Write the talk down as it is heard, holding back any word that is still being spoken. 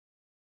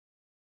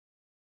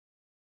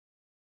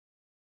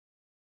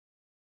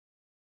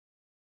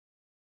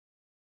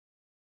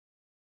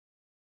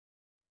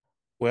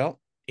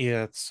Well,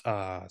 it's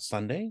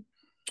Sunday,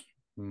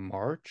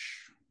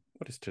 March.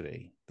 What is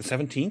today? The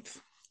 17th,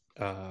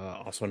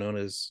 also known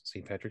as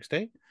St. Patrick's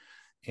Day.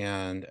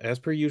 And as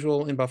per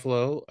usual in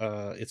Buffalo,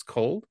 it's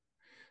cold.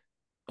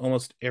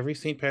 Almost every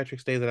St.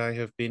 Patrick's Day that I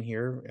have been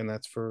here, and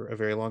that's for a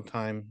very long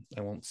time,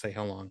 I won't say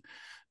how long,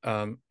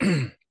 um,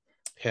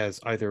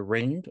 has either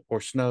rained or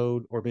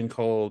snowed or been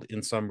cold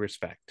in some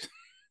respect.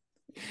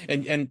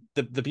 And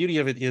the beauty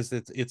of it is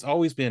that it's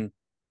always been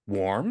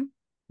warm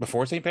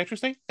before St.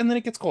 Patrick's Day, and then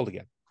it gets cold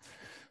again.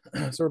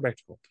 So we're back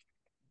to cold.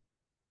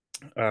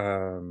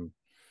 Um,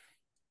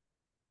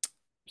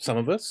 some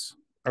of us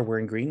are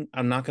wearing green.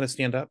 I'm not going to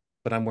stand up,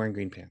 but I'm wearing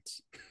green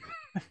pants.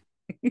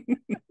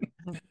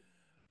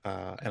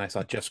 And I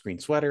saw Jeff's green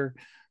sweater,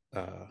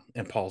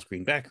 and Paul's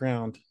green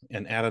background,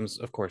 and Adam's,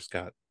 of course,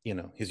 got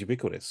his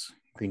ubiquitous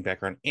green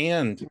background.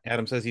 And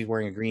Adam says he's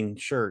wearing a green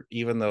shirt,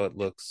 even though it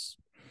looks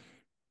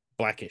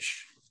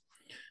blackish.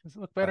 Does it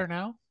look better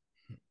now?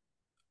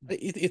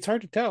 It's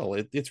hard to tell.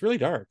 It's really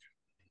dark.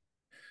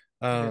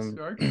 I guess Um,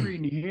 dark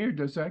green here,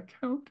 does that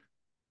count?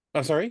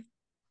 oh, sorry.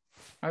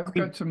 I've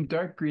Green, got some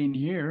dark green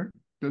here.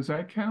 Does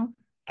that count?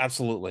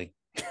 absolutely.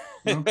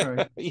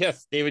 Okay.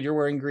 Yes, David, you're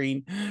wearing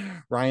green.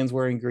 Ryan's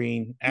wearing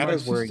green. My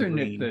Ada's wearing sister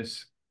knit green.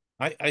 this.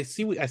 I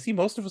see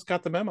most of us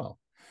got the memo.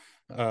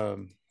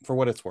 For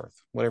what it's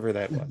worth, whatever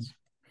that was.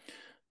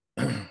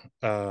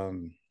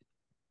 um,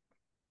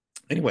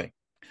 anyway,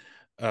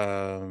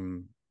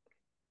 um,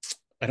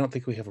 I don't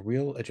think we have a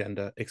real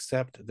agenda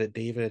except that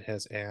David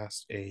has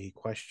asked a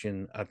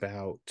question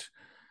about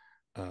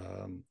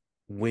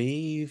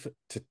wave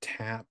to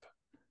tap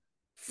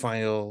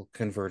file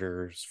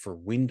converters for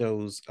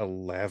Windows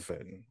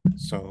 11.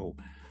 So,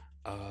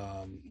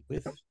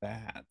 with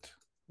that,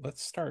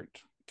 let's start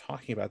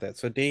talking about that.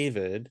 So,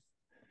 David,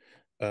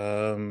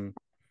 um,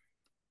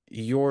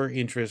 your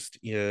interest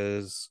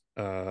is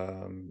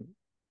have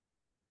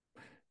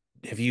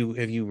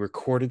you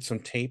recorded some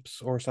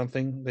tapes or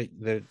something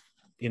that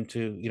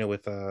into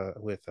with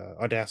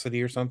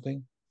Audacity or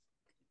something?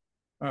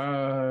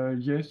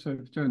 Yes,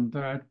 I've done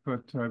that,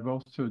 but I've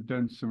also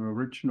done some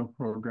original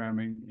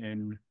programming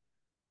in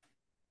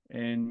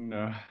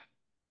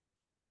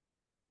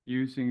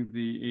using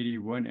the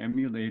 81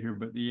 emulator,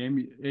 but the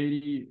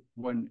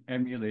 81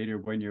 emulator,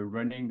 when you're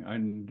running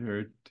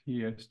under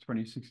TS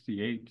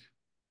 2068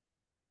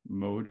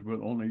 mode,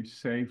 will only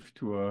save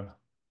to a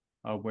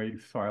WAV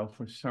file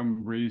for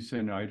some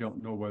reason. I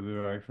don't know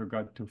whether I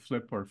forgot to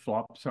flip or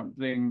flop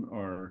something,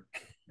 or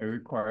it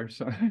requires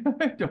something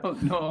I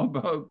don't know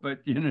about, but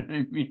you know what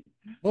I mean.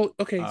 Well,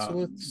 okay,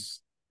 so Um,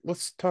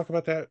 let's talk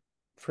about that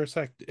for a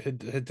sec.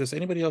 Does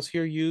anybody else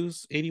here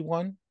use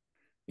 81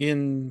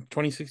 in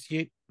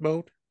 2068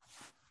 mode?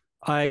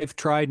 I've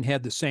tried and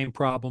had the same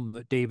problem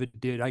that David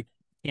did. I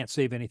can't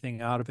save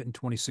anything out of it in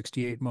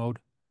 2068 mode.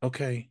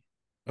 Okay.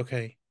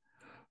 Okay.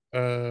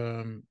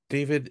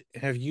 David,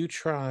 have you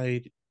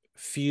tried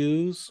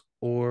Fuse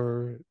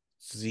or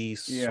yeah,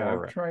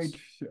 Zesaurus?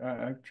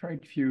 I've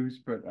tried Fuse,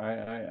 but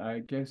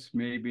I guess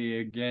maybe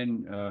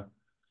again,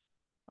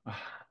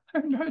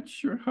 I'm not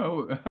sure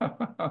how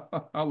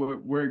how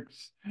it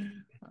works.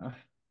 Uh,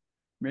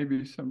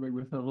 Maybe somebody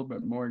with a little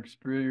bit more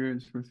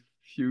experience with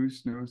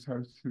Fuse knows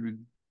how to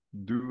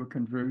do a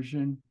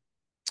conversion.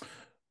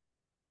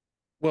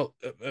 Well,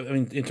 I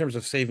mean, in terms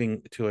of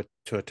saving to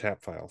a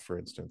tap file, for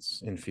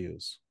instance, in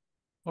Fuse.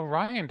 Well,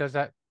 Ryan does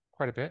that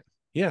quite a bit.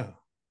 Yeah.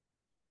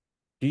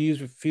 Do you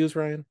use Fuse,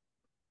 Ryan?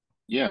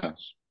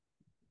 Yes.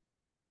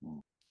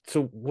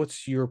 So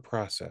what's your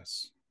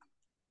process?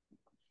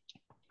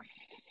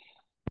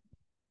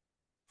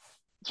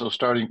 So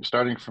starting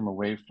from a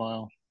WAV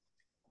file,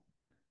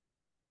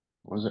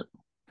 was it?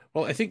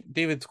 Well, I think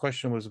David's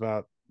question was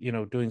about,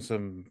 doing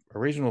some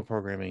original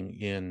programming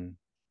in,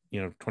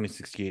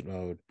 2068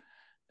 mode,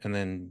 and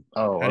then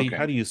Oh, how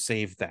okay. do you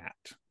save that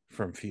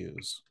from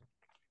Fuse?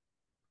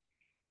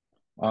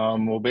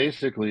 Well,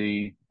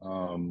 basically,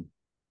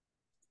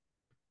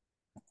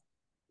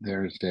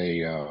 there's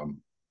a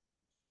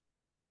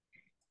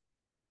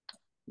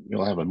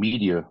you'll have a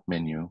media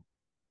menu.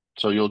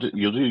 So you'll do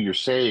your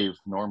save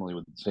normally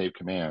with the save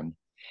command,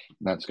 and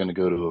that's going to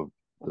go to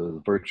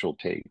the virtual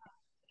tape.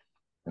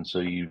 And so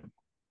you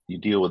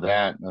deal with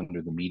that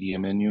under the media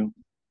menu.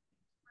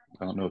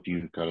 I don't know if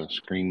you've got a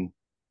screen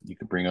you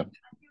could bring up,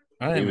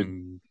 David.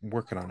 I'm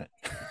working on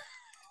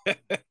it.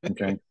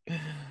 Okay.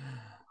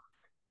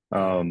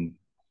 Um,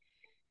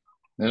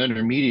 and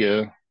under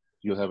media,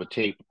 you'll have a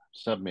tape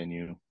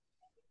submenu,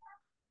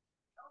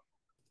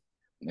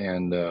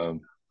 and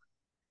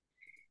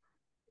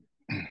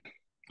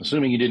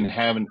assuming you didn't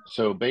have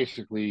so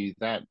basically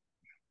that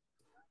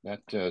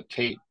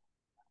tape,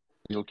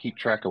 you'll keep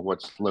track of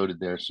what's loaded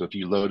there. So if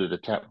you loaded a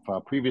tap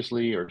file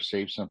previously or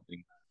saved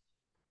something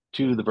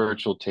to the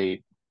virtual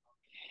tape,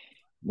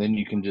 then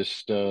you can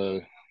just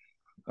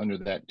under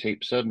that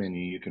tape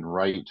submenu, you can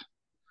write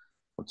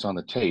what's on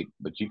the tape,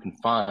 but you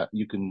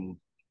can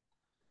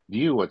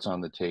view what's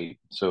on the tape.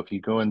 So if you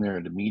go in there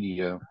into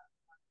media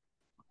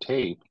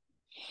tape,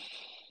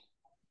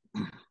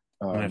 I'm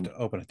gonna have um, to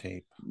open a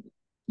tape.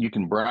 you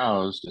can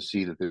browse to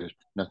see that there's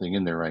nothing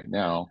in there right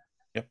now.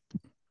 Yep.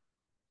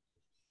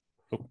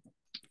 Oh,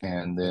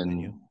 And the then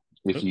menu.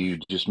 if Oops. you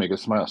just make a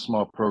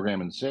small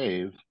program and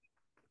save,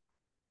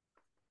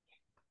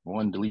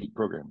 one delete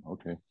program.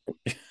 Okay.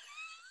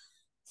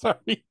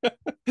 Sorry.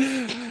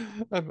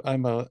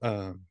 I'm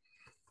a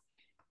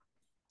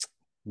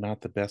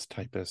not the best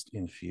typist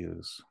in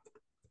Fuse.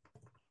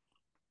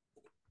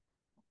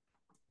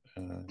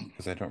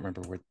 Because I don't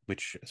remember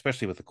which,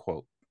 especially with the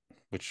quote,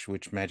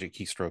 which magic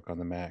keystroke on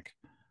the Mac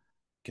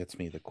gets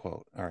me the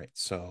quote. All right,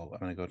 so I'm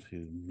going to go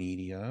to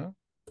media.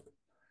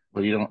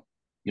 Well, you'll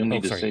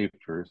need to sorry. save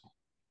first.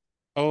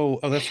 Oh,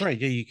 that's right.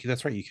 Yeah,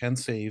 that's right. You can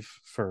save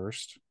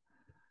first.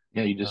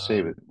 Yeah, you just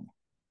save it.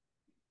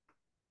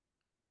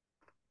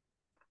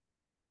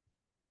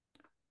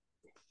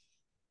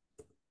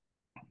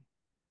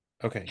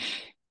 Okay.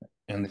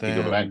 And if then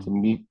you go back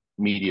to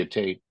media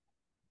tape,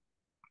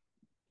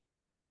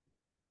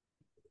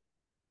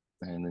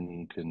 and then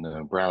you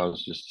can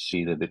browse just to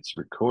see that it's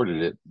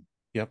recorded it.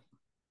 Yep.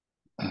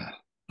 Okay.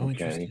 Oh,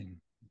 interesting.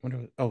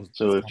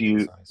 So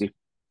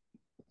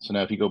so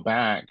now if you go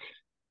back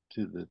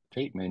to the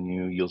tape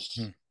menu, you'll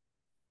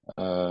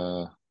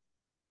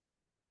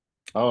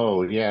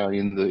oh yeah,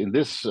 in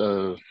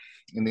the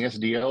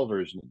SDL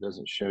version, it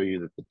doesn't show you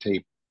that the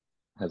tape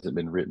hasn't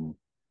been written.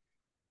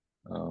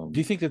 Do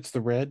you think it's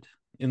the red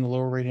in the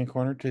lower right hand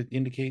corner to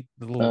indicate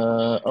the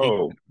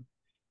little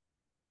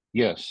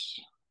yes.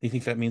 Do you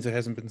think that means it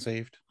hasn't been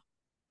saved?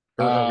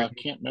 I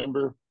can't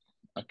remember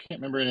an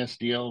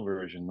SDL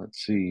version.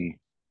 Let's see.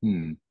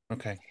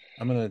 Okay.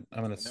 I'm gonna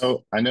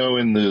I know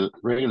in the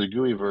regular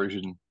GUI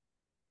version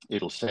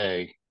it'll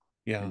say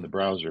in the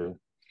browser.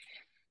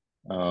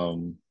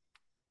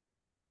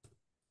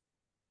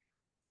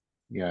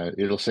 Yeah,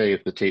 it'll say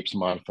if the tape's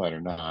modified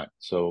or not.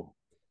 So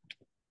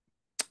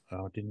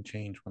it didn't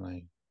change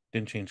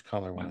didn't change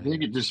color when I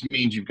think it just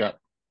means you've got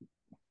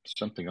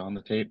something on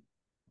the tape.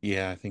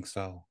 Yeah, I think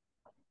so.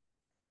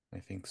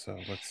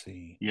 Let's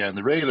see. Yeah, in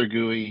the regular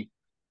GUI,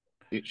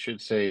 it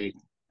should say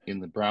in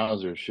the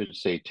browser should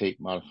say tape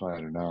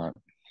modified or not.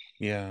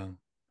 Yeah.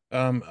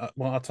 Well,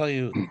 I'll tell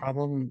you the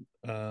problem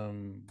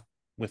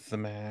with the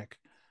Mac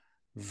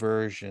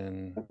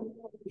version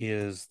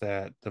is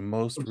that the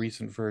most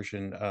recent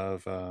version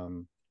of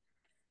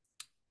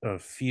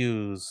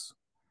Fuse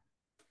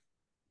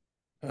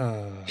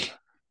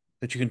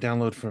that you can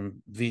download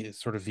from via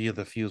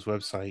the Fuse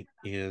website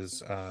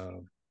is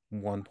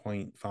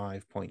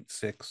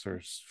 1.5.6 or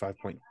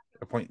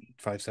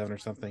 5.57 or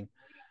something.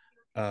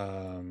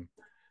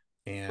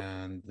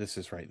 And this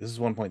is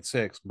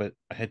 1.6, but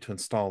I had to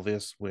install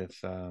this with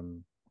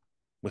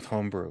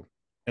Homebrew,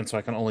 and so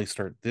I can only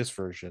start this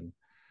version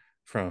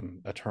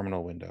from a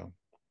terminal window.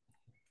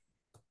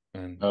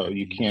 And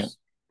you can't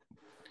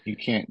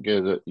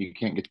get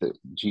the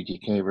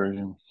GTK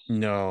version.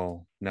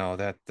 No,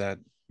 that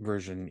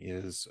version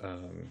is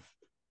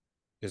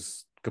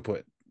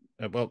kaput.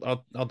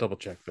 Well, I'll double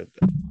check, but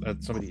I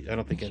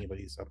don't think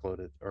anybody's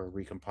uploaded or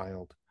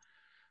recompiled.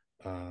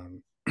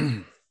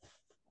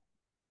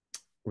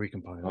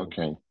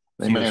 Okay,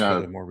 they may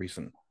not more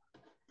recent.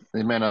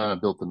 They may not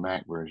have built the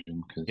Mac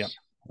version because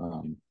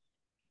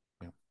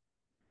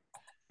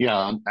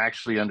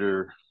actually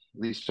under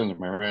at least under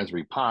my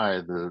Raspberry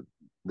Pi, the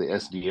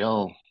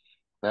SDL,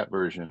 that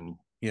version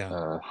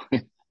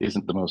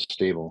isn't the most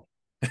stable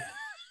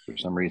for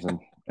some reason.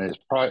 And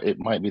it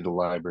might be the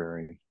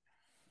library,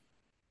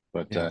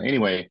 but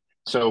anyway.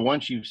 So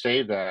once you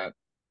save that,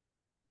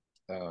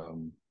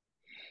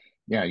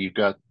 you've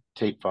got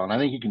tape file, and I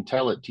think you can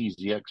tell it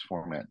TZX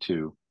format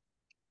too,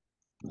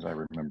 as I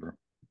remember.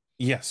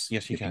 Yes,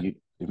 you can.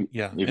 And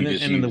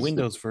in the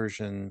Windows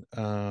version,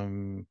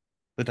 the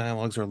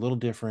dialogues are a little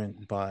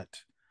different, but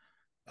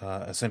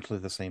essentially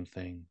the same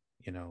thing.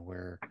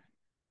 Where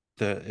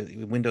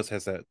the Windows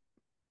has that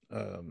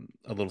a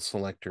little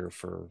selector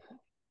for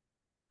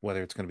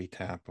whether it's going to be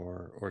TAP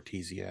or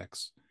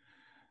TZX,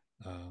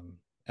 and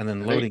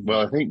then loading.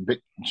 I think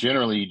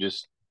generally you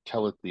just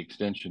tell it the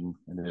extension,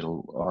 and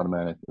it'll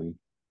automatically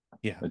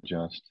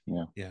adjust.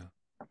 Yeah.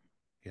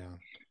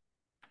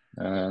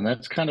 And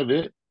that's kind of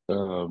it.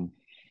 And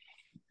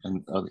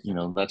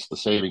that's the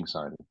saving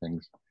side of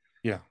things.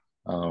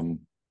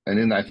 And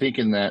then I think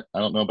in that, I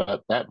don't know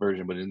about that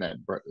version, but in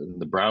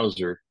the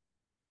browser,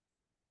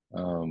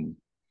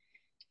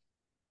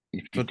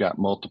 if you've got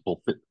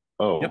multiple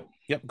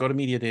Yep. Go to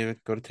media,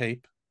 David. Go to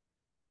tape.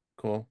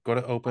 Cool. Go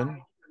to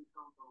open.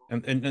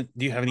 And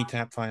do you have any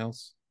TAP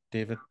files,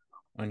 David,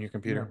 on your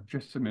computer? Yeah,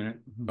 just a minute.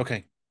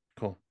 Okay,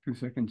 cool. 2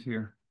 seconds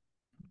here.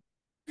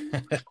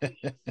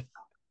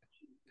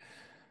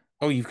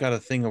 Oh, you've got a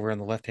thing over on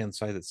the left-hand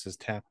side that says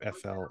TAP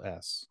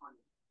FLS,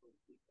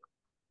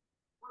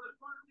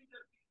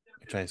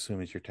 which I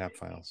assume is your TAP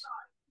files.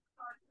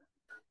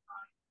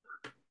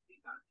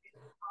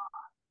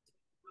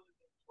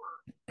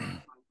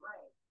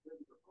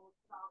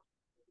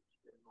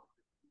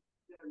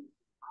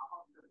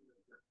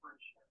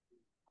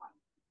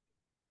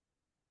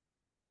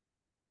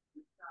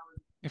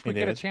 If we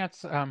get a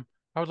chance, I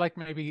would like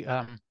maybe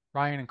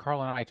Ryan and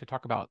Carl and I to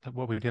talk about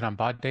what we did on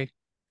Baud Day.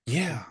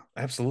 Yeah,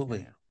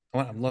 absolutely.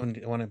 I'm loving.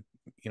 I want to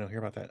hear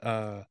about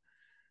that.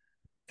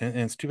 And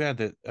it's too bad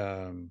that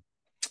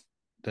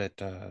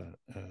that I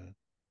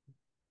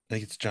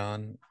think it's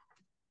John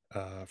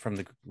from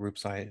the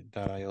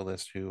groupsite.io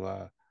list who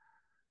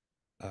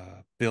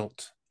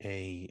built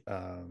a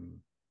I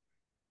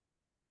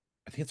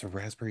think it's a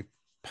Raspberry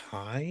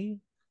Pi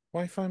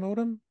Wi-Fi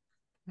modem.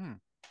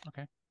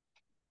 Okay.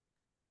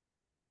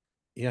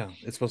 Yeah,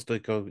 it's supposed to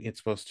go. It's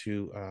supposed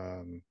to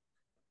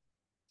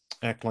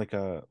act like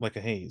a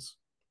haze,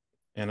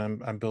 and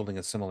I'm building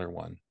a similar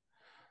one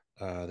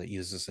that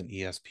uses an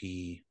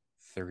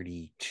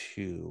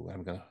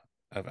ESP32.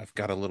 I've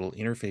got a little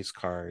interface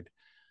card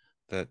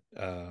that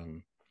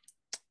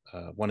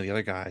one of the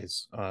other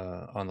guys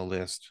on the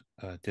list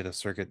did a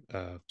circuit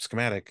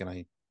schematic, and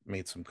I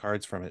made some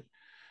cards from it.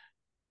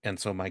 And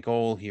so my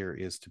goal here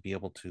is to be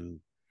able to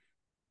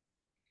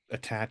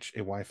attach a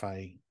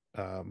Wi-Fi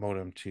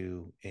modem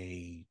to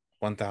a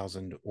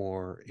 1000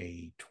 or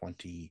a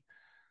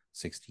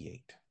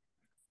 2068.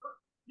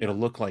 It'll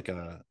look like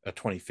a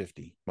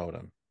 2050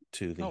 modem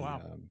to the. Oh,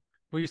 wow.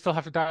 Will you still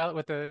have to dial it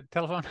with the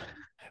telephone?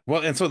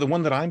 Well, and so the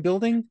one that I'm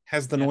building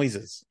has the Yeah.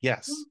 noises.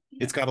 Yes,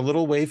 it's got a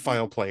little WAV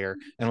file player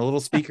and a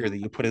little speaker that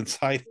you put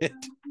inside it.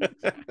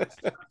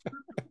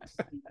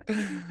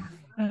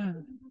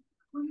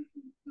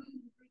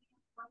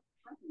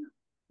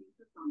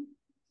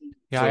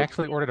 Yeah, So, I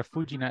actually ordered a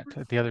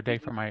FujiNet the other day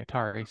for my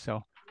Atari,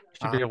 so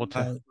should be able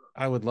to.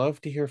 I would love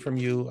to hear from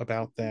you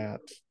about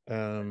that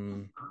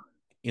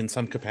in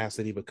some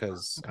capacity,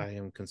 because I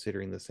am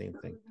considering the same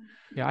thing.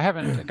 Yeah, I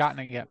haven't gotten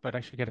it yet, but I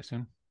should get it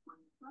soon.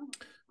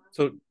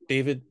 So,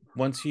 David,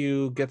 once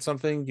you get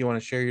something, do you want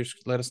to share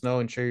let us know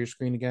and share your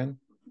screen again?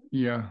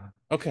 Yeah.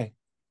 Okay.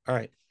 All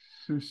right.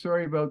 So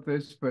sorry about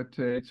this, but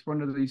it's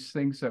one of these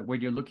things that when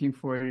you're looking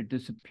for it, it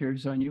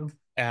disappears on you.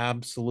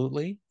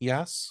 Absolutely.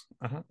 Yes.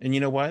 And you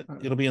know what?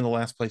 It'll be in the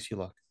last place you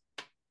look.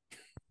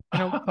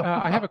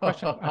 I have a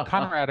question.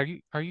 Conrad,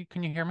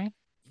 can you hear me?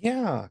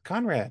 Yeah,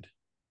 Conrad.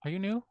 Are you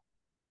new?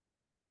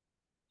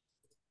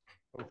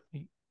 There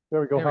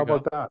we go. There How we go.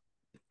 about that?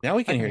 Now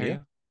we I can hear you.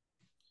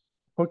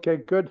 Okay,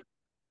 good.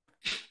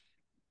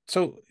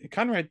 So,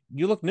 Conrad,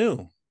 you look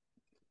new.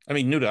 I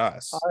mean, new to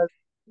us.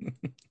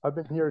 I've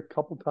been here a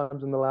couple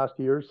times in the last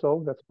year or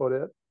so. That's about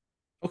it.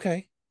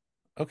 Okay.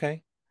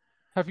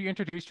 Have you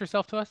introduced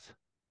yourself to us?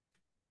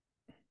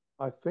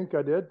 I think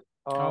I did.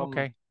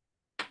 Okay.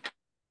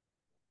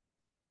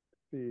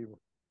 See,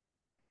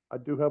 I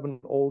do have an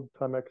old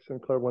Timex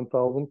Sinclair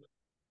 1000.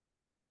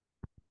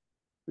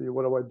 See,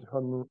 what do I do?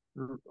 I'm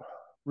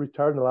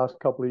retired in the last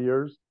couple of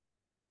years.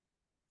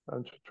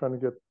 I'm just trying to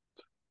get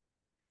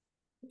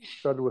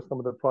started with some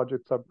of the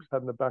projects I've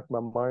had in the back of my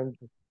mind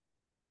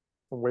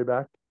from way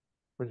back,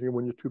 especially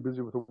when you're too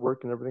busy with the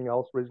work and everything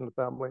else, raising the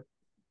family.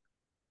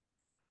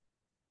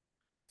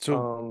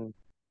 So,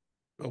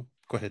 go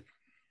ahead.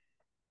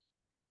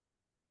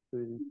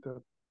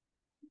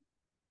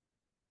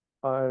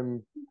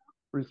 I'm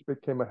recently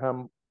became a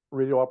ham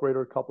radio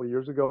operator a couple of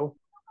years ago.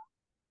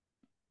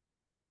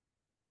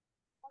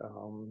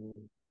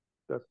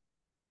 That's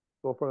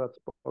so far that's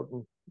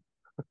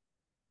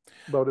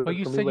about it. Well,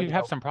 you for me said right you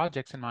have now. some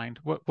projects in mind.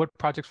 What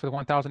projects for the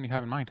 1000 you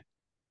have in mind?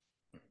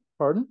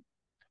 Pardon?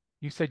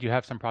 You said you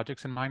have some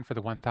projects in mind for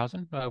the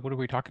 1000. What are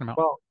we talking about?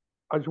 Well,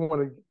 I just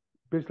want to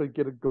basically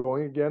get it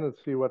going again and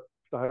see what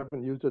I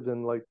haven't used it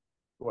in like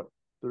what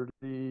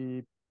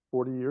 30,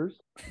 40 years.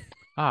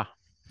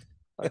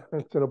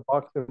 It's in a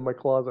box in my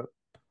closet.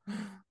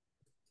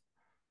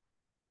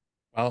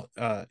 Well,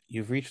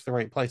 you've reached the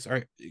right place. All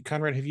right,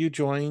 Conrad, have you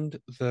joined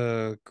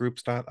the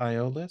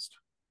groups.io list?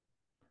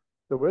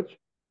 The which?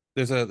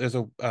 There's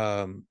a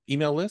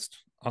email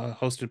list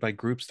hosted by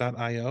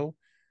groups.io,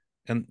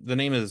 and the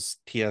name is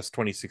TS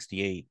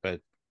 2068,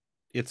 but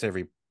it's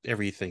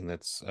everything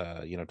that's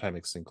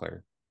Timex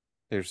Sinclair.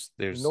 There's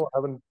No,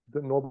 I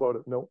didn't know about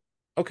it. No.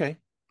 Okay,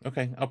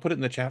 I'll put it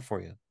in the chat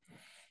for you,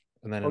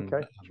 and then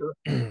okay, sure.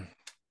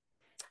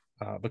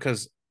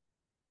 Because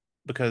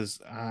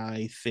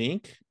I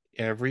think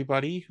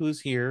everybody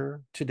who's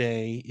here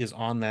today is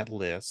on that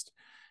list,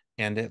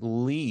 and at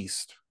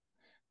least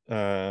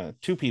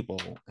two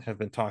people have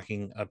been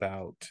talking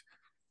about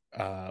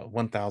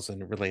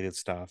 1000 related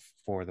stuff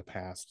for the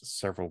past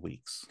several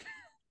weeks.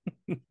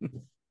 All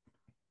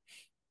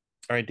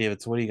right,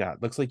 David, so what do you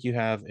got? Looks like you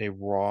have a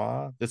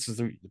raw. This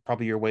is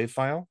probably your WAV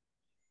file.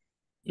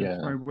 Yeah,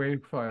 my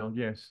WAV file.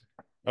 Yes.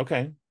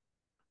 Okay,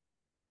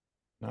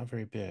 not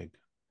very big.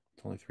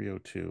 It's only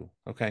 302.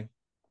 Okay.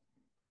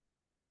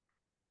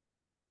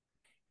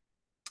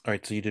 All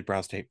right, so you did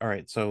browse tape. All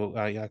right, so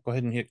yeah, go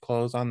ahead and hit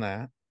close on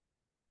that.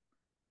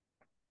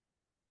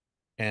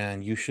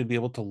 And you should be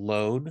able to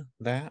load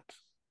that.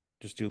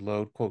 Just do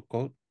load,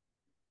 quote.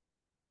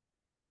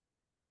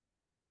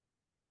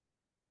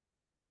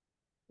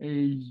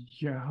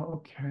 Yeah,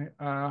 okay.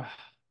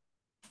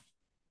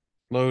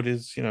 Load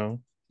is,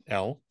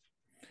 L.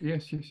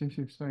 Yes.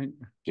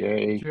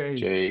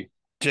 J.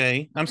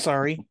 J. I'm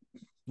sorry.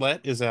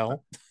 Let is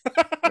L.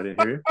 I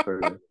didn't hear you.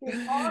 Sorry.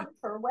 She's on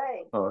her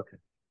way. Oh, okay.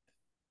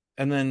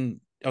 And then,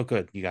 oh,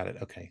 good. You got it.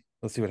 Okay.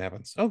 Let's see what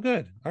happens. Oh,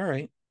 good. All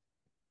right.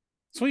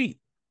 Sweet.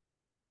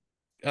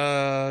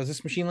 Is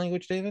this machine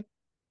language, David?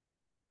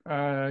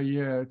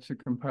 Yeah, it's a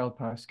compiled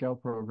Pascal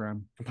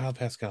program. Compiled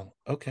Pascal.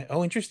 Okay.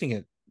 Oh,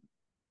 interesting.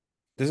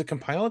 Does it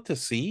compile it to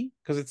C?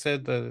 Because it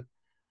said the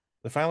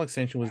file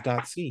extension was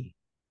 .c.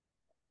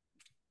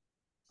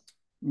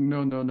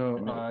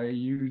 No. I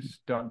use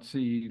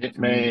 .c. It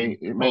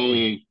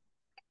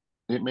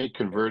may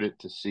convert it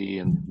to C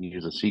and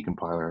use a C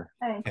compiler.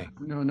 Okay.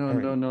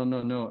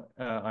 No.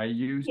 I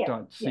use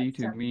 .c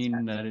to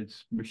mean that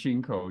it's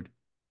machine code.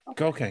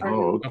 Okay.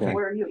 Okay.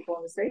 Where are you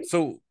going to say?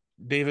 So,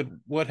 David,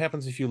 what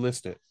happens if you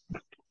list it?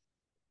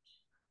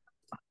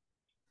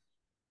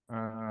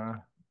 All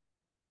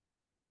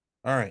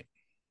right.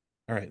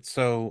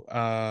 So,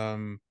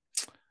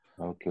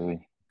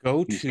 Okay.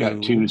 He's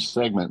got two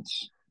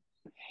segments.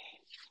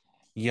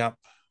 Yep.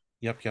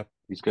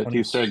 He's got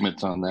 2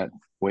 segments on that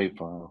WAV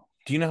file.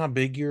 Do you know how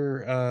big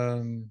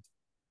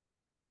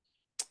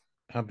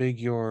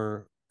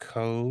your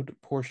code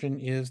portion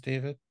is,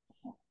 David?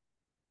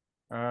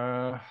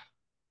 Not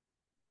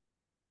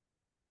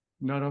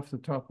off the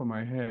top of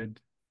my head.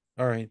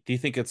 All right. Do you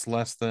think it's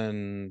less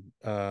than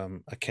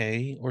a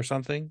K or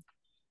something?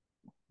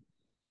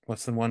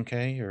 Less than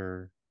 1K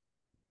or?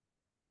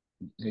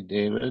 Hey,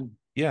 David.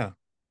 Yeah.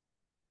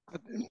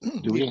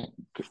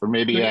 Or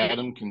maybe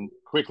Adam can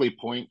quickly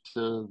point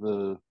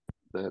to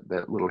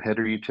that little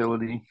header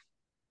utility.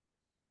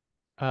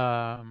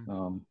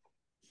 Oh,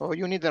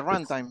 you need the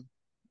runtime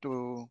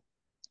to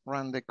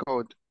run the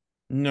code.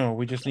 No,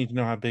 we just need to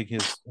know how big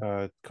his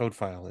code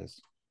file is.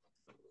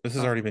 This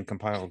has already been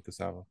compiled,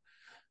 Gustavo.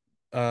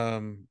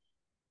 In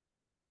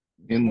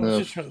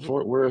the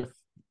Fort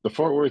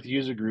Worth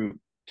user group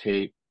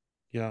tape.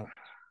 Yeah.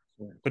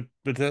 But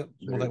will that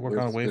work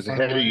on a WAV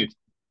file?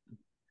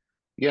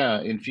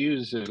 Yeah, in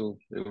Fuse it'll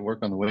work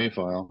on the WAV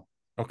file.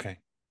 Okay.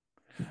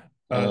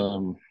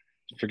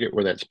 Forget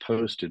where that's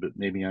posted, but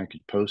maybe I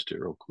could post it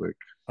real quick.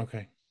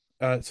 Okay.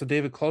 So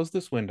David, close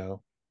this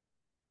window.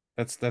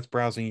 That's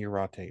browsing your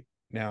raw tape.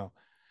 Now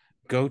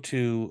go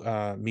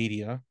to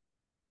media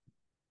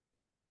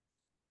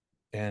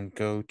and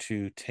go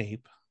to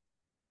tape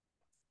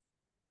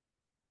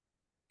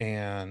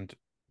and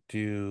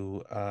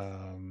do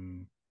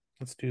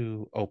let's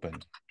do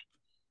open.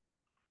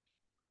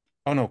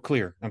 Oh no,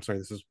 clear. I'm sorry,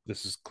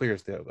 this is clear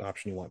is the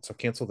option you want. So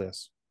cancel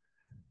this.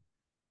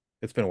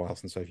 It's been a while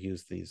since I've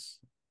used these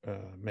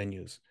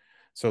menus.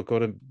 So go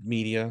to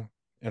media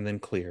and then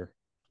clear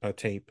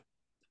tape.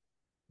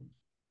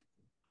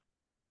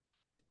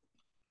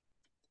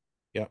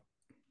 Yep.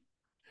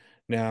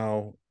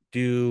 Now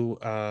do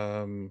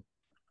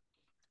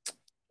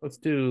let's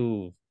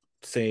do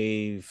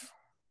save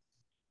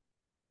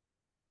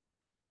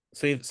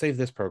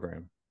this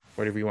program,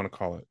 whatever you want to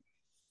call it.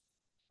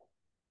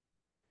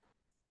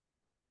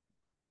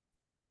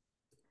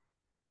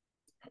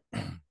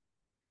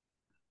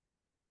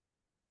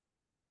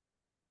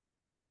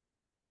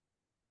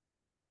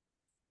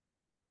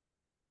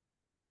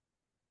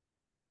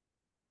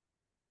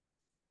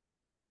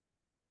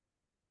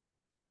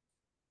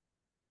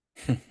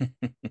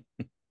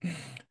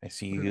 I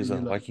see you use a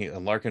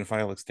Larkin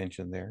file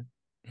extension there.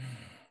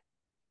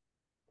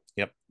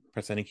 Yep,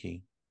 press any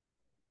key.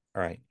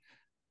 All right,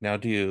 now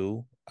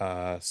do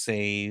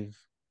save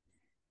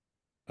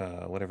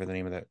whatever the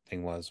name of that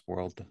thing was,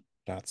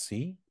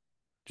 world.c.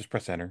 Just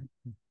press enter.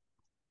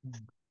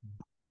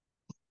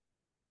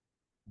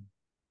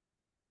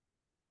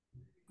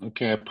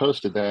 Okay, I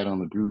posted that on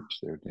the groups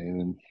there,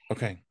 David.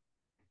 Okay,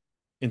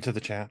 into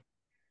the chat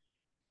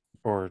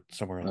or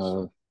somewhere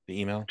else. The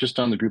email, just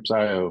on the groups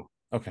IO.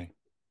 Okay.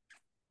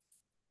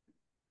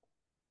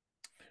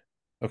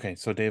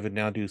 So David,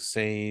 now do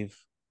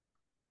save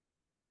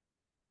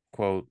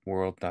quote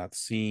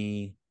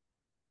world.c.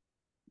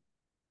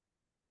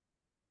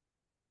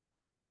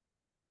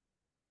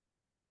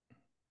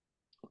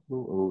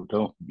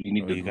 Don't you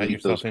need to you got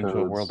yourself into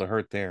a world of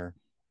hurt there.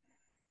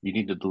 You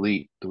need to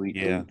delete.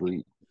 Yeah.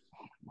 Delete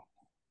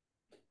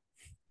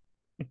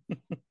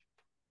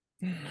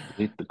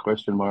the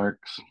question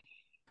marks.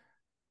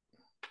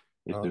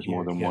 If there's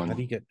more than one. How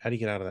do you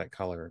get out of that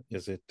color?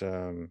 Is it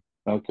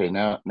okay,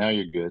 now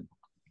you're good.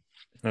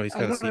 No, I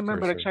don't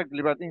remember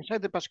exactly, but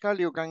inside the Pascal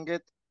you can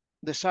get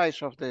the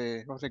size of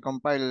the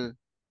compile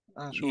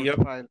source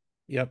file.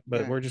 Yep,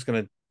 but we're just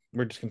gonna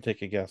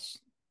take a guess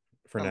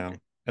for now.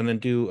 And then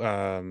do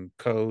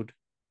code.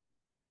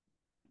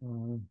 I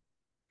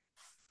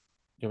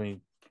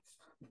mean,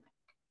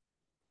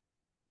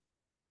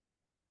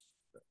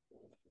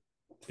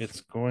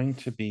 it's going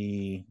to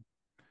be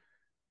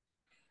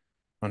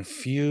on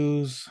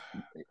Fuse.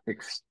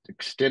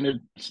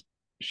 Extended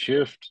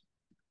shift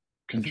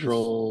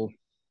control.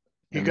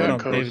 You got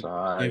code.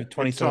 David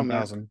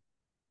 27,000.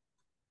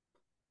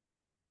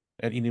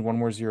 And you need one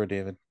more zero,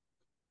 David,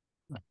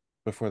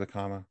 before the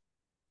comma.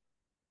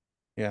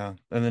 Yeah,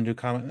 and then do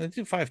comma.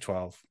 Do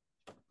 512.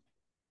 I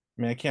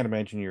mean, I can't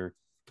imagine you're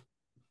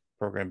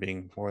program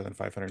being more than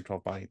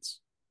 512 bytes.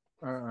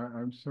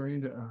 I'm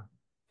sorry to.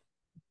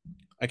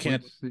 I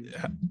can't.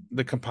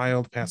 The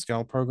compiled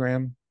Pascal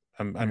program.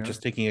 I'm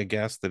just taking a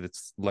guess that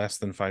it's less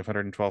than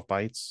 512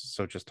 bytes.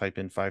 So just type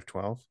in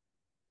 512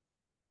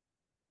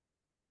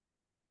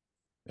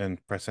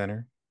 and press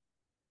enter.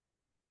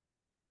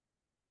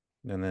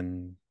 And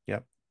then,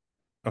 yep.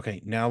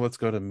 Okay, now let's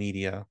go to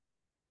media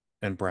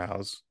and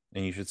browse,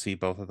 and you should see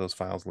both of those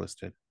files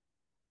listed.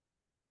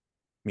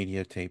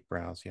 Media, tape,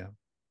 browse, yeah.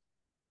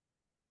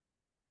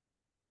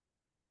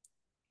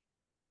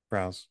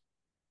 Browse.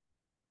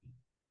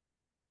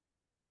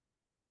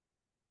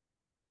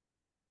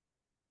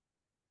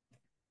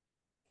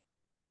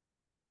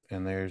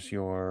 And there's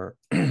your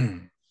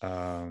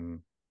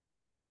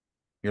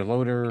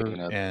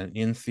loader, and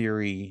in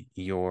theory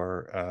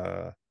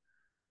your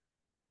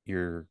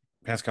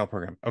Pascal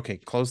program. Okay,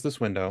 close this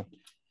window.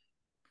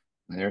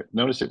 There,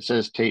 notice it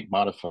says tape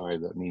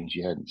modified. That means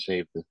you hadn't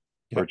saved the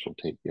virtual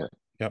tape yet.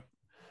 Yep.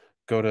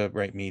 Go to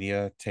write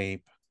media,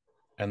 tape,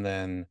 and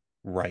then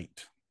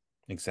write.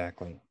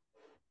 Exactly.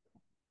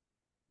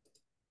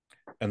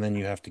 And then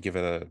you have to give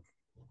it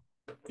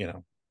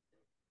a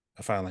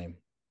file name.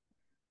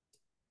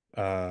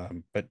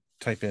 But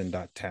type in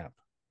 .tap.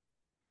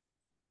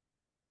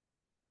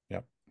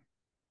 Yep.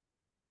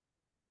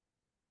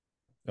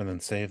 And then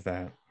save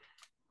that.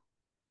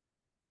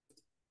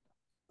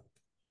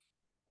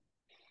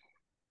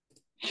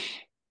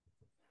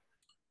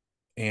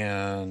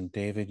 And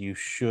David, you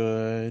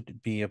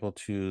should be able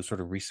to sort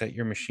of reset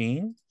your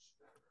machine.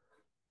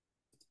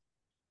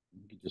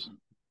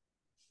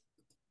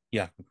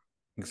 Yeah,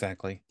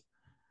 exactly.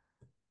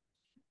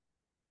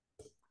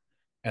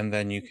 And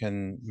then you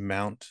can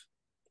mount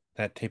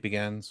that tape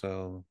again.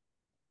 So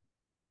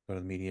go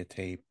to the media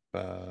tape,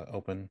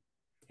 open.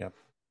 Yep.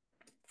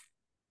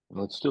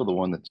 Well, it's still the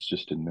one that's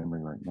just in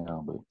memory right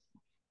now, but.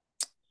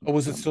 Oh,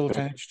 was it still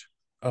attached?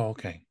 Oh,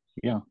 okay.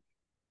 Yeah.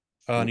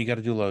 And you got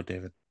to do load,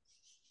 David.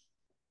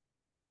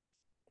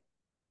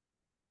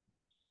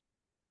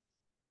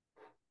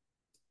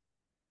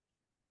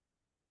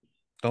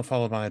 Don't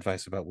follow my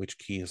advice about which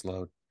key is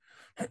load.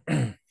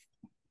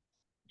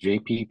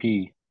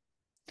 JPP.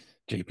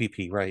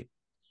 JPP, right.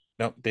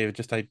 No, David,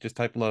 just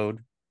type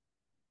load.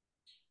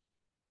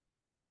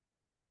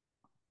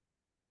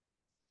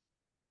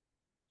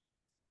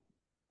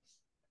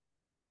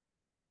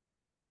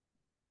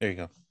 There you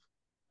go.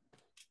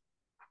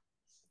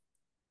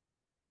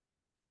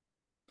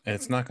 And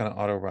it's not going to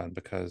auto run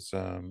because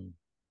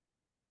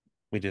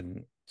we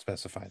didn't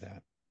specify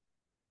that.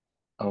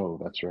 Oh,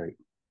 that's right.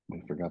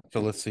 We forgot.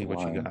 So let's see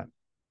what you got.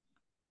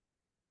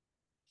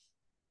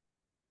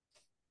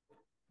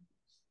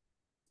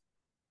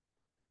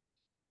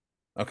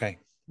 Okay.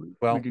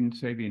 Well, we didn't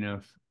save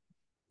enough.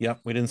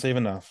 Yep, we didn't save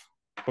enough.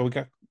 But we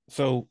got,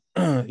 so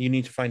you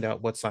need to find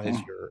out what size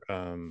your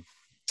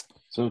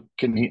So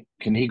can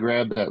he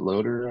grab that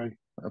loader I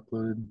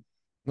uploaded?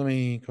 Let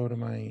me go to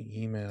my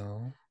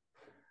email.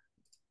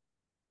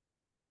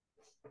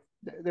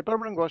 The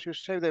problem was you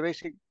save the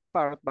basic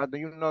part, but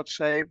you not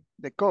save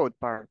the code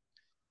part.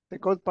 The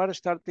code part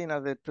starting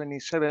at the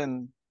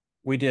 27.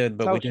 We did,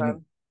 but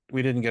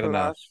we didn't get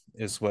enough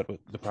is what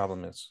the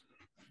problem is.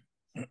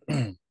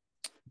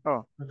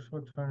 Oh.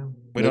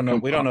 We don't know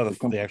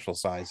the actual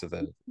size of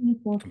the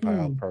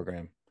compiled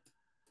program.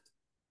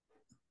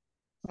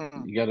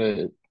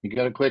 You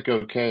gotta click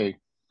OK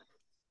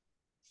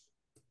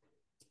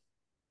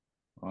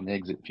on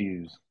exit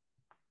fuse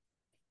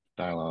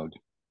dialog.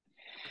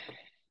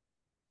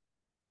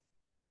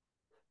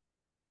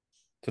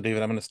 So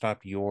David, I'm going to stop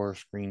your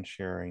screen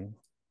sharing.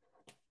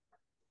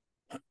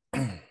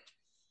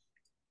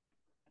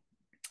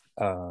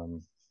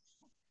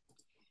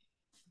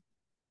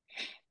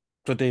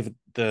 So David,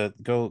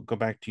 go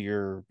back to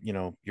your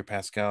your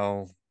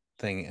Pascal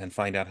thing and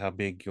find out how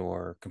big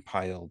your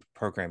compiled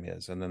program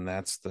is, and then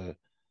that's the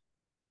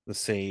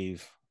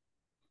save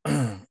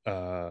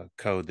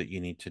code that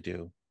you need to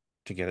do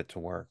to get it to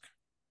work.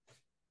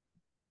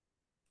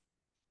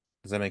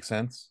 Does that make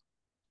sense?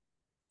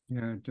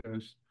 Yeah, it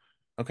does.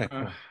 Okay,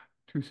 cool.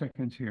 2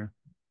 seconds here.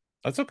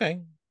 That's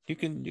okay. You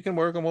can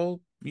work, and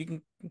you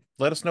can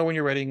let us know when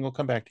you're ready, and we'll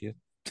come back to you.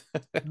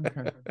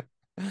 Okay.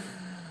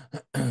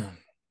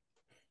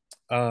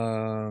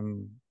 I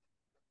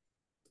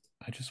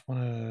just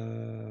want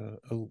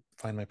to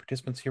find my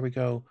participants. Here we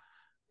go.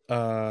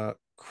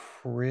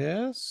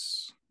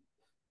 Chris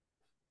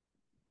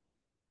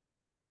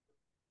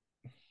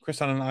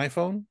on an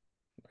iPhone.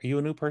 Are you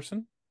a new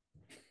person?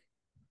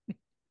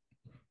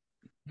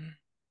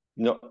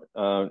 No,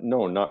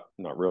 no, not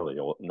really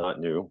old, not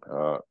new,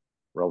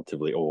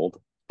 relatively old,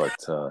 but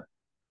sort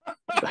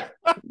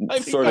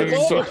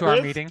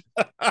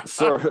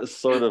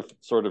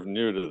of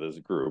new to this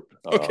group.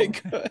 Okay,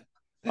 good.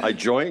 I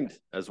joined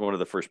as one of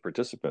the first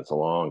participants a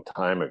long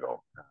time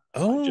ago.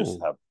 Oh,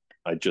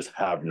 I just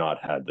have not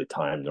had the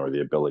time nor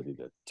the ability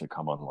to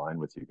come online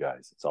with you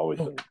guys. It's always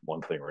been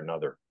one thing or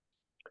another.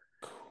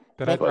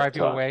 Did I drive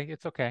you away?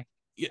 It's okay.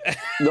 Yeah.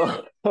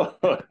 No,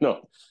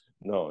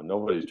 No,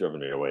 nobody's driven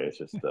me away. It's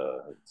just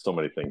so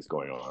many things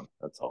going on.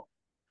 That's all.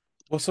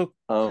 Well, so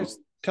Chris,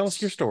 tell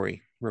us your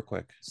story real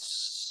quick.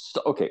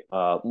 Okay.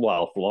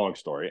 Well, it's a long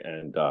story,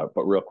 and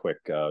but real quick,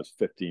 I was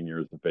 15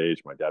 years of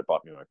age. My dad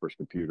bought me my first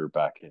computer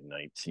back in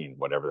 19,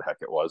 whatever the heck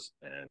it was,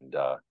 and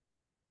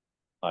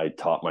I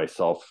taught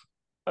myself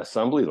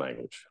assembly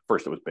language.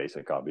 First, it was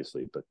BASIC,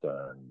 obviously, but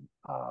then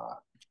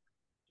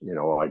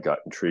I got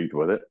intrigued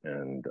with it,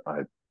 and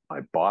I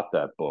bought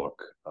that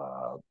book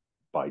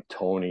by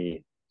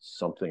Tony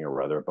something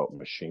or other about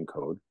machine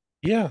code.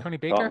 Yeah, Tony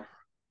Baker.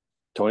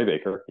 Tony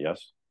Baker,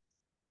 yes.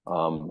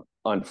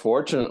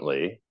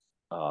 Unfortunately,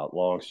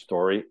 long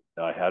story,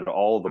 I had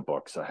all the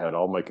books, I had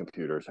all my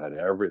computers, I had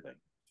everything,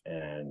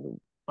 and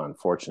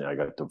unfortunately, I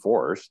got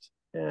divorced,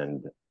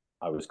 and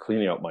I was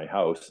cleaning out my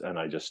house, and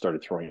I just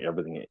started throwing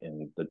everything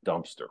in the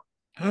dumpster.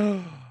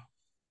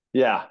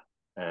 Yeah,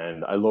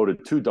 and I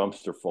loaded 2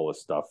 dumpster full of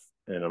stuff,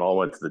 and it all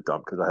went to the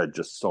dump because I had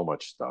just so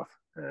much stuff,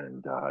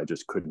 and I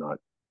just could not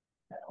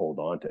hold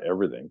on to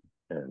everything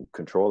and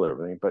control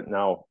everything. But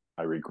now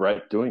I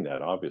regret doing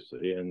that,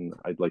 obviously, and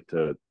I'd like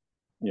to,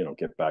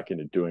 get back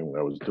into doing what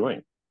I was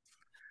doing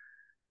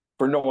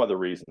for no other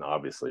reason,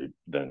 obviously,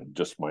 than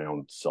just my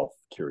own self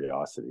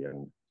curiosity.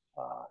 And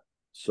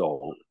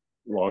so,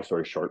 long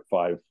story short,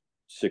 5-6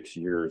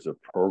 years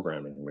of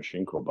programming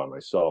machine code by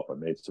myself. I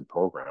made some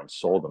programs,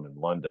 sold them in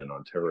London,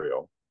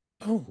 Ontario,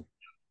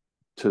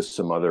 to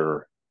some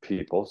other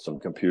people, some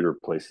computer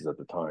places at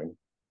the time.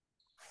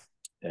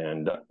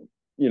 And,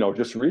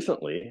 just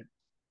recently,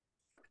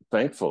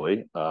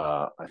 thankfully,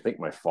 I think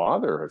my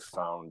father had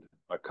found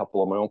a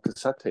couple of my own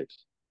cassette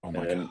tapes. Oh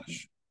my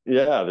gosh.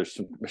 Yeah, there's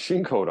some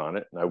machine code on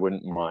it, and I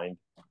wouldn't mind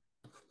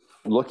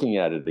looking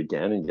at it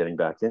again and getting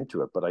back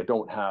into it. But I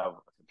don't have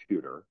a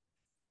computer.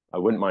 I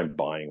wouldn't mind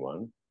buying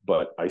one,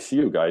 but I see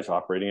you guys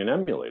operating an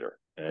emulator.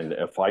 And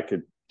if I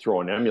could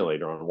throw an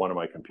emulator on one of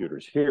my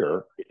computers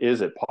here,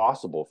 is it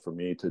possible for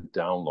me to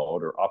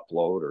download or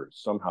upload or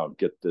somehow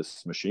get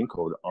this machine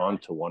code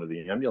onto one of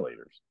the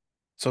emulators?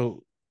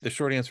 So the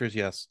short answer is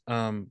yes.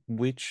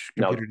 Which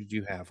computer did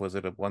you have? Was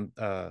it a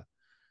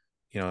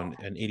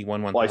an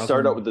 81 1000? Well, I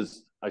started out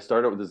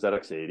with the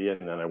ZX80,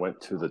 and then I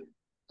went to the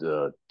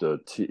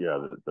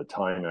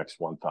Timex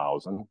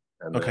 1000,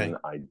 and then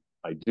I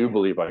do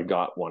believe I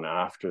got one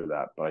after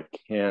that, but I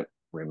can't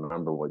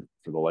remember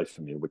for the life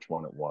of me which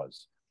one it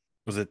was.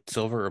 Was it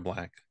silver or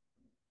black?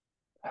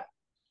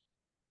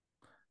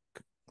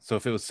 So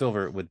if it was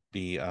silver, it would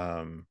be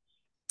the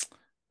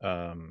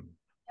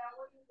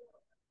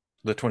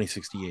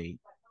 2068.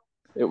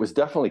 It was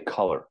definitely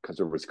color, because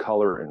there was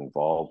color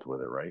involved with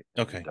it, right?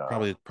 Okay, and,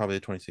 probably the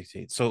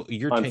 2068. So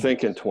I'm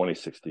thinking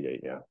 2068,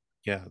 yeah.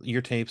 Yeah,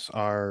 your tapes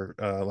are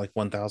like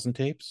 1000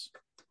 tapes.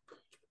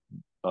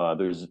 There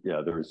was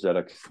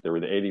ZX. There were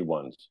the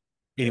 81s.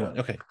 81.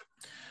 Yeah. Okay,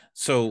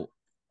 so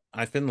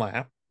I've been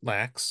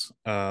lax,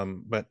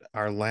 but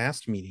our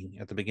last meeting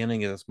at the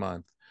beginning of this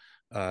month,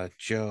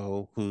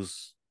 Joe,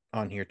 who's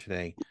on here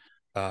today,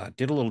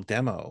 did a little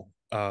demo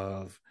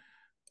of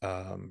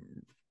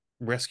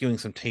rescuing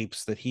some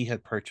tapes that he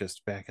had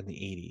purchased back in the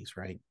 80s,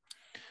 right?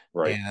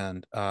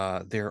 And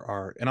there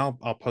are, and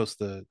I'll post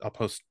the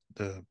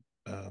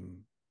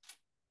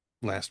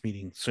last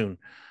meeting soon,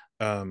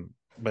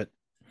 but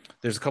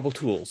there's a couple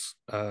tools.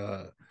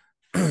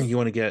 You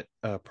want to get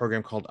a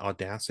program called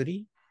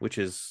Audacity, which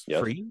is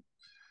free,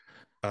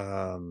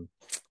 and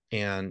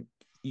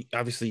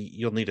obviously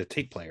you'll need a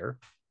tape player,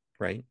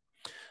 right?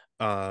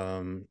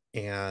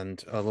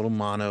 And a little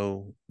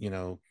mono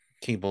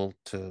cable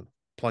to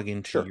plug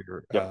into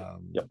your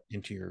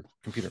into your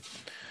computer,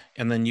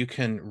 and then you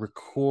can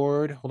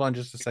record. Hold on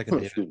just a second,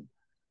 David.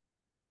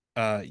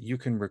 You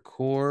can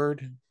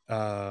record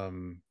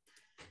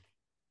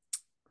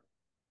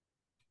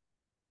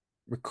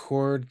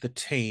the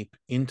tape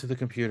into the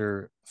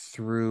computer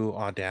through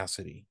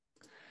Audacity,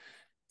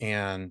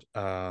 and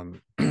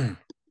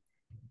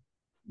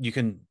you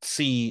can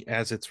see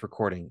as it's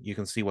recording, you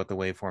can see what the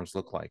waveforms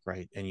look like,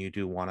 right? And you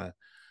do want to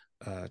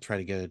try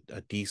to get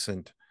a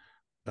decent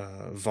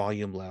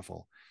volume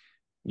level.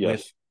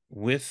 Yes.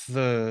 With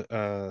the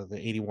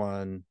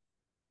 81,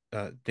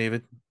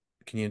 David,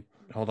 can you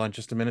hold on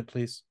just a minute,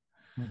 please?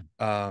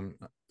 With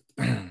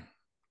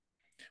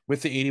the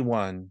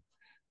 81,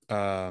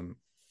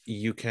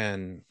 you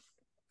can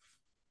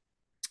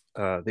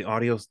the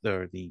audio,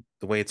 the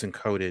way it's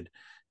encoded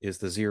is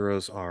the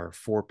zeros are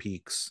 4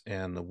 peaks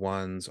and the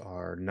ones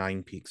are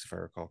 9 peaks, if I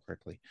recall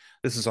correctly.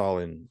 This is all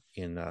in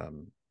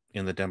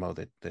the demo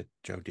that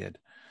Joe did,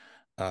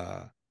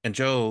 and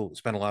Joe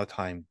spent a lot of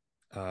time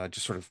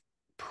just sort of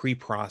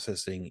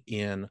pre-processing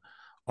in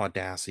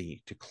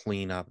Audacity to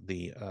clean up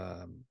the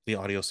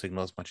audio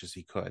signal as much as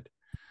he could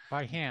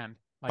by hand.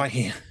 By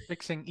hand,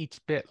 fixing each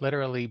bit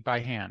literally by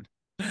hand.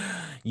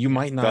 You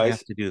might not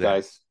have to do that,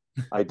 guys.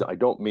 I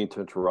don't mean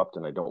to interrupt,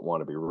 and I don't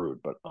want to be rude,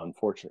 but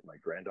unfortunately, my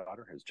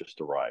granddaughter has just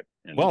arrived.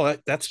 And well,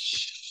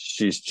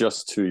 she's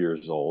just 2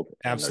 years old.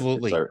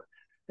 Absolutely,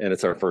 and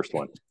it's our first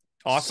one.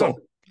 Awesome.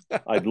 So,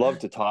 I'd love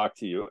to talk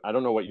to you. I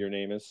don't know what your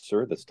name is,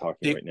 sir. That's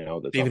talking right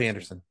now. David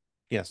Anderson.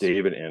 Yes.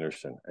 David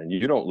Anderson, and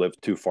you don't live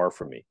too far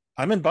from me.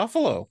 I'm in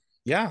Buffalo.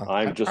 Yeah.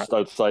 I'm just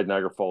outside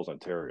Niagara Falls,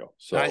 Ontario.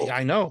 So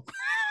I know.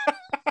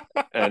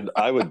 and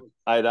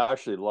I'd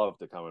actually love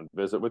to come and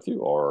visit with you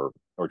or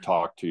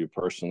talk to you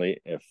personally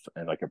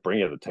and I could bring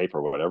you the tape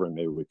or whatever, and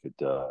maybe we could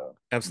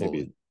Absolutely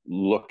maybe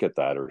look at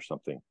that or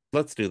something.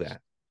 Let's do that.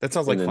 That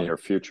sounds like in the fun. near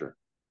future.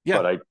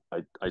 Yeah. But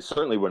I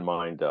certainly wouldn't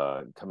mind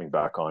coming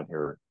back on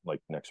here like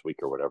next week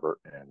or whatever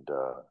and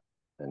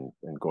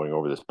going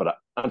over this. But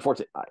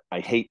unfortunately, I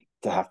hate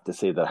to have to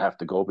say that I have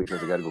to go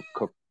because I got to go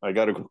cook. I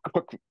got to go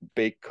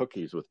bake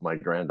cookies with my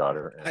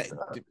granddaughter.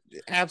 And,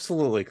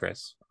 absolutely,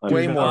 Chris.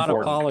 Way more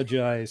important.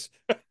 Apologize.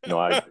 No,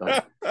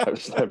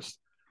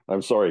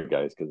 I'm sorry,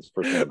 guys, because it's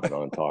the first time I've been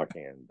on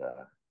talking,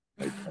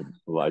 and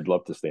I'd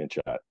love to stay and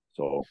chat.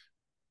 So,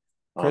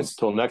 Chris,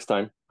 till next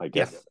time, I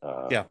guess.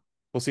 Yeah.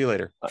 We'll see you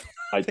later.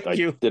 Thank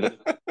you.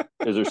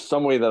 Is there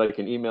some way that I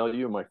can email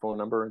you my phone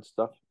number and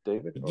stuff,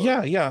 David? Or?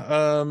 Yeah.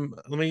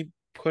 Let me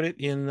put it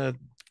in the.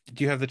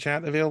 Do you have the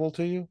chat available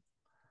to you?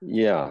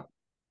 Yeah.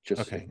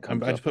 Okay.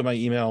 I just put my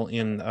email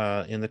in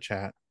the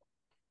chat.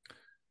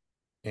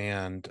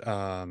 And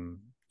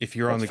if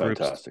you're on the group,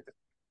 fantastic.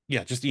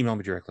 Yeah, just email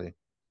me directly.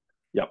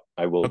 Yep,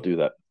 I will do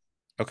that.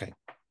 Okay.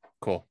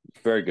 Cool.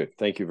 Very good.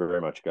 Thank you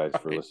very much, guys,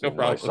 for listening to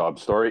my sob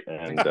story,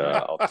 and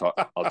I'll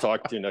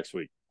talk to you next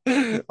week.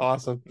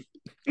 Awesome.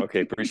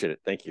 Okay, appreciate it.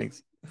 Thank you.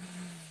 Thanks.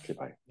 Okay,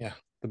 bye. Yeah,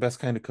 the best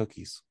kind of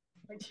cookies.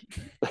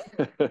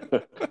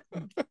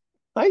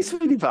 Hi,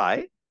 sweetie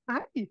pie.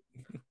 Hi.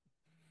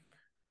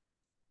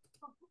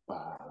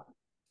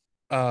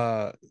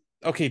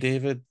 Okay,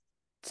 David,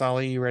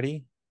 Sally, you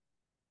ready?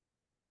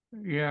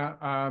 Yeah.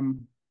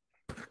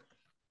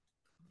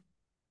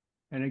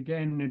 And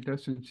again, it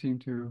doesn't seem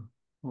to.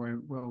 Wait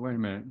a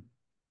minute.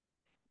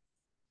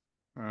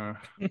 I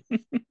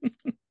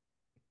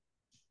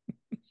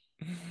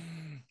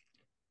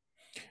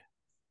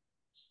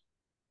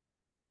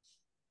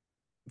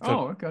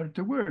got it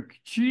to work.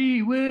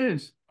 Gee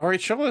whiz. All right,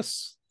 show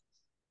us.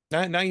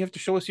 Now you have to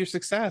show us your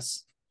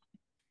success.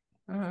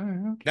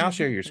 Okay, now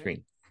share your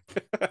screen.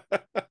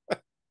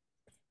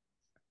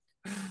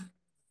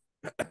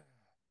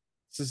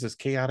 This is as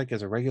chaotic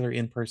as a regular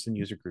in-person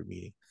user group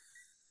meeting.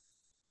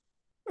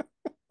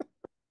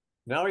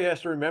 Now he has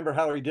to remember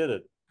how he did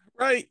it.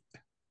 Right.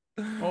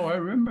 Oh, I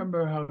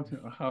remember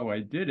how I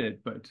did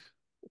it, but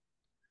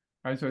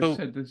as I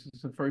said, this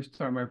is the first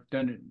time I've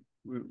done it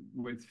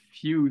with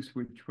Fuse,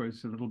 which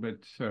was a little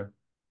bit.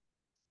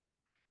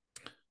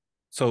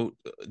 So,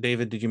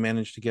 David, did you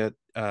manage to get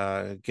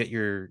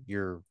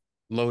your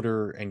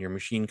loader and your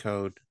machine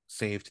code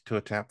saved to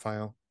a TAP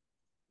file?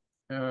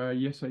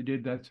 Yes, I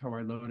did. That's how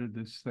I loaded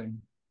this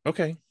thing.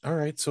 Okay. All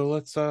right. So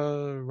let's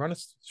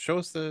show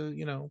us the,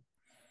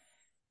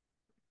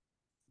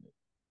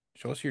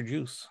 show us your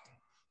juice.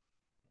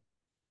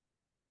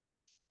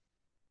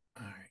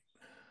 All right.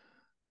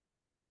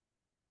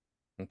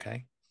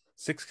 Okay.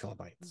 6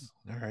 kilobytes.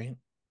 All right.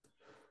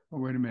 Oh,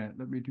 wait a minute.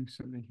 Let me do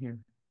something here.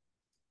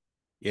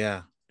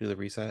 Yeah. Do the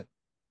reset.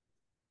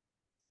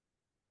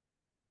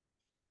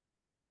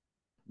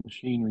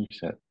 Machine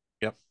reset.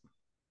 Yep.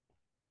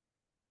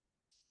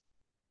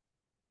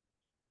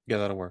 Yeah,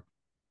 that'll work.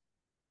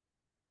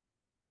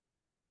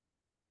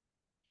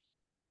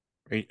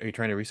 Are you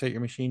trying to reset your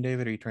machine,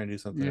 David, or are you trying to do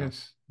something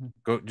else?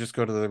 Just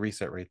go to the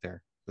reset right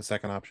there. The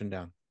second option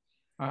down.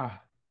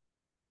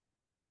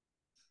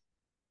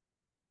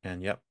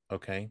 And yep,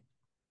 okay.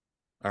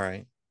 All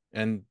right.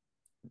 And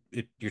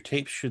your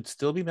tape should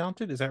still be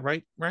mounted, is that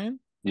right, Ryan?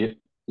 Yeah.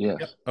 Yes.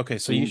 Yep. Okay,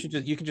 so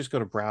you can just go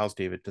to browse,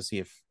 David, to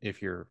see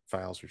if your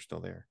files are still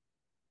there.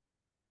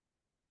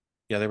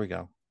 Yeah, there we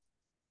go.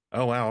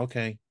 Oh wow,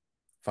 okay.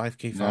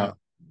 5K file.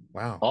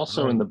 Wow.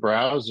 Also in the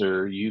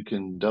browser, you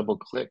can double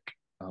click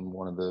on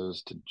one of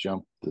those to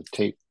jump the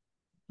tape.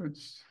 For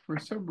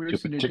some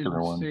reason it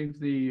didn't save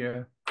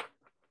the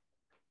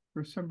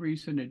for some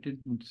reason it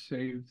didn't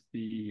save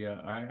the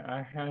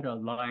I had a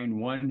line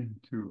 1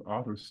 to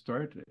auto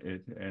start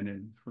it,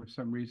 and for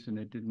some reason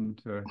it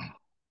didn't do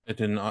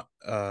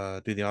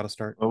the auto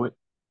start.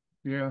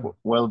 Yeah.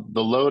 Well,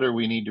 the loader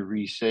we need to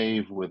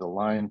resave with a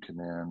line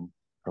command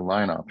or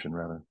line option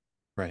rather.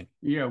 Right.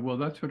 Yeah, well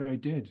that's what I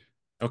did.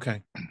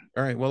 Okay.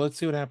 All right. Well, let's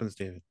see what happens,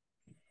 David.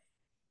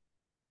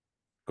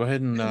 Go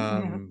ahead and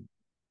I'm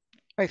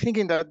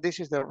thinking that this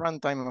is the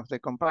runtime of the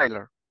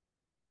compiler.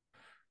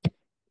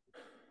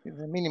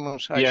 The minimum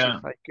size is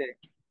 5K.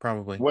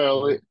 Probably.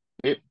 Well,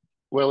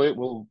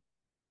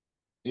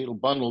 it'll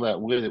bundle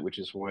that with it, which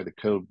is why the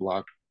code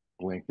block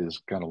length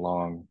is kind of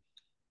long.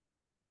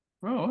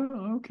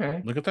 Oh,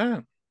 okay. Look at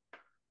that.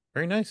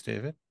 Very nice,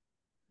 David.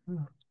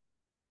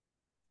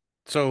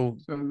 So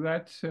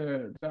that's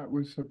that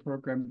was a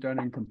program done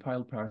in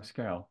compiled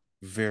Pascal.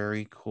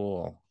 Very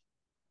cool.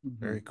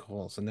 Very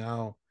cool. So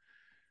now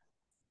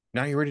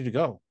you're ready to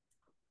go.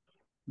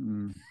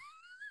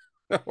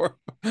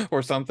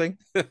 or something.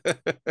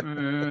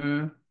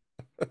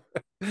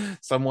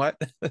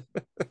 Somewhat.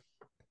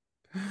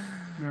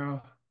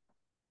 No.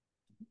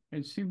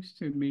 It seems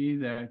to me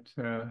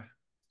that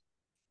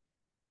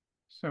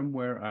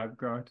somewhere I've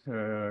got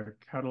a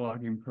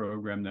cataloging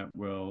program that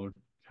will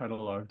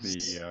catalog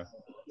the.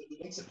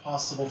 It makes it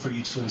possible for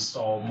you to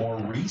install more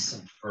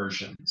recent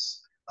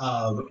versions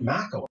of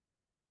Mac OS.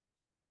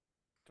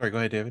 Sorry, go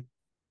ahead, David.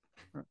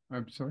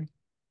 I'm sorry.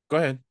 Go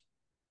ahead.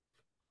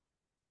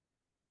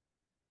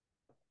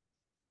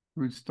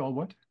 To install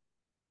what?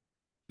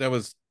 That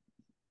was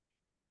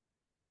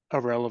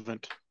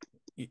irrelevant.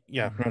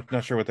 Yeah,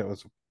 not sure what that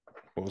was.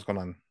 What was going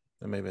on?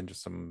 It may have been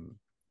just some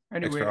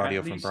extra audio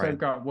at from least Brian. I've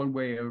got one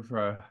way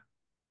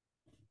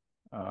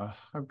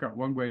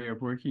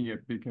of working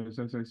it, because,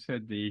 as I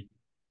said, the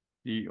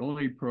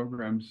only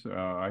programs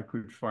I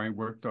could find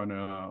worked on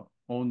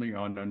only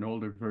on an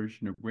older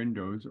version of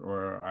Windows,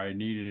 or I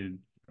needed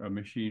a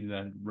machine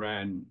that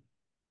ran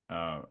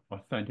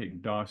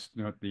authentic DOS,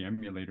 not the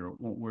emulator.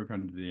 It won't work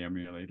under the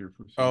emulator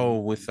for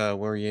some with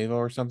Warievo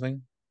or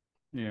something.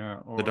 Yeah,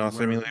 the DOS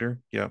emulator.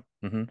 Yeah.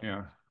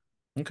 Yeah.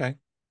 Okay.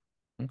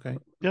 Okay.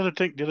 The other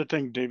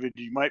thing, David,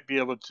 you might be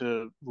able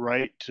to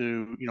write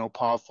to,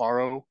 Paul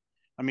Faro.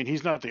 I mean,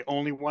 he's not the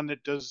only one that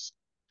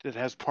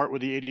has part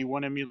with the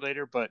 81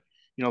 emulator, but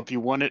if you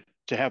want it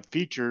to have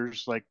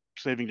features like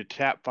saving to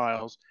tap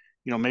files,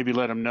 maybe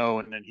let him know,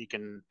 and then he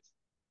can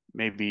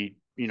maybe,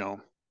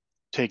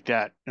 take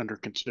that under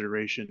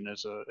consideration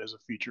as a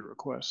feature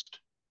request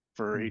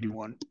for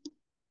 81.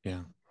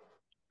 Yeah.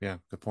 Yeah.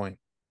 Good point.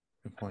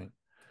 Good point.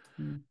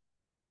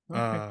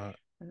 Okay.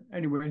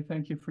 Anyway,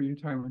 thank you for your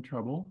time and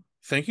trouble.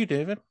 Thank you,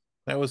 David.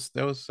 That was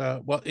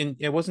well, and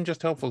it wasn't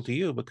just helpful to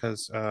you,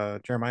 because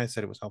Jeremiah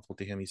said it was helpful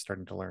to him. He's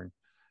starting to learn,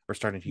 or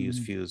starting to use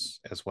Fuse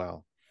as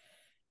well.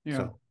 Yeah,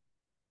 so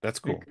that's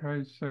cool.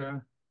 Because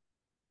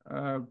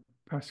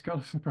Pascal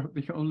is about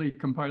the only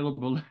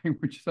compilable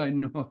language I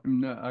know.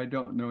 I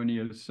don't know any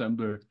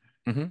assembler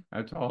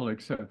at all,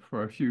 except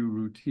for a few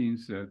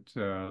routines that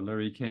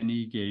Larry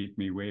Kenny gave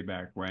me way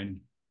back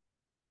when.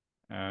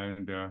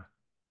 And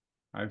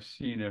I've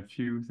seen a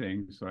few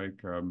things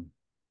like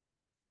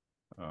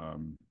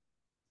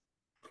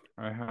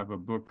I have a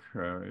book,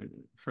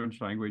 French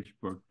language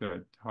book,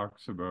 that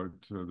talks about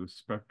the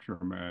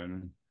spectrum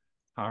and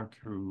how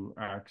to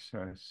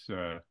access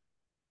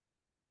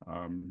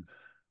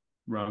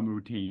ROM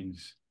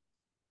routines,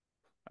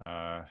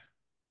 how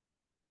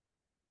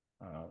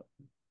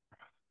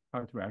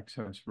to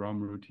access ROM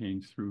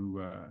routines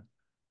through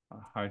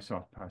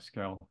HiSoft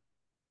Pascal.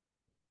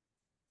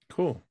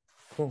 Cool.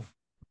 Well,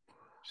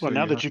 so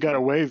now that you got a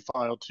WAV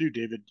file too,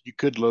 David, you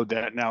could load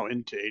that now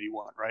into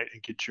 81, right?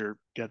 And get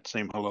that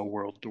same Hello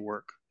World to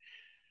work.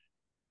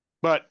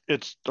 But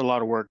it's a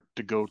lot of work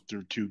to go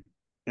through 2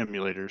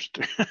 emulators.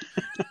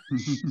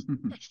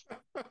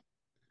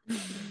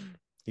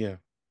 Yeah.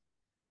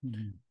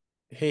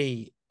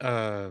 Hey,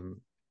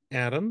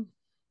 Adam.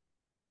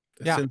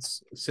 Yeah.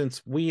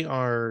 Since we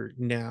are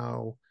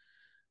now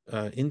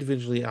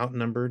individually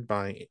outnumbered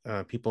by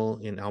people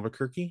in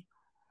Albuquerque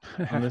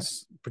on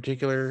this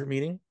particular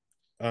meeting,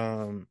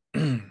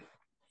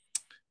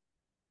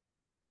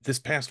 this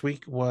past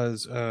week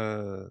was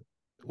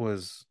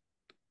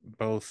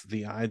both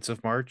the Ides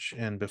of March,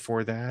 and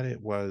before that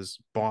it was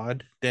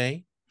Baud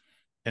Day,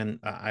 and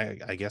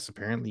I guess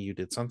apparently you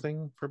did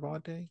something for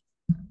Baud Day.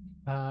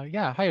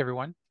 Yeah. Hi,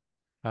 everyone.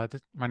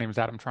 My name is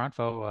Adam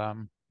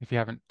Tronfo. If you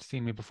haven't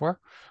seen me before,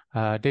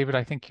 David,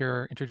 I think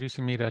you're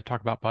introducing me to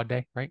talk about Baud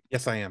Day, right?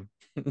 Yes, I am.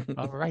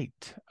 All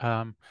right.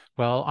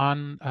 Well,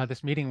 on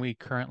this meeting, we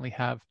currently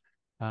have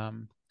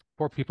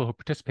 4 people who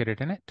participated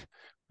in it.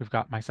 We've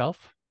got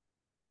myself.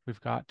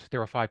 There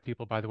were 5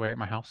 people, by the way, at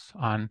my house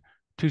on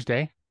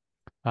Tuesday.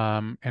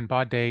 And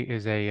Baud Day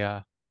is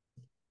a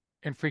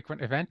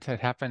infrequent event. It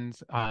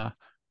happens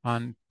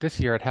on this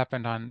year. It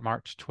happened on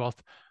March 12th,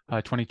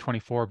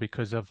 2024,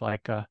 because of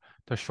the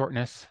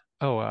shortness.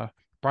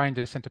 Brian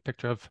just sent a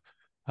picture of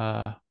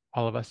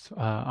all of us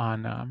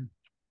on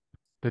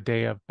the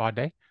day of Baud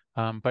Day.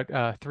 But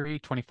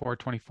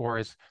 3/24/24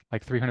 is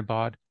like 300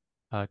 baud,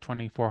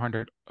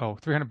 2400,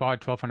 300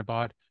 baud, 1200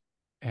 baud,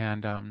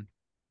 and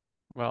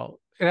well,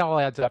 it all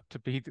adds up to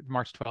be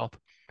March 12th.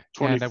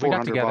 And we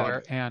got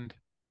together and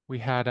we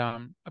had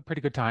a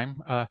pretty good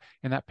time.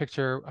 In that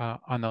picture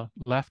on the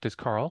left is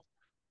Carl.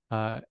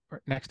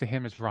 Next to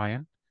him is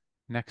Ryan.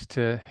 Next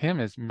to him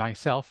is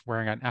myself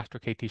wearing an Astro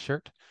K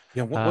t-shirt.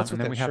 Yeah, what's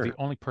with and then that we shirt? have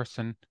the only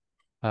person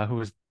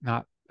who's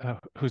not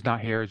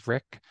here is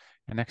Rick,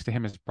 and next to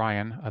him is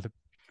Brian,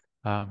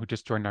 who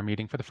just joined our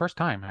meeting for the first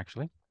time,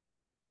 actually.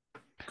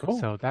 Cool.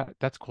 So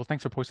that's cool.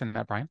 Thanks for posting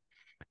that, Brian.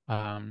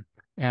 And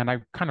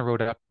I kind of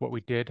wrote up what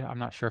we did. I'm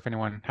not sure if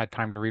anyone had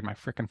time to read my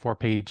frickin'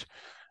 4-page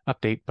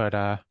update, but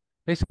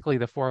basically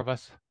the 4 of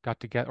us got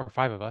together, or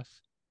 5 of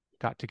us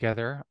got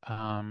together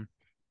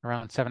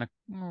around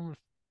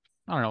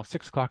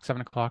 6 o'clock,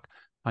 7 o'clock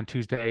on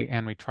Tuesday,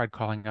 and we tried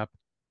calling up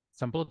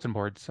some bulletin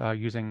boards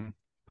using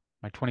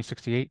my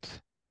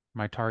 2068,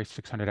 my Atari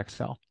 600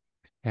 XL.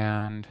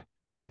 And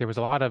there was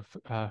a lot of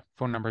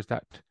phone numbers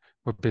that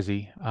were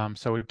busy.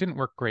 So it didn't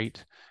work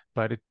great,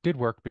 but it did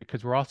work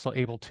because we're also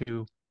able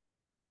to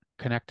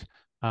connect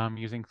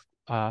using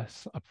a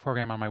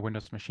program on my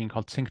Windows machine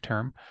called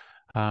SyncTerm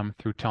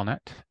through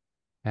Telnet,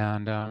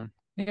 and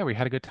yeah, we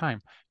had a good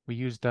time. We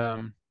used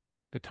the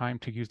time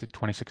to use the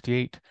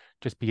 2068,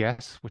 just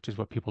BS, which is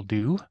what people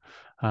do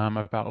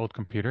about old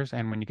computers.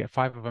 And when you get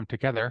 5 of them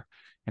together,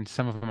 and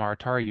some of them are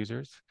Atari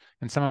users,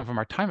 and some of them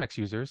are Timex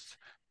users,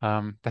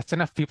 that's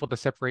enough people to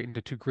separate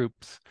into 2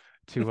 groups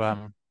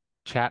to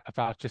chat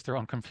about just their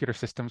own computer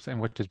systems and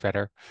which is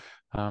better.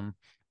 And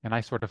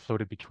I sort of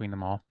floated between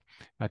them all,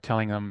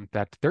 telling them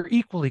that they're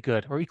equally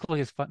good or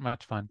equally as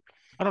much fun.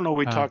 I don't know.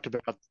 We talked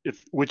about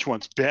which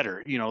one's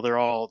better. They're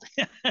all.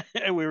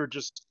 We were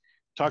just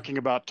talking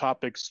about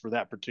topics for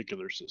that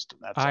particular system.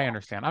 That's I all.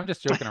 understand. I'm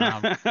just joking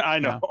around. I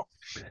know.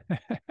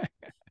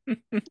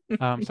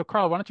 So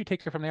Carl, why don't you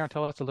take it from there and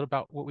tell us a little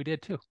about what we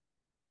did too?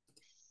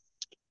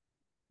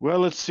 Well,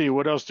 let's see.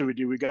 What else did we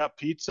do? We got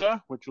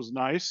pizza, which was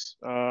nice.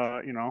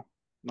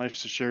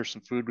 Nice to share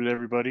some food with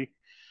everybody.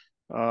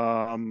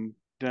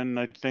 Then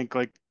I think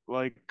like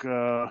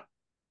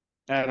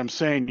Adam's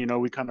saying,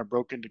 we kind of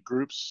broke into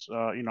groups.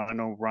 I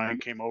know Ryan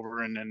came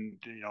over, and then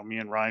me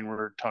and Ryan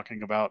were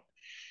talking about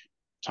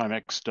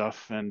Timex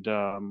stuff, and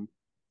Adam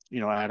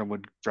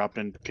would drop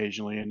in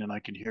occasionally, and then I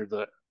can hear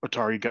the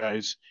Atari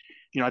guys.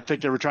 I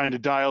think they were trying to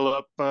dial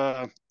up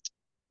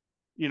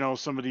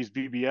some of these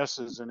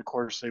BBSs, and of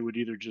course they would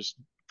either just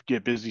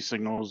get busy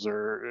signals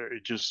or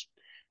it just,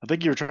 I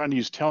think you were trying to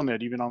use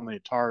Telnet even on the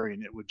Atari,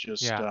 and it would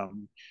just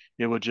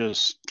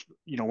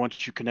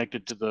once you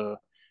connected to the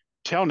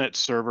Telnet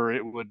server,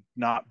 it would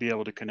not be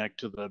able to connect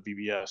to the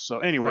BBS. So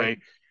anyway, right.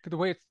 The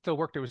way it still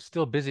worked, it was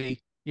still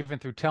busy even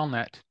through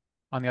Telnet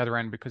on the other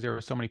end because there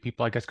were so many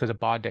people, I guess, because of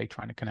Baud Day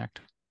trying to connect.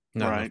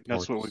 Right,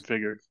 that's what we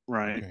figured.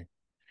 Right. Okay.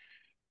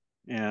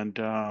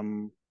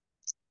 And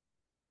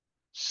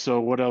so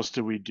what else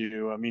did we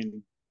do? I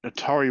mean,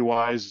 Atari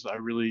wise, I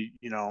really,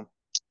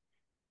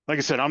 like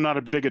I said, I'm not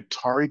a big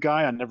Atari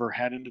guy. I never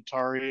had an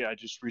Atari. I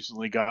just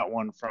recently got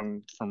one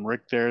from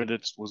Rick there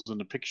that was in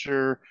the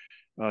picture.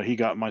 He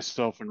got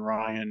myself and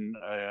Ryan,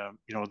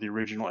 the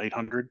original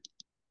 800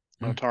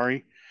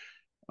 Atari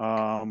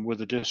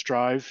with a disk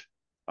drive.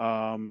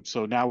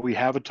 So now we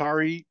have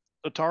Ataris,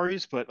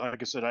 but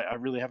like I said, I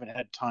really haven't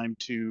had time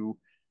to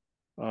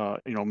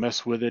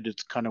mess with it.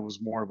 It's kind of was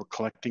more of a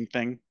collecting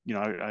thing.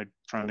 I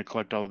trying to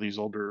collect all these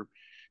older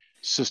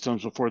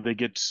systems before they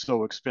get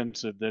so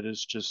expensive that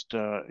it's just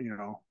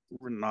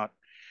we're not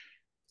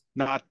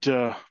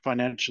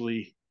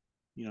financially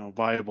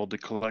viable to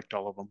collect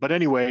all of them. But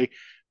anyway,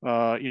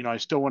 I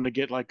still want to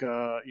get like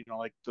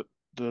like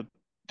the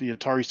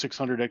Atari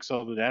 600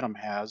 XL that Adam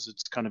has.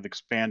 It's kind of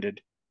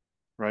expanded,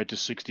 right, to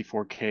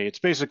 64K. It's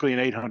basically an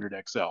 800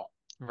 XL,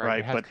 right?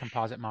 It has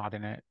composite mod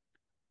in it.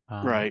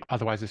 Right.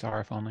 Otherwise, it's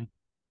RF only.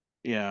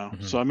 Yeah.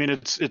 So I mean,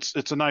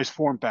 it's a nice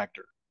form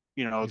factor.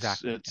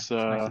 Exactly. It's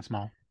nice and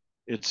small.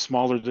 It's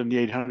smaller than the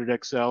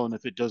 800 XL, and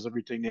if it does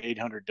everything the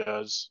 800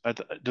 does,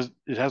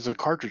 it has a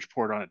cartridge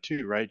port on it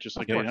too, right? Just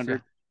like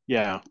 800.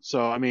 Yeah.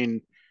 So I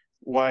mean,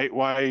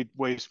 why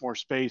waste more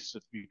space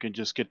if you can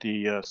just get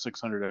the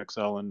 600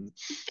 XL? And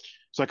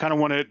so I kind of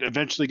want to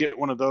eventually get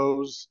one of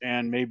those,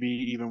 and maybe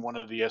even one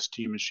of the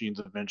ST machines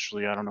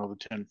eventually. I don't know, the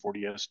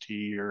 1040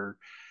 ST or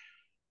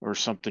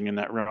something in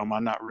that realm.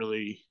 I'm not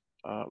really,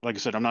 like I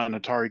said, I'm not an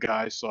Atari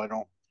guy, so I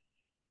don't.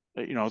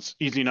 It's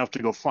easy enough to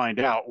go find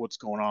out what's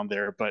going on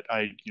there, but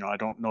I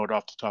don't know it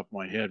off the top of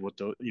my head. What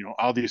the,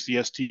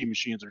 obviously ST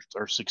machines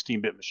are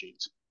 16-bit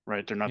machines,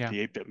 right? They're not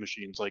the 8-bit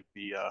machines like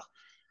the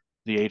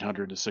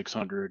 800, the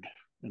 600,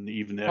 and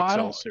even the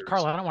XL series.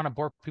 Carl, I don't want to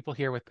bore people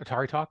here with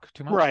Atari talk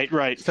too much.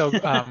 Right. So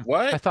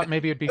what? I thought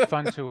maybe it'd be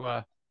fun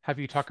to have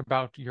you talk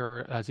about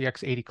your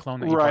ZX80 clone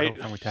that you brought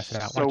over and we tested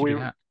out. Why don't you do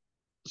that?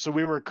 So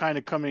we were kind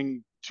of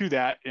coming to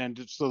that, and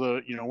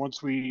so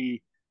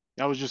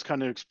I was just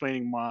kind of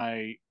explaining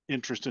my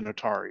interest in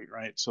Atari,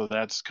 right? So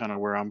that's kind of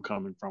where I'm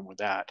coming from with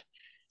that.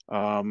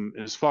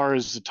 As far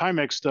as the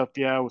Timex stuff,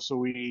 so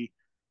we,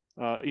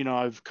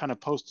 I've kind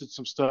of posted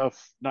some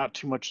stuff, not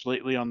too much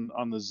lately on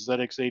the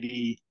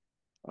ZX80,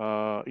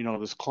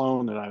 this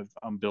clone that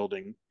I'm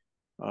building,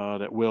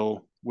 that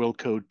Will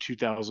Code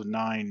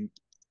 2009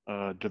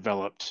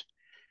 developed.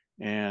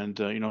 And,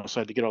 so I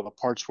had to get all the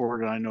parts for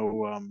it. And I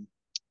know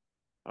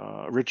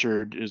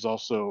Richard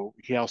also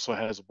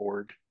has a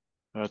board.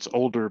 It's an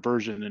older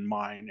version than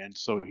mine, and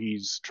so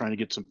he's trying to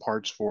get some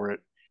parts for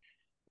it.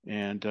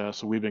 And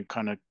so we've been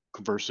kind of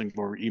conversing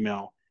over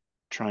email,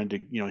 trying to,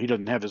 he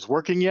doesn't have his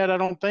working yet, I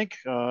don't think.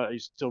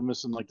 He's still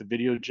missing like the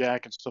video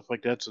jack and stuff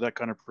like that, so that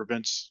kind of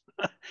prevents.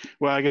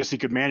 Well, I guess he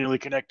could manually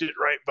connect it,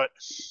 right? But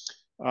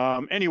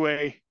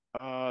anyway,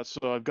 so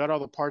I've got all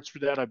the parts for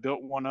that. I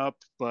built one up,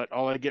 but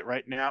all I get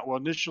right now, well,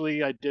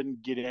 initially I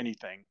didn't get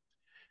anything.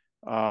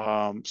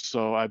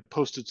 So I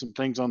posted some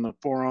things on the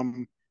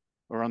forum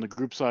or on the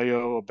groups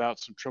IO about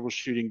some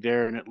troubleshooting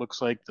there, and it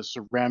looks like the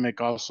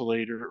ceramic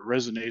oscillator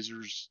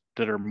resonators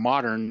that are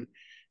modern,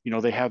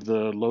 they have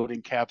the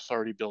loading caps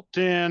already built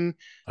in.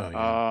 Oh,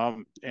 yeah.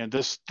 And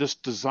this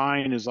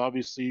design is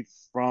obviously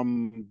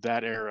from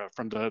that era,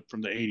 from the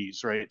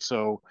 80s, right?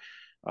 So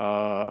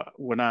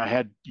when I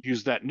had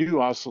used that new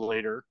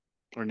oscillator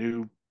or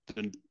the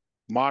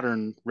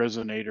modern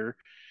resonator,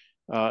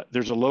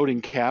 there's a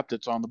loading cap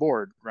that's on the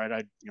board, right?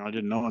 I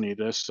didn't know any of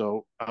this,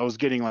 so I was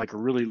getting like a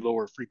really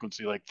lower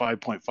frequency, like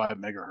 5.5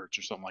 megahertz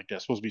or something like that.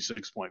 It's supposed to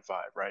be 6.5,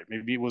 right?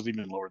 Maybe it was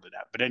even lower than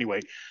that. But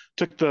anyway,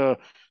 took the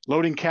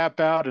loading cap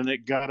out and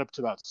it got up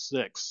to about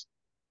 6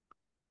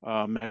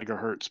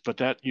 megahertz. But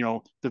that,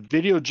 the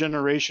video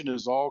generation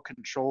is all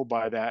controlled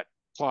by that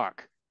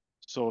clock.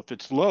 So if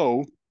it's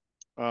low,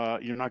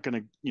 you're not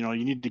going to,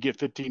 you need to get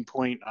 15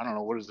 point, I don't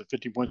know, what is it,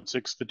 15.6,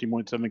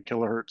 15.7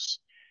 kilohertz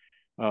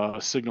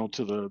signal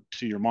to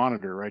your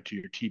monitor, right, to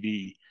your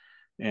TV.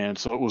 And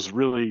so it was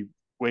really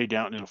way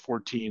down in a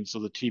 14. So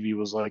the TV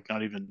was like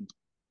not even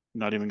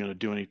going to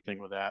do anything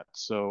with that.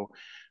 So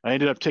I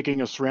ended up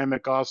taking a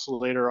ceramic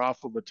oscillator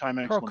off of a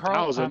Timex 1000.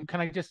 Carl,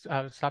 can I just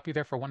stop you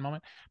there for one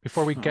moment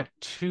before we get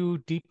too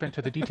deep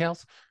into the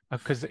details?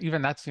 Because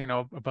even that's,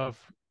 above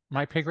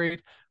my pay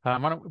grade.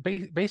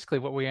 Basically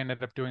what we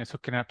ended up doing is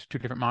hooking up to 2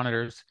 different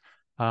monitors.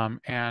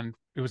 And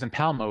it was in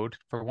PAL mode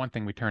for one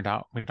thing, we turned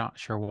out. We're not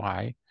sure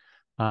why.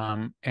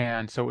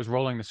 And so it was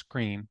rolling the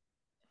screen,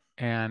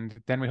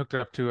 and then we hooked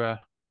it up to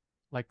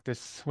like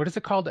this, what is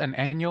it called? An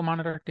Anyo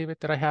monitor, David,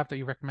 that I have that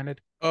you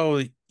recommended?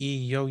 Oh,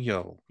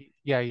 E-yo-yo.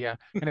 Yeah.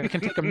 And it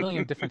can take a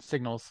million different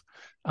signals.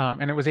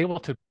 And it was able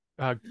to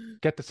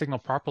get the signal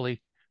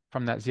properly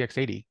from that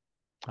ZX80.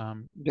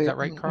 Is that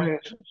right, Carl?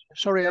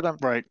 Sorry, Adam.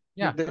 Right.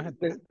 Yeah, go ahead.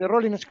 The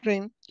rolling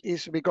screen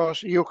is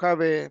because you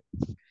have a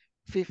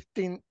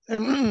 50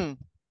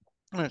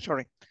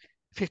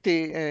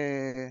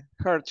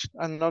 hertz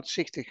and not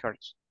 60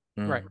 hertz.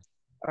 Right.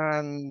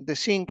 And the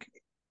sync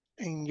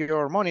in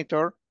your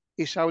monitor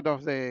is out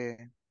of the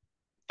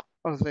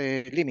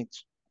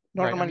limits.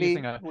 Normally,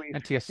 right, I'm using a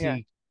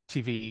NTSC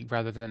TV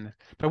rather than,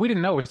 but we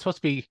didn't know it was supposed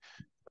to be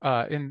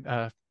in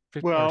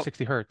 50 or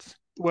 60 hertz.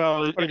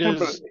 Well, for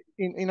example,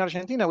 in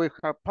Argentina we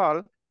have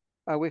PAL,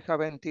 we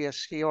have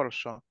NTSC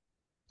also.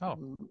 Oh,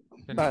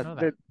 didn't but know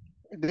that.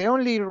 The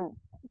only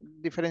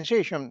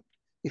differentiation,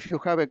 if you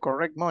have a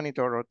correct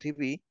monitor or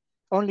TV,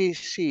 only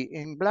see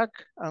in black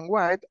and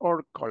white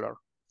or color,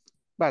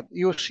 but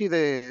you see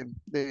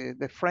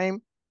the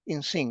frame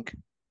in sync.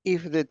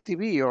 If the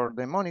TV or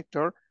the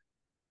monitor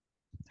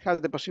has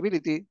the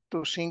possibility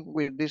to sync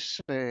with this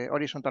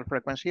horizontal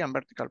frequency and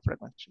vertical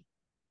frequency.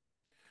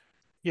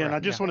 Yeah, and I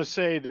just want to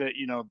say that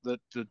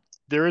that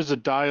there is a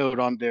diode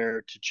on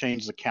there to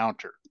change the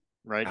counter,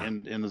 right,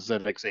 in the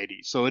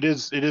ZX80. So it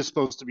is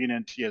supposed to be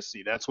an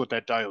NTSC. That's what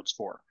that diode's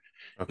for,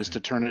 is to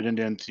turn it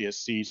into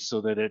NTSC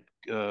so that it,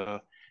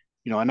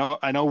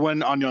 I know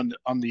when on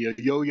the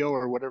yo-yo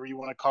or whatever you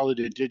want to call it,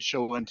 it did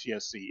show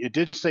NTSC. It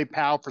did say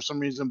PAL for some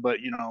reason, but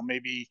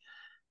maybe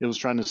it was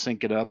trying to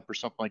sync it up or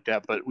something like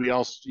that. But we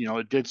also,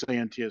 it did say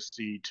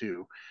NTSC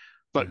too.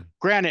 But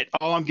granted,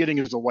 all I'm getting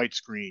is a white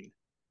screen.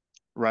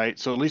 Right.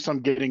 So at least I'm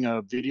getting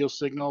a video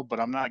signal, but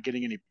I'm not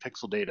getting any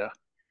pixel data.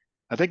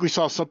 I think we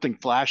saw something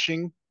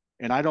flashing,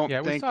 and I don't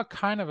think. Yeah, we saw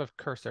kind of a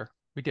cursor.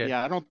 We did.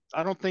 Yeah,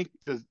 I don't think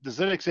the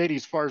ZX80,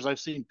 as far as I've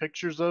seen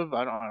pictures of,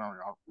 I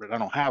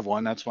don't have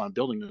one. That's why I'm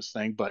building this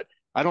thing, but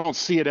I don't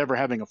see it ever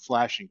having a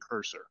flashing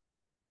cursor.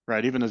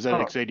 Right. Even the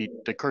ZX80,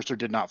 the cursor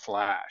did not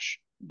flash.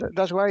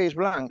 That's why it's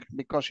blank,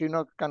 because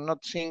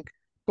cannot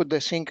put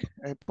the sync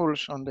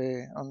pulse on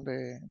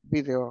the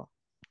video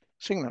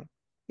signal.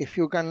 If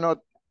you cannot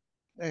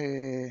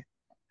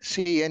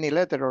see any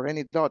letter or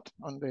any dot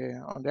on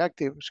the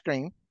active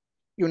screen,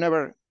 you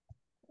never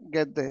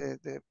get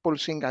the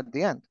pulsing at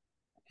the end.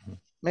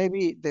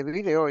 Maybe the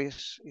video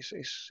is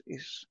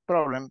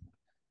problem,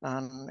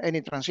 and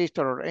any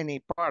transistor or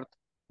any part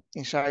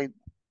inside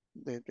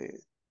the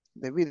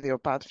video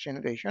path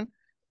generation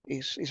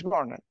is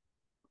burned.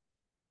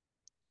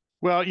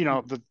 Well,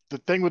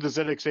 the thing with the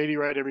ZX80,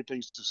 right?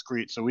 Everything's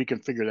discrete, so we can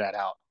figure that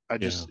out.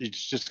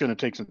 It's just going to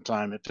take some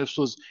time. If this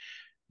was,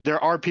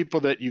 there are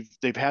people that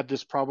they've had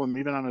this problem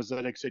even on a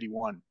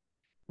ZX81,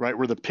 right?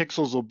 Where the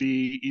pixels will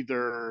be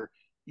either,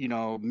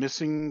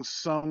 missing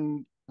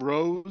some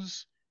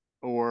rows,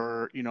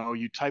 or,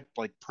 you type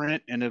like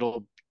print and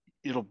it'll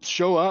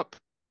show up,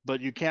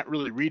 but you can't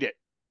really read it.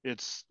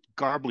 It's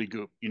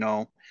garbly-goop,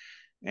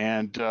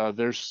 and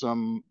there's a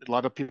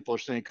lot of people are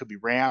saying it could be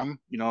RAM,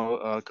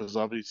 because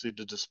obviously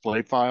the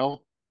display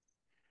file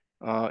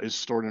is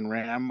stored in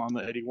RAM on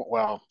the 81.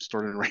 Well,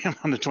 stored in RAM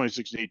on the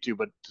 2688 too,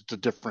 but it's a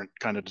different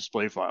kind of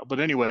display file. But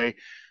anyway,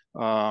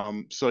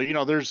 so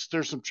there's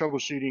some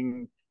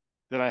troubleshooting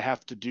that I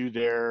have to do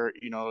there.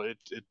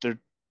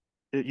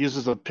 It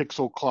uses a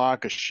pixel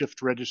clock, a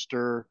shift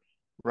register,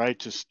 right,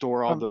 to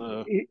store all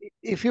the.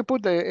 If you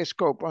put the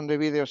scope on the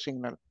video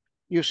signal,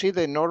 you see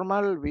the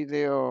normal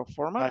video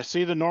format? I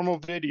see the normal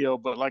video,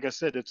 but like I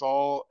said, it's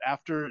all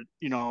after,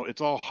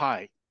 it's all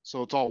high.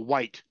 So it's all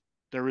white.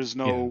 There is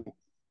no,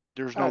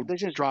 there's no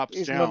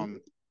drops down.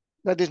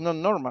 That is not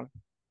normal.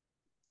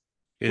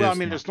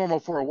 It's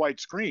normal for a white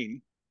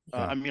screen.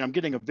 I'm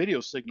getting a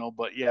video signal,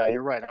 but yeah,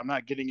 you're right. I'm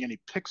not getting any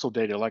pixel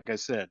data, like I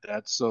said.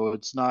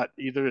 It's not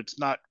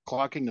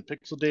clocking the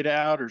pixel data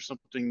out or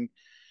something.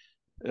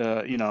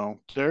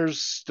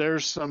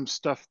 There's some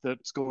stuff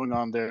that's going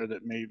on there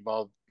that may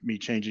involve me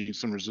changing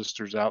some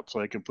resistors out so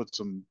I can put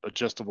some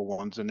adjustable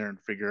ones in there and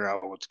figure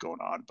out what's going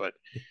on. But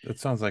it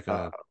sounds like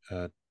a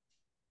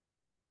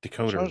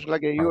decoder. Sounds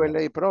like a problem.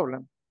 ULA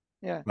problem.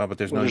 Yeah. No, but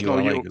there's Well, no there's no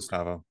ULA, U-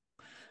 Gustavo.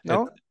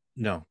 No?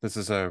 No, this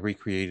is a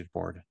recreated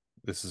board.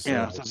 This is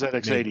yeah, it's a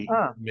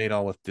ZX80. made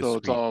all with So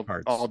it's discrete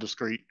parts. all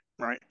discrete,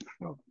 right?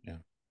 Yeah.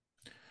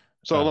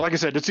 So like I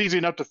said, it's easy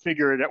enough to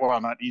figure it out.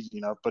 Well, not easy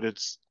enough, but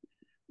it's,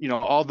 you know,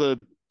 all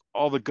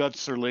the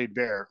guts are laid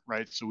bare,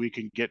 right? So we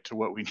can get to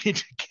what we need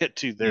to get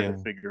to there to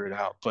figure it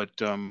out. But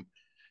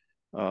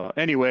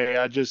anyway,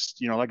 I just,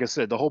 you know, like I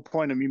said, the whole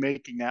point of me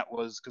making that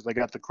was because I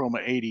got the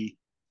Chroma 80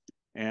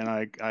 and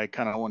I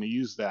kind of want to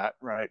use that,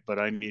 right? But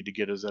I need to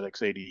get a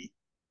ZX80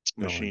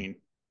 machine,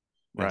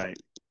 right?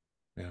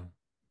 Yeah.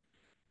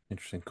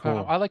 Interesting.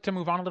 Cool. I'd like to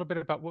move on a little bit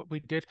about what we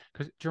did,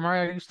 because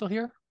Jeremiah, are you still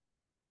here?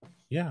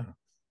 Yeah.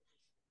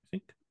 I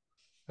think.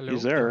 Hello,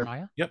 he's there.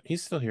 Jeremiah? Yep,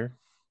 he's still here.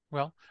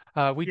 Well,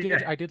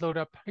 I did load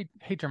up.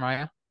 Hey,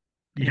 Jeremiah.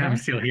 Yeah, I'm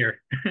still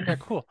here. Yeah,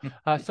 cool.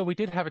 So we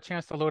did have a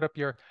chance to load up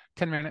your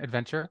 10-minute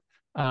adventure.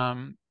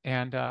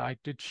 And I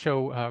did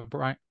show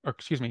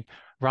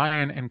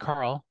Ryan and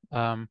Carl,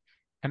 and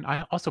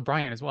I also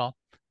Brian as well,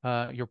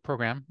 your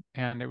program,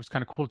 and it was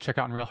kind of cool to check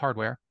out in real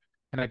hardware.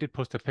 And I did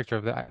post a picture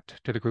of that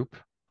to the group,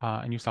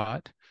 and you saw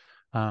it.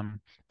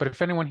 But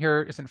if anyone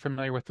here isn't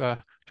familiar with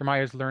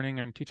Jeremiah's learning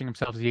and teaching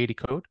himself the 80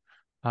 code,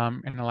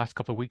 in the last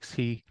couple of weeks,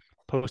 he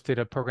posted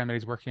a program that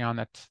he's working on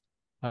that's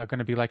going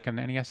to be like an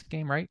NES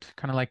game, right?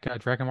 Kind of like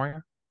Dragon Warrior.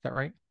 Is that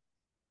right?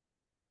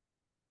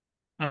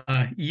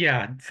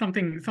 Yeah,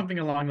 something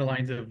along the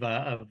lines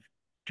of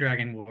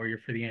Dragon Warrior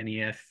for the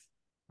NES,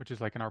 which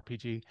is like an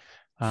RPG.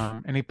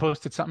 And he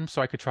posted something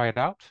so I could try it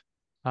out.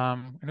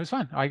 And it was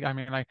fun. I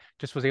mean, I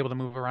just was able to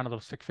move around a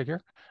little stick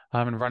figure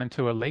and run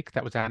into a lake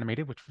that was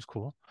animated, which was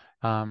cool.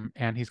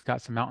 And he's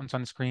got some mountains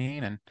on the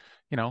screen, and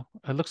you know,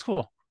 it looks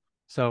cool.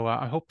 So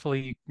I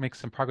hopefully make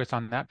some progress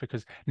on that,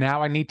 because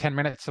now I need 10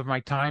 minutes of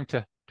my time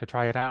to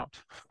try it out.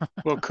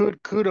 Well,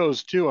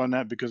 kudos too on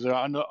that, because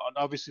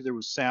obviously there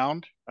was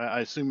sound.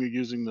 I assume you're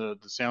using the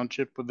sound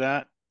chip with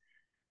that.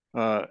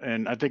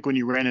 And I think when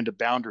you ran into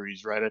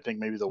boundaries, right, I think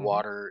maybe the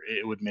water,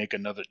 it would make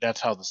another, that's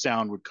how the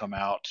sound would come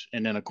out.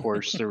 And then of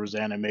course there was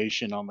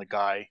animation on the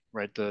guy,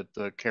 right,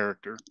 the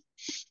character.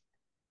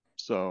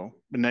 So,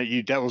 and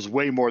that was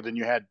way more than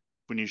you had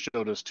when you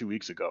showed us 2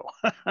 weeks ago.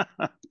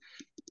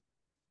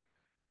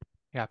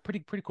 Yeah,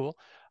 pretty cool.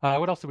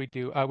 What else did we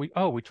do?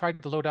 We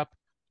tried to load up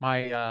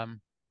my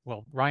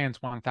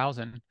Ryan's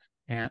 1000,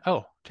 and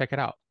check it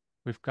out.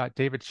 We've got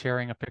David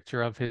sharing a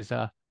picture of his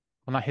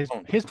not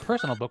his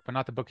personal book, but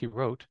not the book he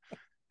wrote.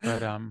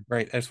 But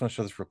right. I just want to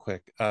show this real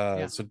quick.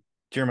 So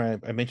Jeremiah,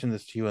 I mentioned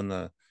this to you on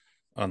the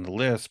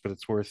list, but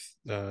it's worth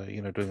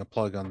doing a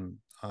plug on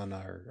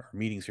our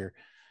meetings here.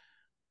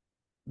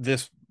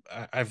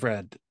 I've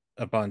read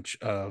a bunch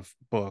of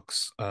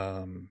books,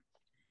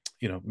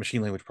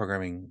 machine language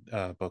programming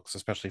books,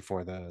 especially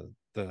for the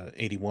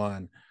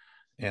 81,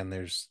 and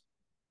there's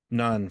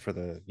none for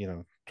the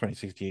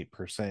 2068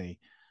 per se.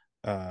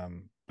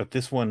 But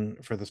this one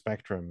for the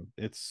Spectrum,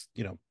 it's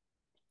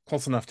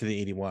close enough to the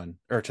 81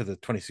 or to the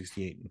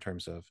 2068 in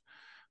terms of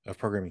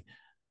programming.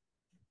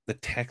 The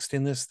text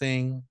in this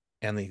thing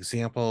and the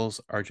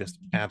examples are just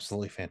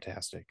absolutely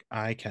fantastic.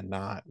 I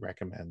cannot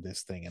recommend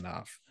this thing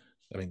enough.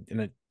 I mean,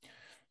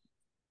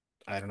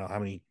 I don't know how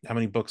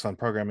many books on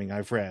programming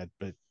I've read,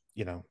 but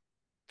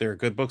there are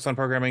good books on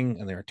programming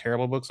and there are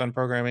terrible books on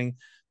programming.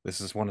 This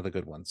is one of the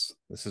good ones.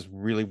 This is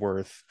really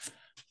worth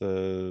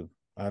the,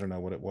 I don't know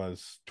what it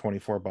was,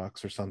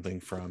 $24 or something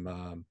from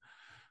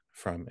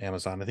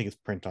Amazon. I think it's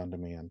print on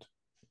demand.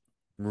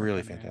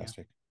 Really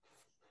fantastic.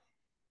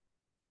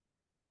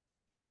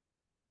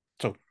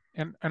 So,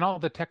 and all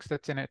the text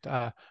that's in it,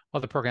 all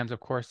the programs, of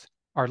course,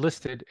 are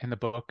listed in the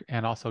book,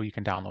 and also you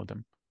can download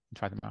them and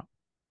try them out.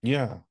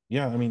 Yeah.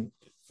 I mean,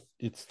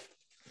 it's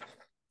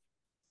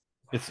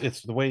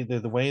the way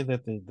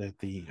that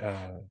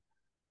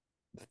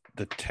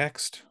the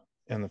text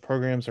and the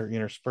programs are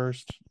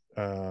interspersed,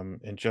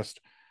 and just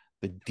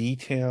the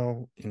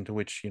detail into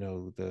which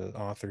the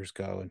authors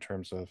go in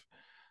terms of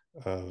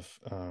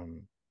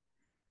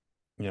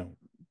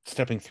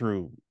stepping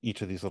through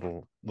each of these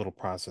little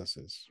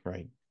processes,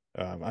 right?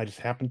 I just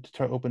happened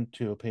to open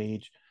to a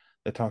page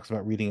that talks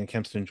about reading a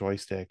Kempston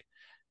joystick,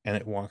 and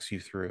it walks you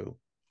through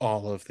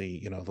all of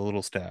the the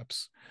little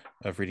steps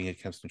of reading a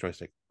Kempston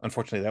joystick.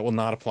 Unfortunately, that will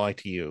not apply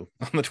to you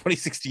on the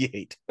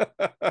 2068.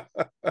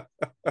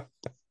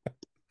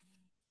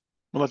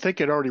 Well, I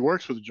think it already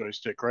works with the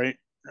joystick, right?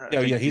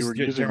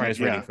 Jeremiah's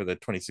reading for the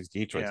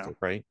 2068 joystick,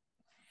 right?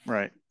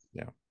 Right.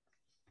 Yeah.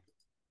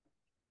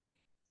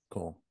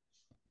 Cool.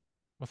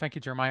 Well, thank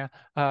you, Jeremiah.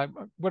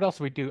 What else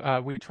did we do?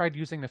 We tried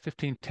using the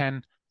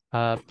 1510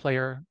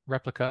 player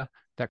replica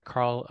that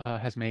Carl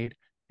has made,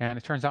 and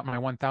it turns out my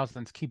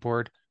 1000's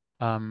keyboard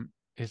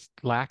is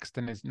laxed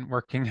and isn't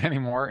working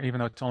anymore, even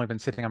though it's only been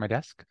sitting on my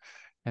desk.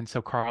 And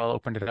so Carl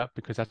opened it up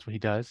because that's what he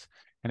does,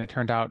 and it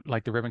turned out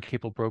like the ribbon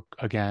cable broke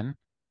again.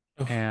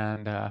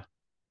 And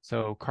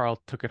so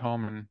Carl took it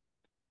home and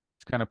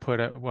is going to put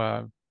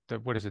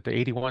what is it, the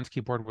 81's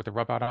keyboard with the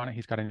rub out on it.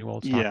 He's got a new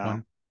old stock Yeah.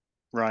 one.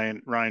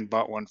 Ryan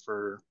bought one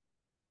for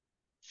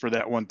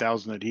that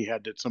 1000 that he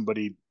had, that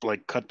somebody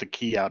like cut the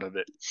key out of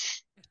it.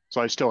 So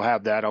I still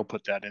have that. I'll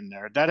put that in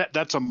there.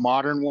 That's a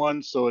modern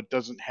one, so it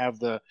doesn't have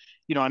the,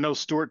 I know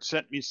Stuart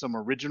sent me some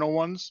original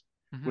ones,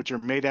 which are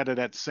made out of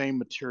that same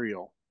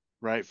material,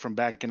 right, from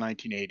back in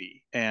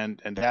 1980,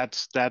 and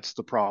that's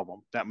the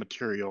problem. That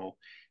material,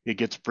 it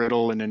gets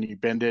brittle, and then you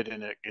bend it,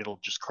 and it'll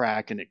just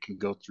crack, and it can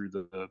go through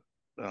the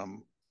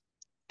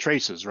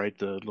traces, right?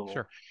 The little.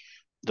 Sure.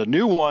 The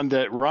new one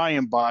that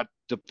Ryan bought,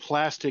 the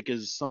plastic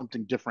is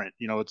something different.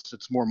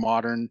 It's more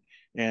modern,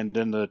 and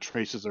then the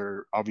traces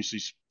are obviously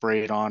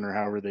sprayed on, or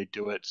however they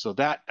do it. So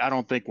that I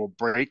don't think will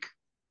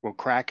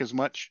crack as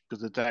much,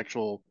 because it's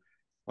actual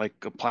like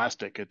a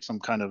plastic. It's some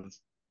kind of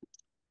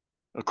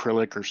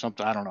acrylic or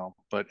something. I don't know.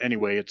 But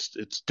anyway,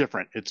 it's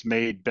different. It's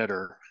made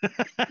better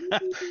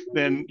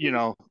than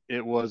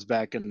it was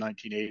back in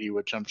 1980,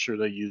 which I'm sure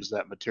they used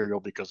that material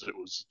because it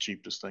was the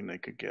cheapest thing they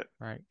could get.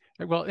 Right.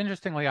 Well,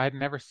 interestingly, I had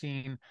never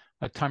seen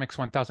a Timex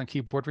 1000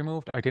 keyboard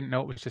removed. I didn't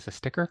know it was just a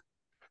sticker.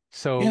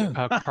 So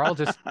Carl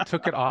just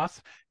took it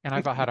off, and I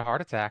about had a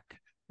heart attack.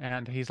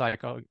 And he's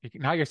like, "Oh,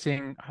 now you're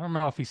seeing." I don't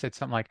know if he said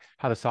something like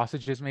how the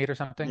sausage is made or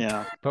something.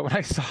 Yeah. But when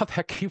I saw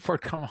that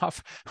keyboard come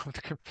off of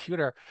the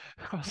computer,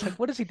 I was like,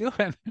 "What is he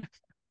doing?"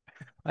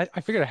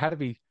 I figured it had to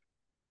be,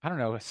 I don't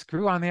know, a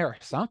screw on there or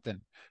something.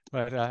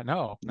 But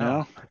no.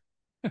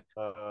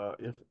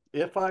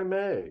 If I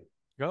may,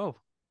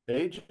 go.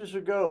 Ages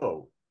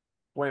ago,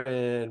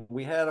 when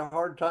we had a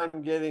hard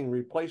time getting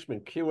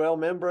replacement QL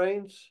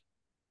membranes,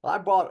 I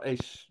bought a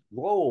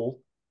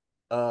roll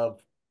of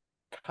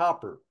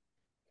copper,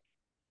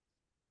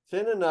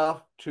 thin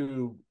enough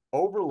to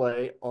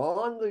overlay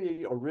on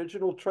the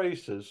original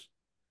traces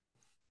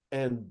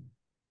and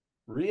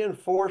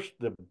reinforce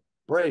the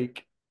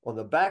break on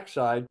the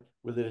backside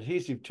with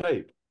adhesive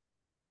tape,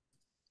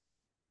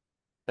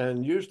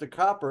 and used the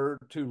copper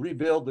to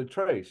rebuild the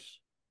trace.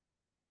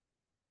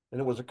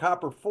 And it was a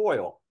copper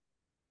foil.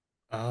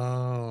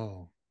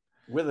 Oh.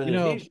 With an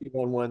adhesive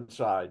on one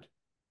side.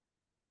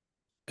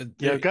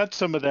 Yeah, I've got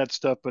some of that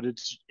stuff, but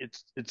it's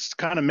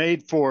kind of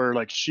made for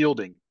like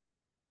shielding.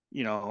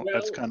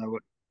 That's kind of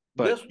what.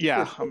 But this was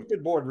yeah, for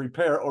circuit board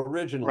repair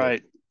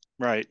originally.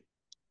 Right.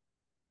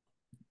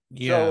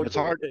 Yeah, so it's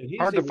hard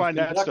to find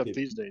that stuff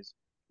these days.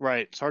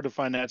 Right, it's hard to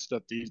find that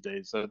stuff these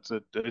days. So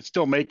it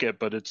still make it,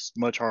 but it's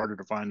much harder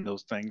to find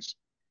those things.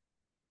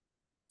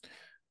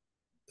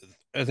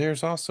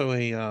 There's also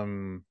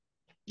a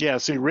Yeah,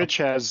 see, Rich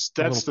has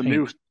that's the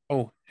new.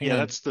 Oh, yeah,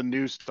 that's the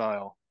new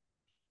style.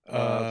 See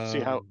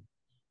how.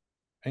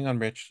 Hang on,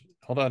 Rich.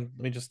 Hold on.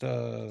 Let me just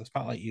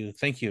spotlight you.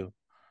 Thank you.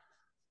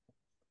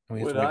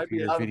 Would I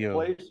be out of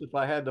place if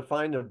I had to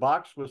find a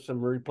box with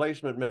some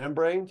replacement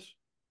membranes?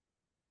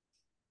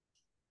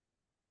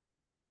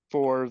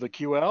 For the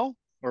QL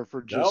or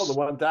for just no, the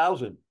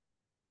 1000?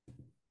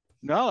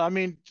 No, I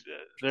mean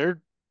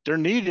they're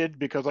needed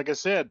because, like I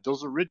said,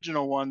 those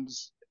original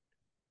ones,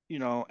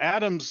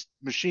 Adam's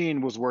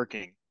machine was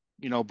working,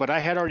 but I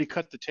had already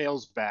cut the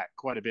tails back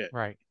quite a bit.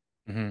 Right.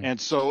 Mm-hmm.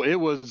 And so it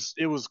was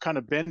kind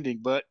of bending,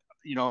 but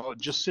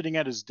just sitting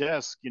at his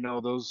desk,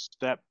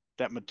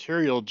 that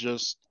material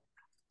just,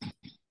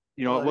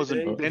 it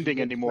wasn't bending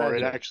anymore.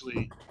 It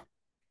actually,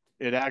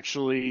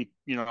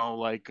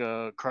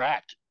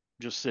 cracked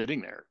just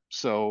sitting there.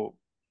 So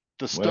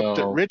the stuff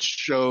that Rich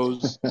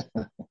shows,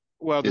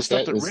 the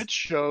stuff that Rich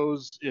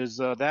shows is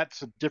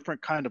that's a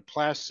different kind of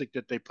plastic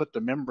that they put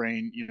the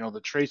membrane,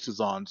 the traces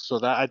on. So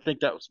that I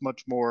think that was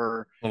much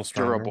more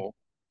durable.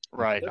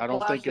 Right. The I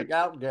don't think it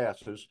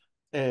outgasses,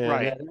 and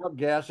that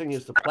outgassing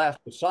is the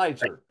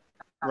plasticizer.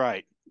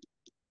 Right.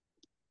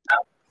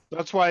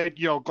 That's why,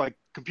 like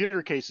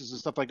computer cases and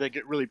stuff like that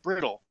get really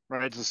brittle,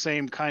 right? It's the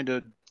same kind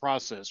of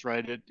process,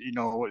 right?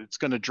 It's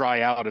going to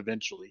dry out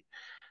eventually.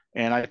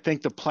 And I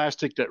think the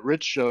plastic that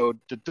Rich showed,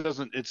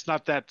 it's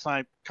not that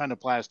kind of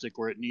plastic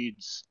where it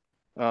needs,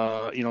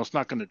 it's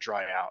not going to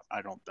dry out,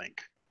 I don't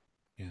think.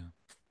 Yeah.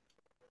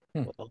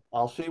 Well,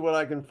 I'll see what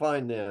I can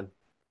find then.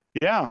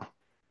 Yeah.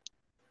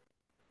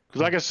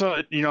 Because like I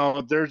said,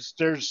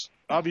 there's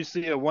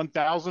obviously a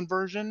 1000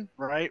 version,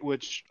 right?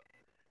 Which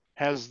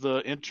has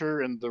the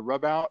enter and the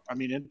rub out,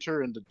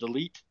 enter and the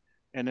delete.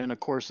 And then of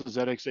course the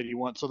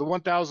ZX81. So the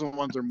 1000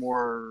 ones are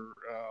more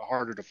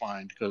harder to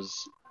find because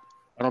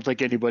I don't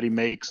think anybody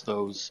makes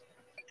those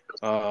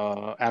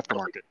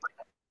aftermarket.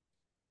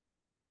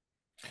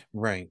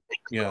 Right.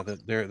 Yeah.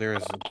 There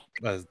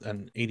is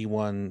an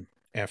 81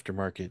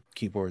 aftermarket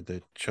keyboard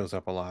that shows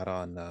up a lot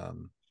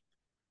on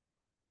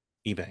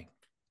eBay.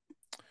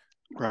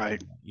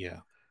 Right. Yeah.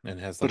 And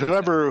has. But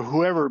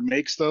whoever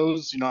makes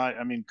those,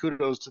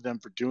 kudos to them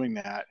for doing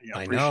that.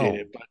 I appreciate know.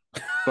 it.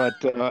 But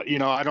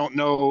I don't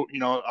know.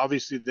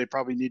 Obviously they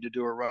probably need to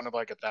do a run of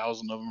like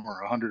 1,000 of them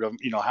or 100 of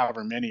them.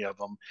 However many of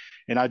them.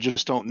 And I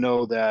just don't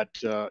know that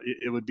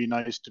it would be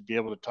nice to be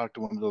able to talk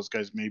to one of those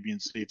guys maybe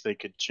and see if they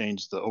could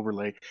change the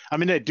overlay.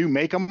 They do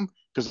make them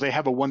because they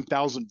have a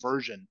 1000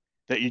 version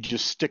that you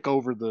just stick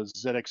over the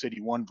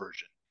ZX81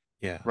 version.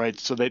 Yeah. right?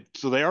 So they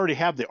already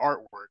have the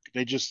artwork.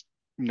 They just,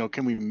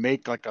 can we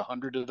make like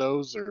 100 of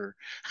those, or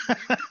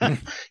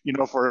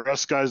for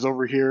us guys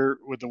over here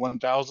with the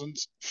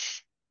 1000s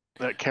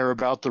that care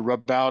about the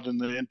rub out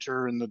and the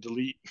enter and the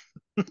delete.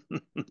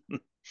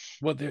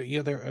 Well,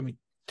 there. I mean,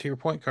 to your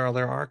point, Carl,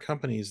 there are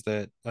companies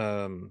that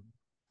that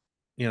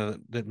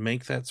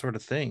make that sort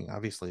of thing.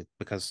 Obviously,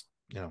 because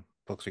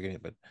folks are getting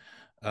it, but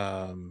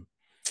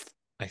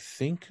I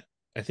think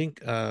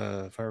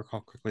if I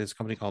recall correctly, there's a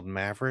company called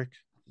Maverick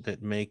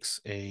that makes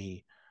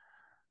a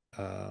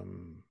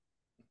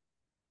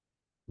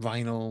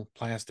vinyl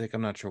plastic.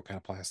 I'm not sure what kind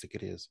of plastic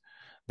it is,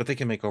 but they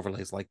can make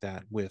overlays like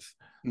that with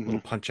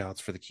little punch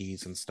outs for the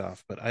keys and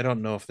stuff. But I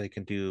don't know if they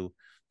can do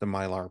the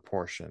Mylar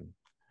portion.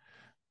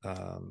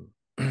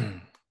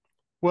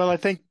 Well, I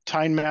think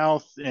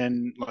Tynemouth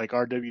and like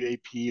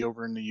RWAP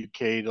over in the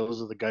UK,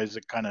 those are the guys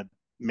that kind of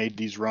made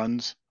these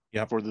runs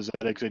for the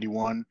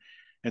ZX81.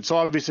 And so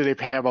obviously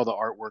they have all the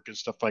artwork and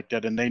stuff like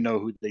that, and they know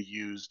who they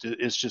used.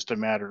 It's just a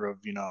matter of,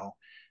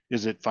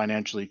 is it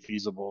financially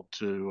feasible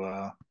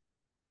to,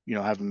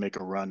 have them make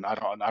a run? I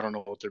don't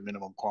know what their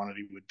minimum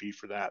quantity would be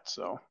for that.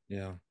 So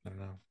yeah, I don't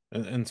know.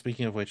 And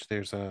speaking of which,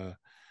 there's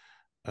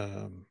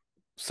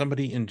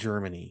somebody in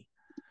Germany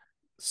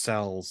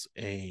sells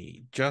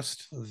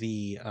just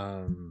the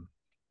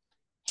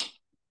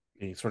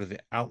sort of the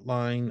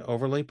outline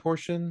overlay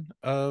portion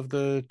of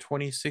the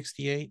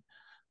 2068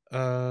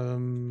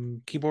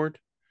 keyboard,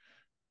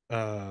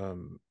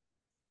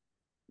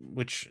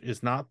 which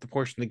is not the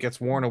portion that gets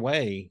worn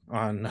away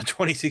on a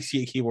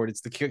 2068 keyboard.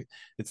 It's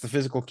the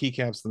physical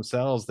keycaps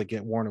themselves that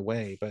get worn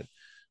away. But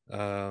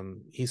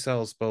he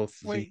sells both.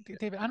 Wait,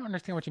 David, I don't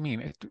understand what you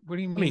mean. What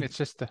do you mean? It's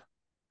just the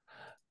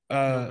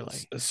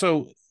overlay.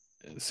 So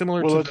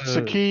similar to it's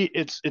the key,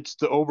 it's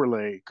the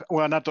overlay.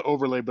 Well, not the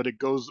overlay, but it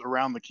goes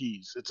around the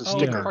keys. It's a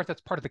sticker. The part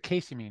that's part of the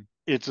case, you mean?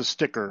 It's a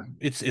sticker.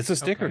 It's a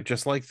sticker,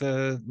 just like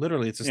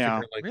literally it's a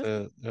sticker like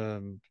really?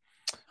 the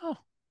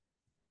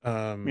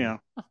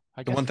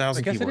I the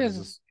 1000 keyboard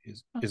is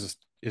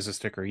a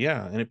sticker,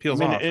 and it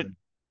peels off.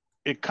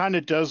 It kind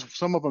of does.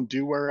 Some of them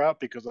do wear out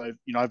because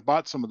I've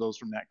bought some of those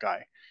from that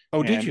guy.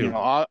 Oh, did you?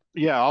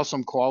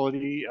 Awesome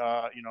quality.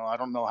 I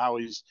don't know how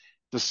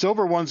the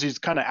silver ones he's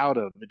kind of out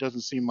of. It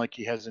doesn't seem like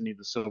he has any of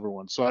the silver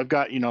ones. So I've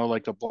got,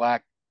 like the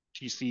black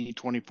TC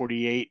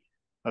 2048.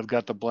 I've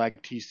got the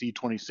black TC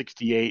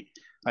 2068.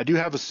 I do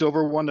have a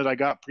silver one that I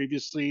got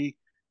previously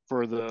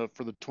for the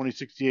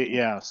 2068.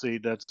 Yeah, see,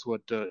 that's what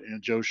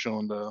Joe's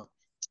showing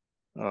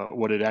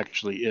what it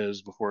actually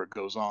is before it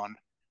goes on.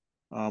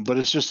 But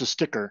it's just a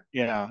sticker.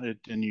 And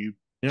you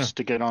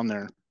stick it on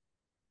there.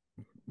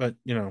 But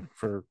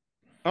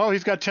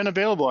he's got 10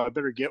 available. I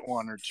better get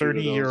one or two.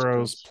 30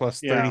 euros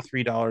plus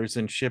 $33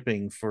 in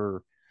shipping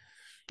for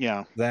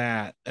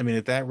that. I mean,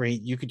 at that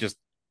rate, you could just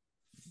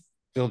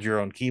build your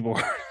own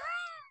keyboard.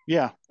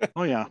 Yeah.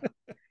 Oh yeah.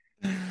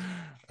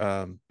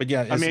 But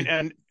yeah, I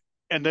mean,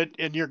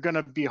 and you're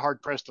gonna be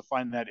hard pressed to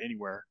find that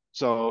anywhere.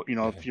 So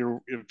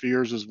if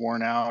yours is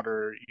worn out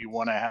or you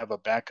want to have a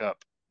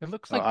backup. It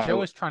looks like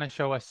Joe is trying to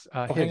show us.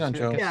 Hang on,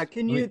 Joe. Yeah,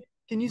 can you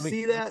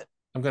see that?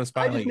 I'm going to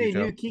spotlight you, I just made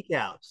Joe. new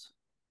keycaps.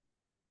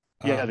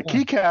 Yeah, the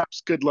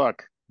keycaps. Good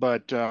luck,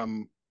 but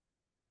oh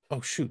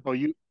shoot! Oh,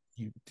 I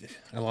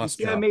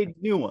lost. I made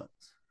new ones.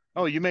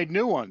 Oh, you made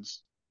new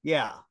ones.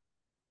 Yeah.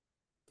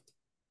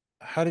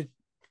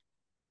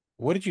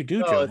 What did you do,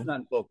 Joe? Oh, it's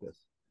not in focus.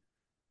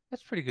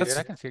 That's pretty good.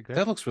 I can see it good.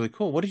 That looks really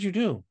cool. What did you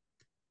do?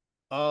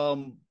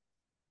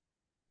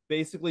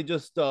 Basically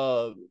just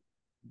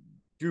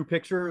drew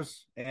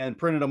pictures and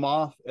printed them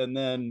off, and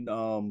then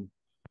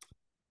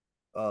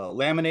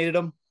laminated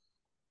them.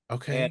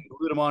 Okay. And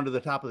glued them onto the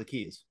top of the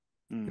keys.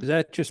 Is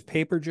that just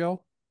paper,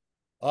 Joe?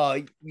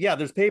 Yeah,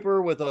 there's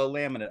paper with a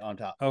laminate on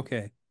top.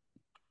 Okay.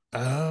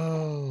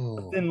 Oh.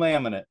 A thin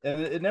laminate,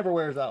 and it never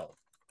wears out.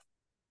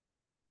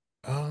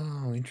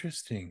 Oh,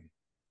 interesting.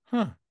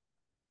 Huh.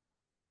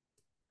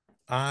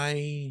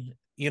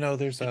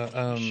 There's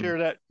a share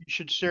that. You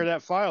should share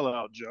that file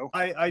out, Joe.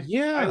 I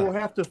will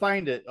have to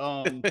find it.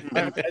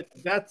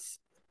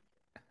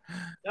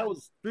 That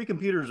was 3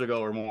 computers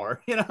ago or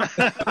more,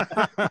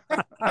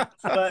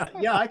 But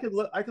yeah, I could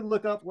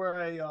look up where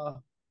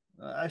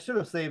I should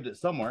have saved it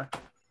somewhere.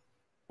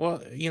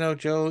 Well,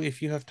 Joe,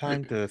 if you have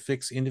time to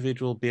fix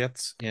individual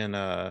bits in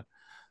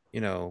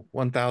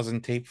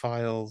 1000 tape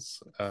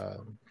files,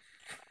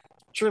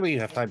 surely you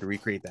have time to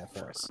recreate that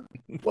for us.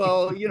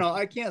 Well,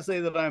 I can't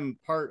say that I'm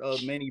part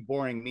of many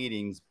boring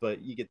meetings,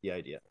 but you get the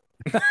idea.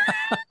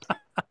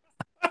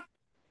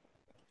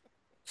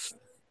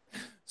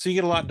 So you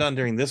get a lot done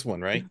during this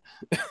one, right?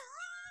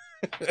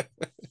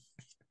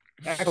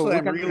 Actually,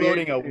 I'm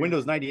reloading a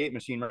Windows 98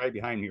 machine right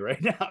behind me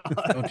right now.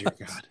 Oh, dear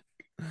God.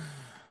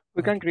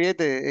 We can create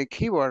a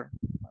keyboard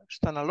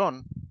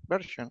standalone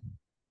version.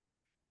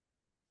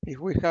 If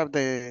we have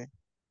the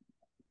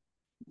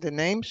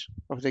names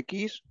of the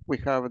keys, we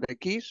have the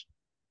keys.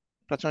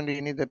 That's only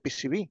you need the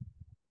PCB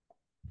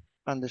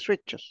and the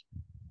switches.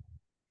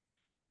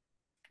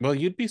 Well,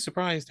 you'd be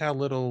surprised how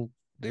little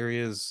there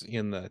is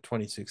in the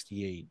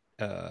 2068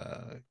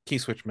 key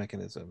switch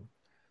mechanism.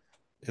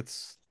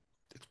 It's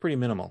pretty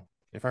minimal.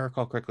 If I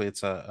recall correctly,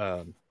 it's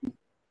a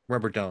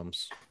rubber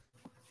domes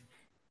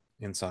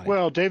inside.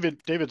 Well,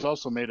 David's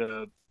also made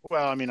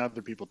well, I mean,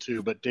 other people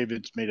too, but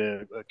David's made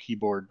a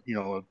keyboard,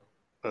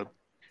 a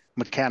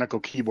mechanical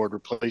keyboard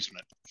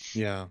replacement.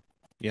 Yeah,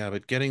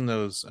 but getting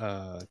those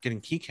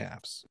getting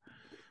keycaps,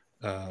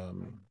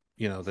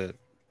 that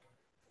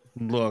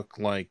look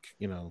like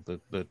the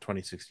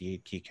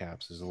 2068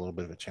 keycaps is a little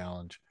bit of a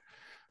challenge,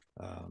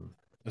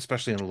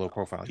 especially in a low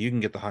profile. You can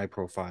get the high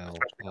profile,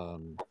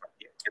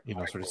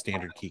 sort of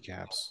standard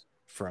keycaps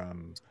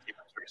from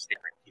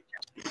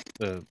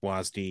the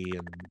WASD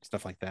and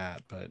stuff like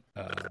that, but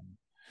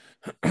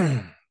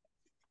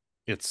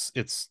it's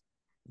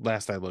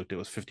last I looked, it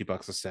was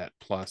 $50 a set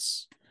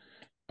plus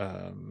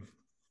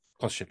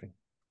shipping,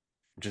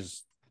 which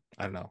is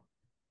I don't know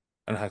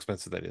how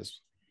expensive that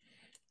is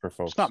for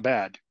folks. It's not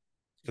bad.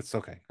 It's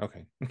okay.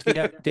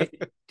 Yeah,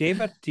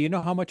 David, do you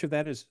know how much of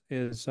that is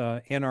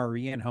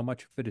NRE and how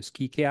much of it is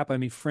keycap? I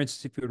mean, for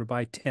instance, if you were to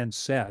buy 10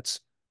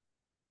 sets,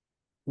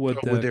 would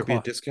there be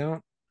a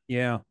discount?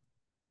 Yeah,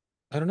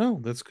 I don't know.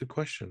 That's a good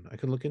question. I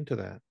could look into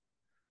that.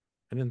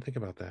 I didn't think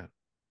about that.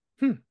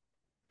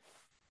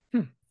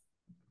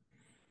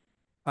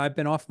 I've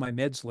been off my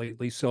meds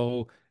lately,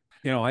 so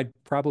I'd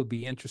probably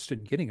be interested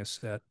in getting a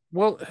set.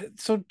 Well,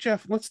 so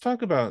Jeff, let's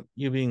talk about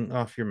you being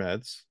off your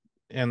meds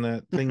and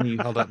that thing you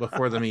held up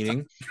before the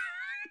meeting.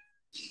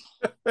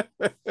 Do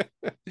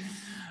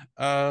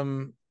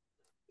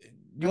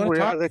you want to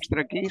talk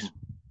extra keys?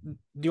 Do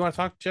you want to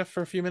talk, Jeff,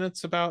 for a few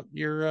minutes about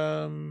your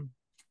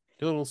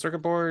little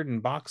circuit board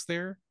and box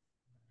there?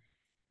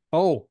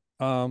 Oh,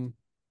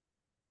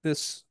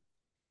 this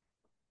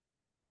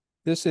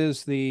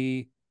is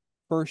the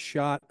first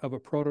shot of a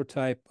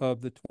prototype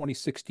of the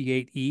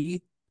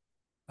 2068E.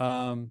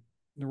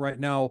 Right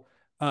now,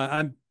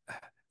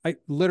 I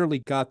literally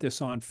got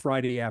this on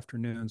Friday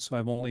afternoon, so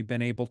I've only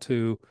been able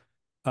to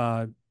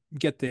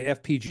get the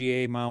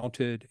FPGA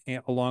mounted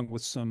along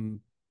with some,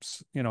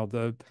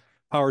 the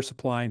power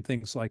supply and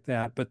things like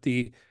that. But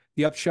the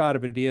upshot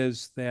of it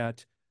is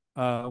that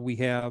we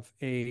have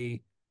an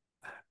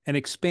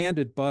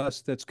expanded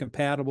bus that's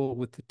compatible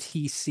with the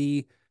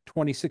TC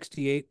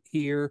 2068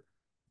 here.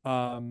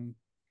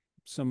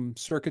 Some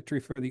circuitry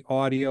for the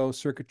audio,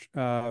 circuit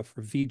for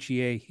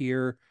VGA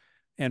here,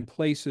 and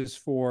places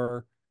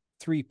for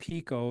 3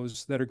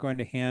 Picos that are going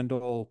to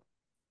handle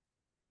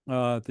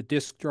the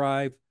disk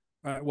drive,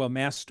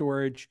 mass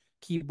storage,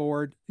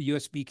 keyboard, the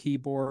USB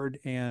keyboard,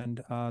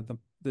 and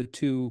the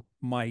 2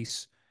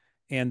 mice,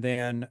 and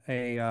then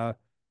a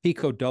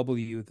Pico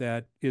W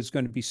that is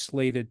going to be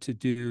slated to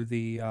do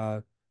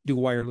do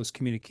wireless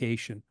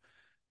communication.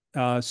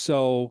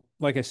 So,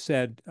 like I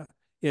said,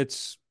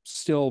 it's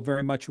still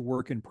very much a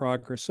work in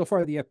progress. So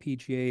far, the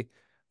FPGA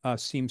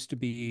seems to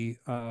be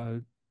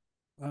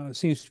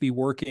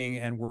working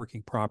and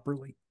working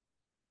properly.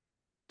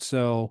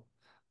 So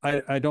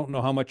I don't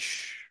know how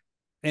much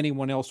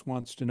anyone else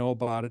wants to know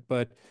about it,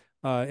 but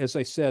as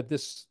I said,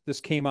 this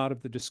came out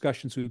of the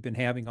discussions we've been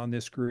having on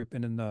this group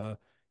and in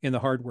the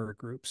hardware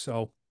group.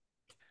 So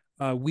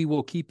we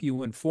will keep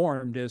you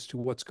informed as to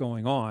what's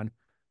going on.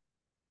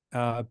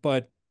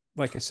 But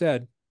like I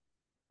said,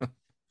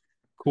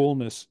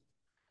 coolness.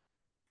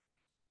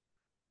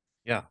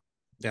 Yeah,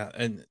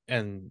 and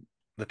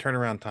the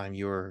turnaround time,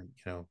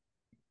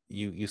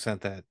 you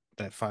sent that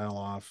file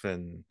off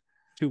in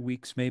 2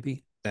 weeks,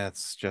 maybe.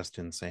 That's just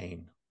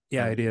insane.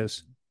 Yeah, it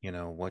is.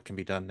 What can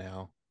be done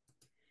now.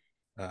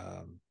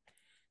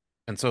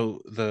 And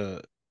so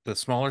the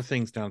smaller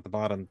things down at the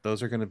bottom,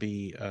 those are going to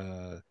be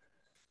I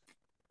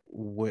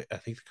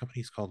think the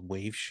company's called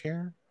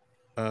WaveShare,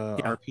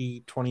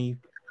 RP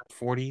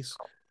 2040s,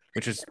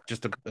 which is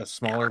just a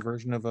smaller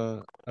version of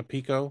a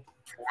Pico.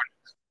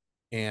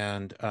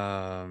 And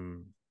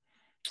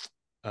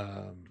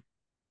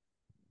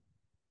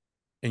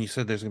you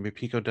said there's going to be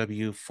Pico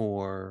W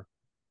for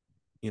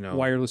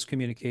wireless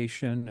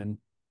communication and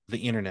the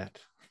internet.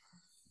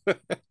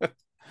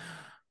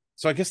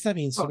 So I guess that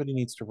means somebody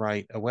needs to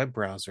write a web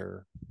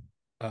browser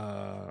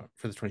for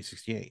the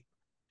 2068.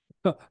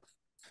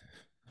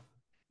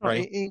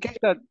 Right. In case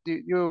that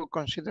you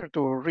consider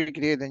to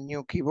recreate a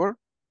new keyboard,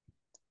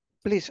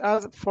 please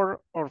add 4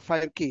 or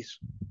 5 keys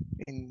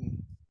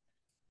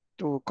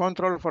to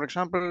control, for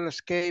example,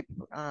 escape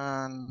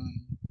and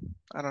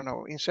I don't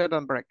know, insert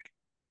and break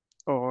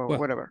or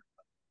whatever.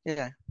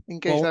 Yeah. In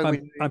case that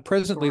I'm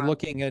presently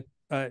looking at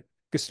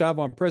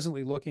Gustavo. I'm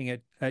presently looking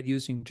at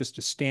using just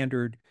a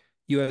standard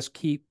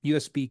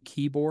USB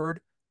keyboard.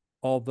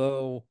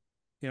 Although,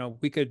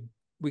 we could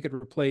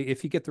replace,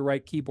 if you get the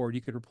right keyboard,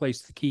 you could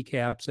replace the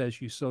keycaps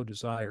as you so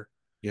desire.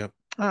 Yep.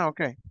 Oh,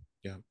 okay.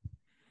 Yeah.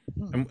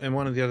 And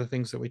one of the other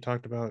things that we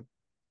talked about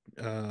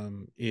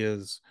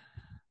is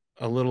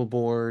a little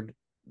board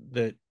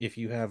that if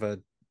you have a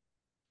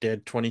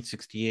dead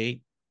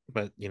 2068,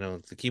 but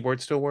the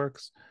keyboard still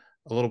works,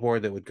 a little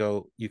board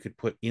that you could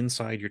put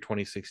inside your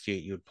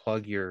 2068. You would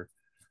plug your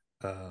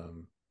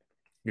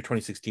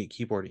 2068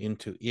 keyboard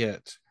into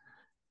it,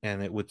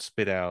 and it would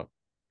spit out.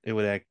 It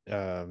would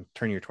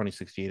turn your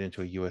 2068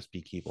 into a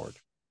USB keyboard,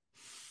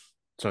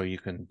 so you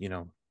can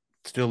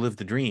still live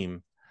the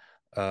dream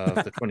of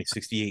the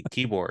 2068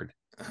 keyboard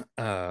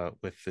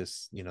with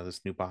this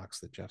this new box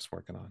that Jeff's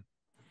working on.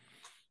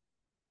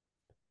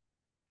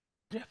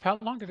 Jeff, how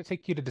long did it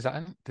take you to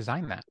design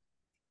that?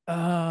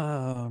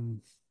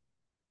 About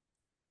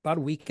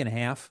a week and a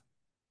half.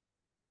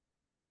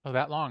 Oh,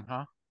 that long,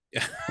 huh?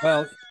 Yeah.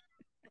 Well,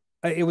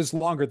 it was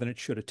longer than it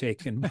should have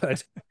taken,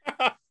 but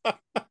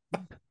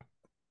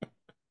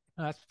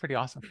that's pretty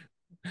awesome.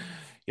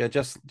 Yeah,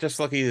 just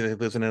lucky that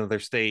it lives in another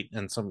state,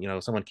 and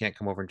someone can't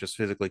come over and just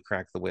physically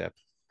crack the whip.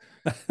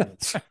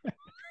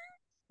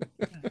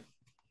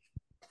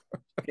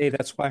 Hey,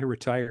 that's why I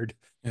retired.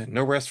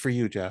 No rest for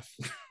you, Jeff.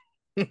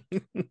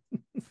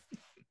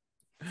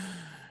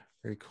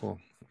 Very cool.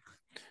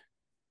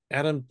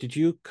 Adam, did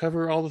you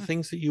cover all the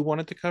things that you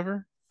wanted to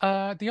cover?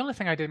 The only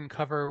thing I didn't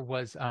cover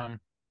was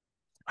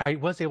I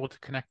was able to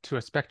connect to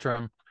a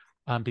Spectrum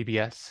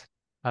BBS,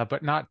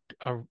 but not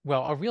a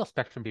real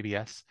Spectrum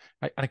BBS.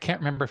 I can't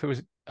remember if it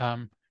was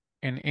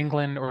in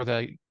England or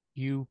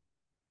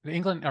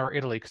England or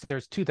Italy, because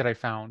there's two that I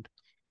found,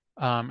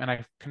 and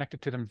I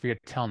connected to them via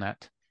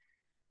Telnet.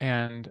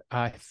 And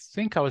I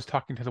think I was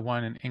talking to the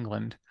one in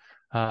England,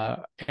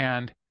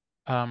 and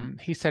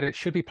he said it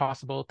should be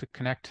possible to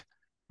connect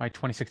my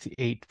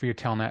 2068 via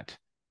Telnet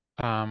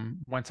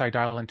once I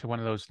dial into one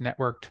of those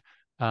networked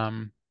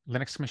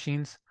Linux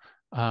machines.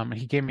 And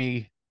he gave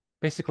me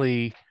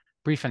basically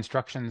brief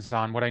instructions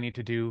on what I need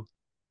to do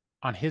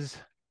on his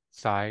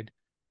side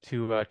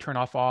to turn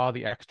off all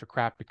the extra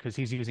crap, because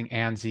he's using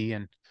ANSI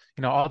and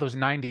all those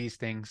 90s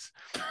things,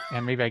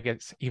 and maybe I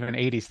guess even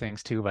 80s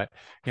things too, but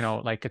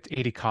like it's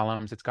 80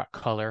 columns, it's got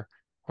color.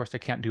 Of course I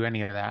can't do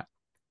any of that,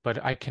 but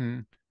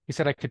he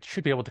said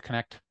should be able to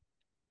connect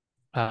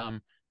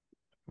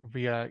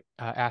via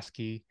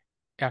ASCII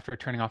after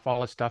turning off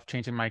all the stuff,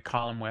 changing my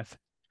column width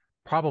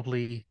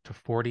probably to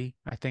 40,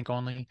 I think,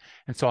 only.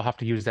 And so I'll have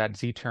to use that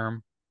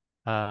ZTerm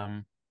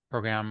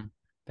program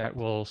that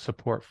will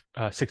support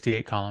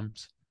 68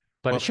 columns,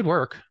 but it should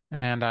work.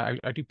 And I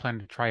do plan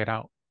to try it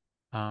out.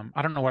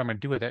 I don't know what I'm going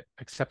to do with it,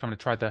 except I'm going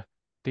to try the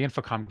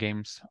Infocom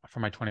games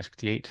for my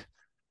 2068,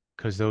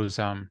 because those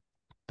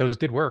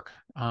did work.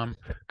 I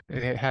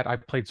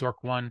played Zork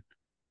 1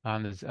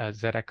 on the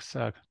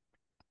ZX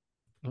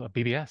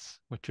BBS,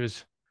 which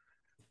was,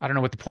 I don't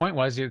know what the point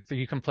was.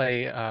 You can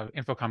play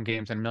Infocom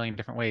games in a million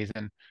different ways,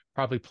 and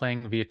probably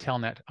playing via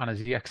Telnet on a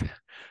ZX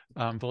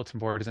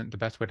bulletin board isn't the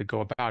best way to go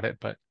about it,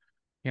 but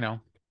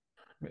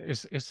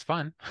it's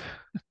fun.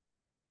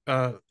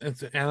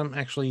 It's Adam,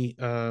 actually,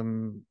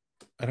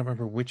 I don't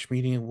remember which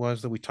meeting it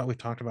was that we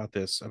talked about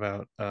this,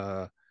 about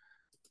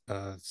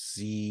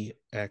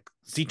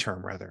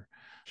ZTerm rather.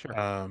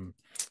 Sure.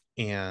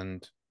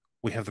 And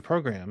we have the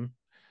program,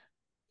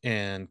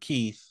 and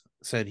Keith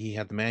said he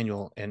had the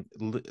manual, and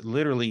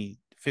literally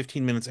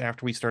 15 minutes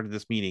after we started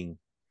this meeting,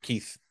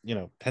 Keith,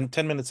 10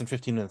 minutes and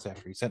 15 minutes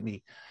after, he sent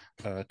me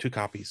 2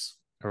 copies,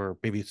 or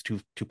maybe it's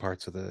two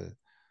parts of the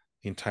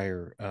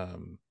entire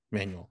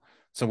manual.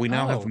 So we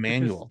now have the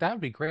manual. That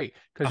would be great,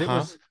 because it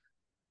was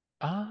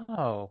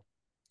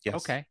yes.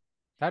 Okay,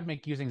 that'd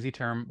make using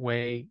ZTerm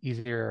way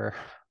easier.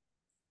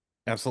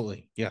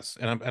 Absolutely, yes.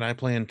 And I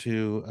plan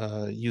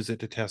to use it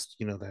to test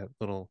that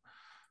little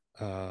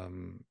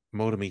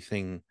modem-y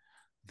thing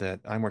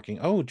that I'm working.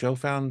 Oh, Joe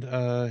found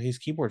his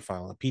keyboard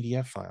file, a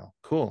PDF file.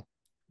 Cool.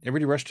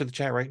 Everybody rush to the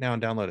chat right now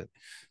and download it.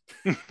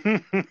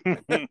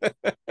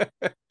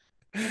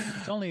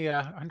 It's only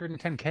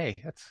 110K.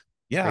 That's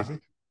crazy.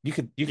 You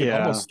could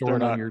almost store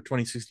it on your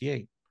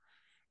 2068.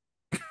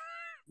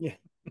 Yeah.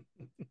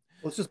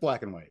 Well, it's just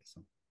black and white.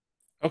 So.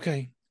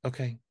 Okay.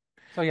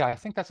 So yeah, I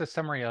think that's a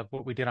summary of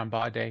what we did on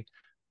Baud Day.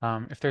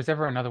 If there's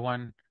ever another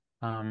one,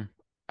 I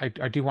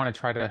do want to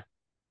try to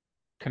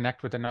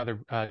connect with another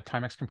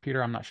Timex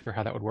computer. I'm not sure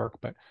how that would work,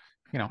 but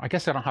I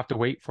guess I don't have to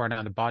wait for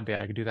another Baud Day.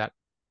 I could do that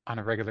on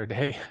a regular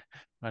day.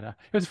 But it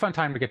was a fun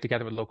time to get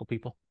together with local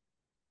people.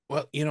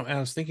 Well, I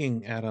was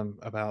thinking, Adam,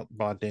 about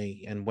Baud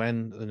Day and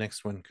when the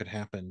next one could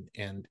happen,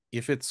 and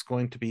if it's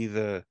going to be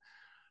the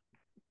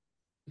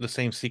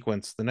same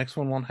sequence, the next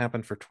one won't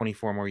happen for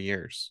 24 more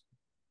years.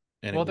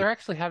 And well, they're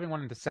actually having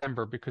one in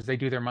December, because they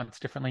do their months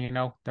differently,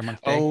 their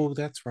month day. Oh,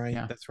 that's right.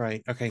 Yeah. That's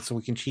right. Okay, so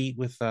we can cheat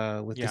with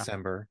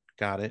December.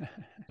 Got it.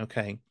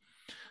 Okay.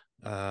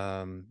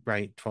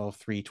 Right,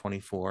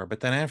 12/3/24. But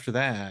then after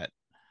that,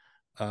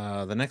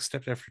 the next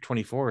step after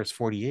 24 is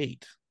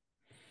 48.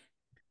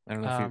 I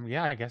don't know if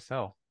yeah, I guess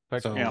so.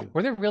 But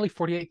were there really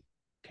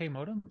 48K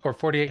modem or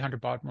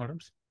 4800 baud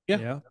modems?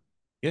 Yeah.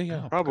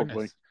 Oh, probably.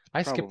 Goodness.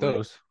 I skipped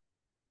those.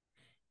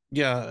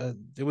 Yeah,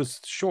 it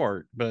was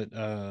short, but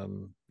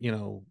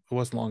it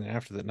wasn't long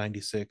after that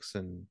 96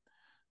 and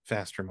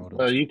faster modems.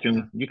 Well, you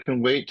can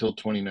wait till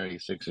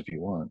 2096 if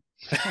you want.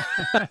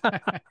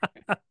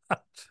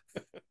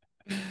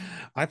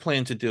 I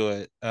plan to do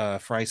it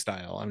fry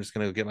style. I'm just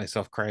going to get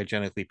myself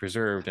cryogenically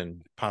preserved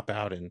and pop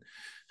out and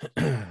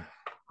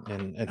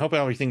and hope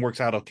everything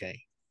works out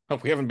okay.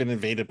 Hope we haven't been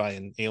invaded by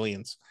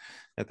aliens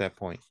at that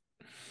point.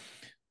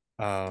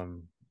 I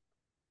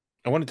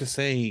wanted to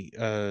say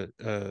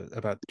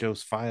about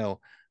Joe's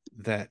file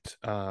that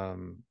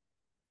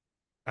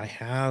I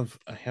have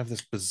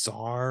this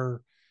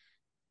bizarre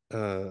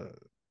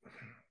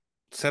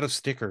set of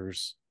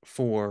stickers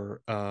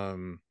for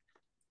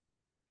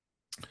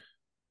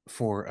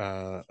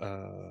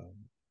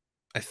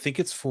I think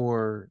it's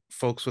for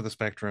folks with a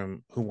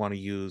Spectrum who want to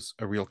use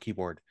a real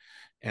keyboard,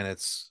 and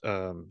it's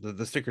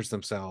the stickers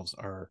themselves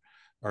are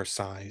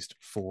sized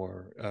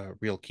for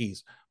real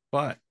keys.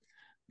 But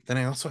then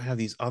I also have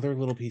these other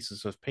little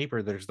pieces of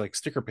paper. There's like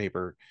sticker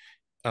paper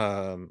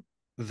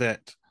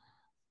that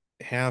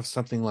have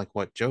something like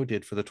what Joe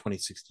did for the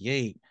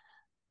 2068,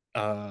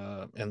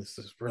 and this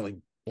is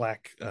really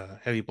black,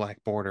 heavy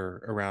black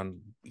border around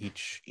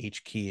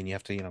each key, and you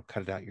have to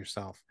cut it out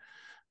yourself.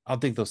 I'll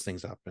dig those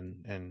things up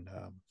and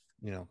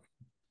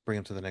bring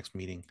them to the next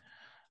meeting,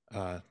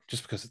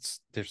 just because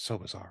they're so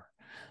bizarre.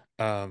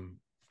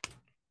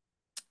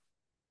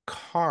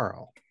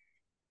 Carl,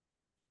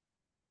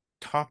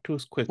 talk to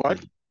us quickly.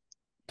 What?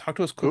 Talk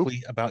to us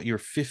quickly about your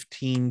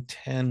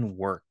 1510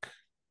 work.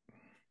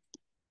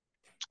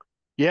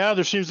 Yeah,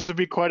 there seems to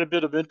be quite a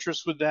bit of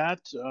interest with that.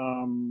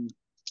 And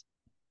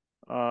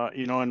I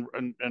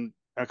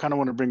kind of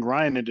want to bring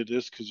Ryan into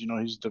this because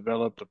he's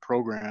developed a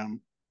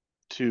program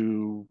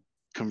to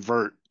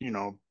convert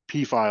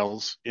P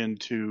files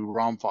into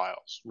ROM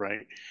files.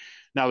 Right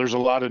now, there's a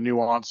lot of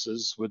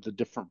nuances with the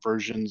different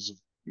versions of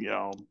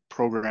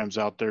programs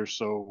out there,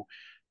 so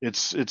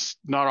it's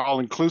not all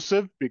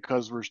inclusive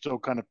because we're still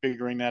kind of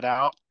figuring that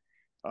out.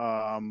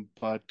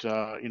 But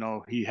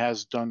he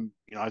has done.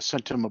 I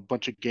sent him a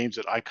bunch of games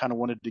that I kind of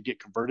wanted to get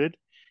converted,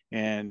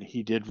 and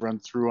he did run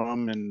through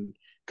them and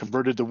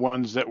converted the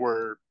ones that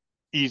were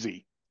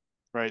easy.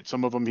 Right,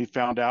 some of them he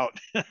found out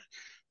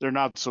they're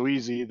not so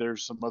easy.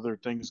 There's some other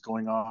things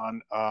going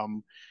on.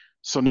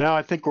 So now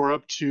I think we're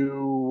up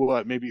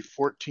to maybe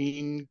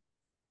 14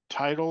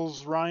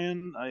 titles,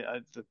 Ryan.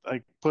 I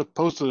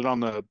posted it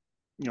on the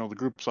the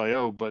group's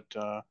IO, but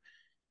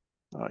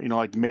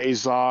like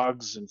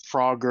Mazogs and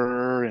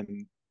Frogger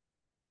and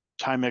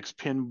Timex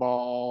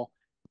Pinball,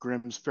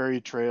 Grimm's Fairy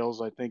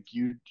Trails. I think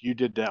you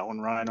did that one,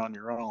 Ryan, on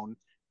your own.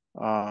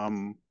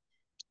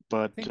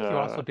 But I think you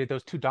also did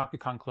those 2 Donkey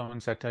Kong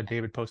clones that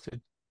David posted.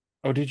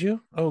 Oh, did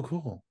you? Oh,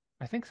 cool.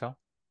 I think so.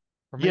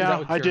 Or maybe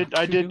yeah, I did.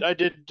 to-do? I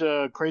did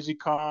Crazy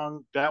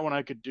Kong. That one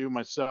I could do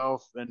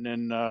myself, and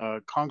then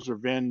Kong's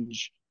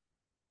Revenge.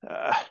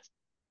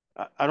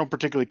 I don't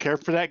particularly care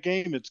for that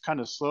game. It's kind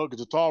of slow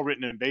because it's all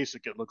written in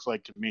BASIC. It looks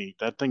like to me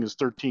that thing is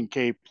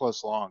 13K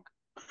plus long.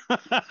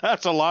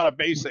 That's a lot of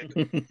BASIC.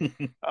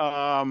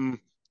 I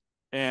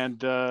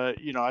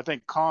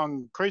think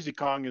Crazy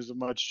Kong is a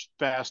much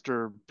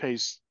faster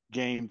paced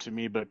game to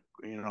me, but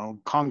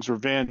Kong's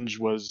Revenge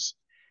was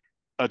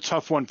a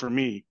tough one for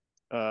me.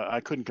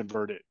 I couldn't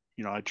convert it.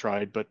 I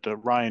tried, but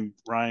Ryan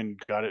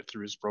got it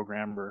through his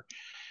programmer.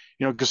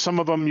 Because some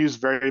of them use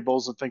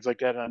variables and things like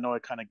that. And I know I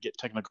kind of get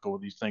technical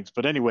with these things,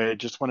 but anyway, I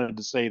just wanted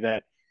to say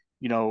that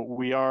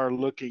we are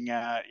looking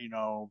at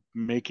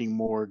making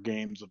more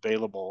games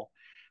available.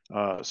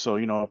 So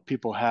if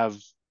people have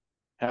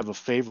a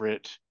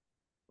favorite,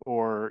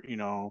 or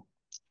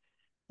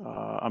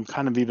I'm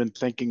kind of even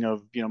thinking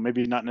of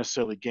maybe not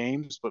necessarily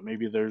games, but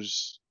maybe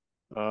there's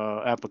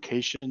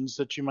applications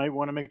that you might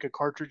want to make a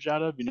cartridge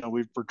out of.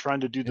 We're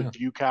trying to do the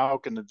view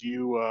calc and the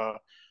view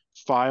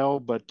file,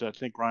 but I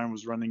think Ryan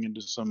was running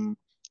into some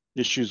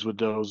issues with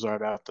those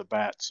right off the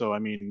bat. So I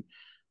mean,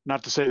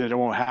 not to say that it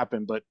won't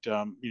happen, but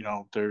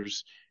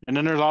there's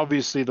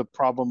obviously the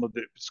problem of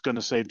it's going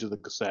to save to the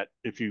cassette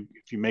if you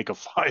make a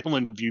file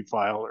in view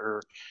file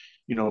or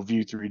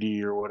view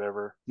 3D or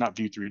whatever. Not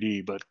view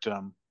 3D, but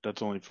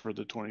that's only for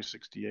the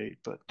 2068.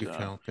 But view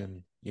calc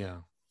and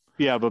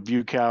yeah, but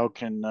view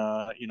calc and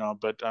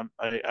but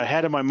I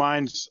had in my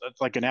mind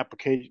like an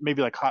application,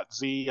 maybe like Hot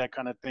Z. I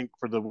kind of think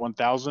for the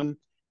 1000.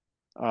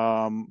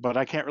 But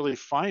I can't really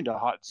find a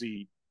Hot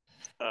Z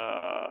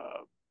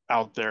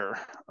out there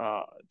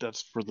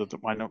that's for the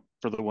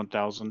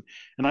 1000.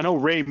 And I know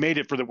Ray made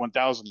it for the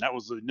 1000. That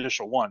was the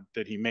initial one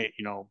that he made,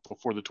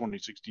 before the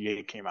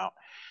 2068 came out.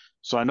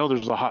 So I know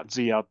there's a Hot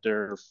Z out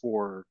there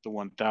for the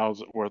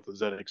 1000 or the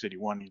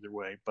ZX81 either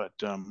way. But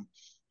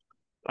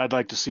I'd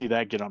like to see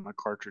that get on my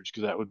cartridge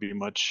because that would be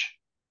much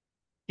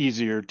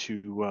easier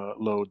to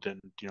load than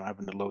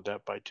having to load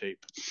that by tape.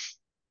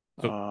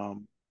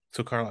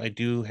 So Carl, I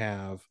do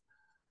have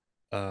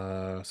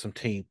some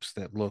tapes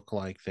that look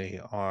like they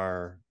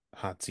are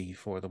Hot Z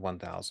for the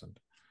 1000.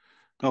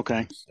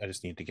 Okay. I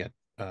just need to get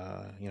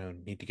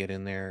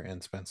in there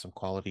and spend some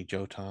quality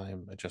Joe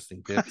time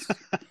adjusting bits.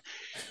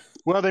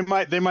 Well, they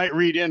might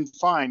read in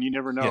fine. You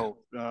never know.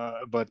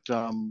 But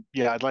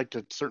I'd like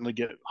to certainly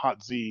get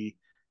Hot Z.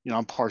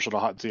 I'm partial to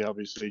Hot Z,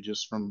 obviously,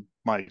 just from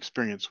my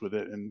experience with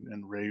it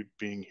and Ray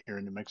being here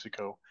in New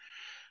Mexico.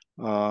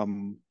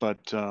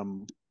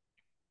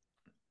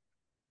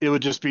 It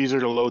would just be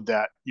easier to load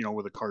that,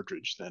 with a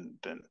cartridge than.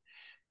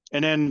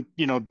 And then,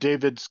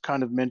 David's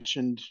kind of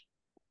mentioned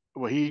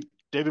well,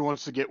 David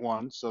wants to get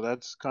one, so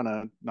that's kind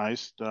of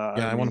nice.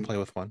 Yeah, I want to play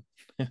with one.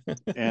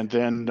 And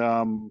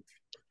then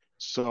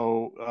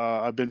so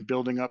I've been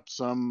building up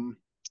some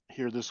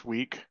here this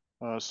week.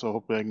 So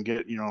hopefully I can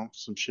get,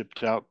 some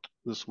shipped out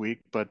this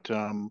week. But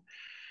the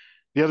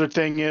other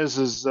thing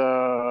is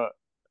I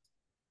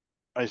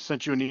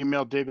sent you an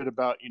email, David,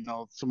 about,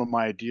 some of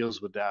my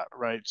ideas with that,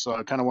 right? So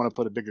I kind of want to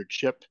put a bigger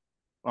chip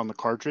on the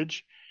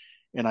cartridge.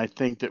 And I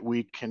think that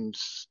we can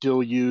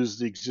still use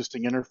the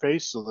existing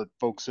interface so that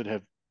folks that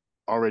have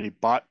already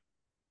bought,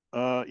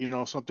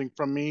 something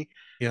from me,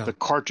 the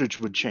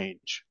cartridge would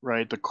change,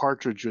 right? The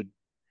cartridge would,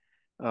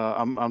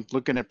 I'm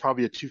looking at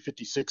probably a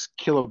 256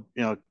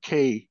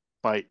 K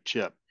byte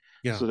chip,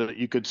 so that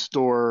you could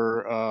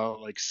store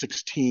like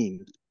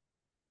 16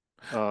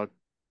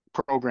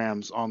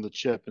 programs on the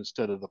chip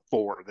instead of the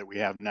 4 that we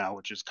have now,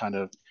 which is kind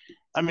of,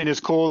 it's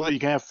cool that you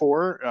can have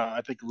 4.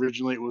 I think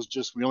originally it was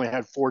just, we only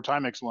had 4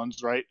 Timex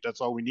ones, right?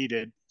 That's all we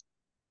needed.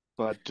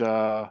 But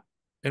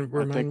and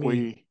remind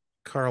me,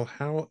 Carl,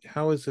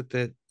 how is it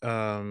that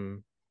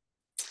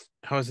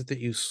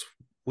you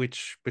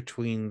switch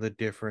between the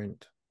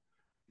different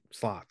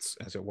slots,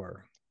 as it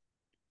were?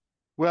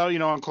 Well,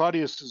 on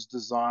Claudius's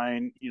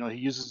design, he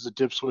uses the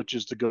dip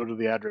switches to go to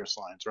the address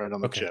lines right on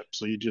the chip.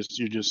 So you're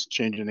just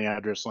changing the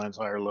address lines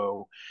high or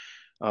low.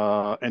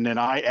 And then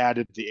I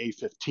added the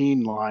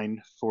A15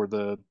 line for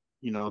the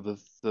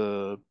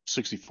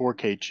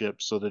 64K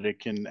chip so that it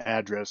can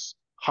address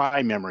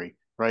high memory,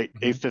 right?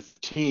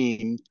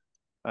 A15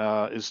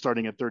 is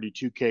starting at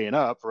 32K and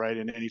up, right?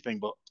 And anything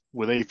but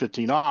with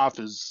A15 off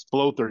is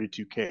below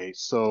 32K.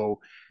 So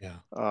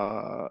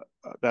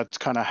that's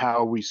kind of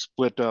how we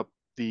split up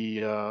the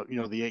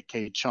the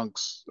 8K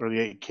chunks or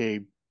the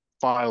 8K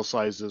file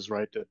sizes,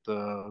 right, that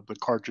the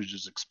cartridge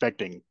is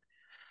expecting.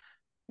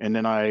 And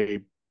then I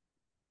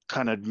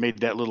kind of made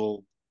that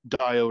little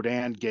diode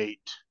AND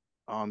gate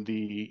on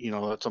the,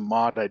 that's a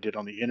mod I did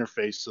on the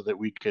interface so that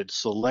we could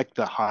select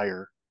the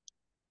higher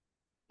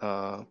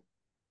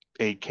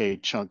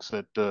 8K chunks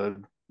that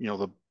the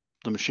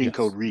machine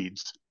code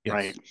reads,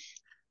 right?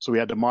 So we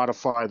had to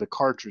modify the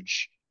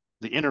cartridge,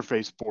 the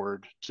interface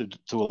board to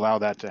allow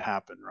that to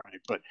happen, right?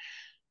 But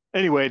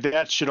anyway,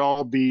 that should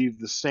all be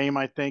the same,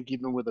 I think,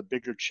 even with a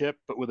bigger chip.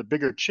 But with a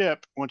bigger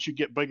chip, once you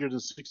get bigger than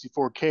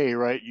 64K,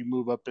 right, you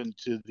move up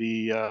into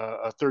the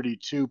a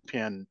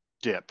 32-pin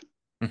dip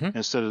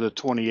instead of the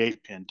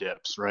 28-pin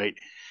dips, right?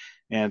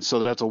 And so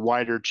that's a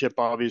wider chip,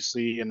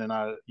 obviously, and then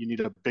you need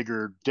a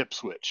bigger dip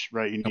switch,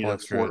 right? You need a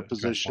 4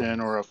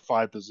 position or a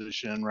 5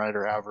 position, right,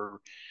 or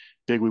however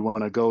big we want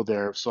to go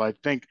there. So I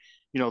think,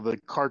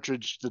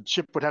 the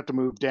chip would have to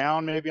move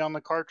down maybe on the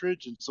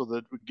cartridge, and so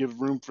that would give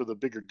room for the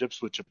bigger dip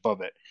switch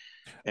above it.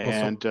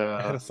 And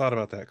I had a thought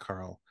about that,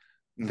 Carl.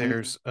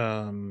 There's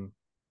a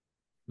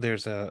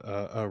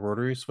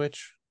rotary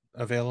switch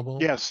available.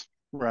 Yes,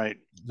 right.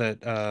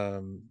 That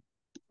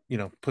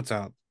puts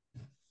out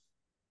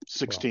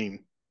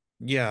 16.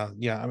 Well,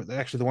 yeah.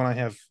 Actually, the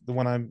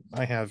one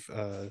I have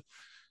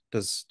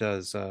does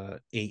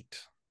 8,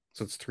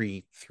 so it's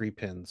three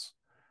pins.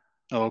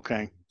 Oh,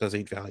 okay. Does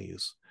 8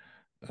 values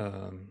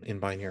in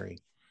binary.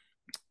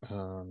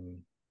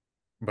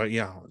 But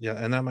yeah,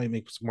 and that might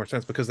make more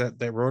sense because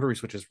that rotary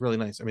switch is really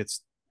nice.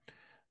 It's a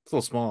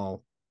little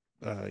small,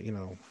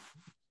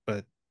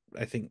 but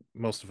I think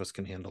most of us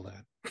can handle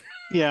that.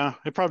 Yeah,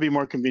 it'd probably be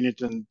more convenient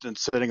than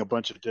setting a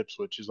bunch of dip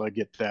switches. I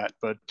get that,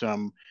 but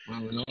it'll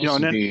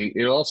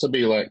also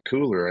be like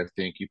cooler. I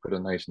think you put a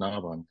nice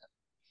knob on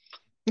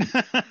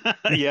that.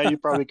 Yeah, you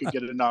probably could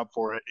get a knob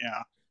for it.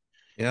 Yeah.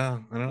 Yeah,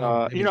 I don't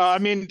know.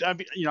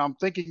 I'm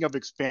thinking of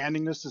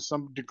expanding this to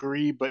some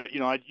degree, but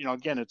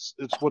again, it's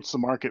what's the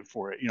market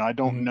for it? I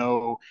don't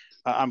know.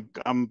 I'm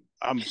to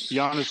be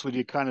honest with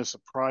you, kind of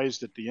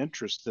surprised at the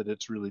interest that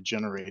it's really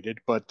generated.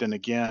 But then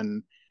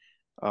again,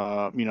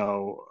 I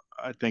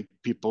think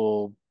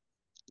people,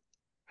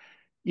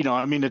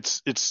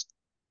 it's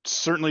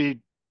certainly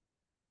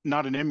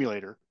not an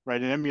emulator, right?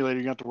 An emulator,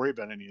 you don't have to worry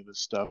about any of this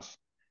stuff.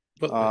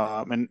 But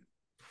and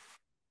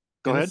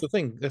go ahead.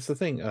 That's the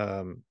thing.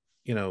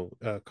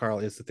 Carl,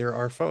 is that there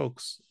are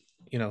folks,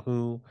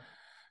 who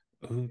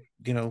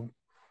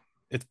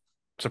it's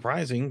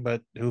surprising,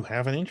 but who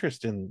have an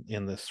interest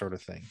in this sort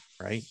of thing,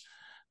 right?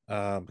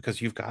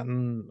 Because you've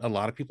gotten a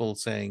lot of people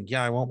saying,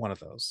 yeah, I want one of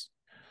those.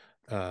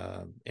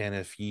 And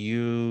if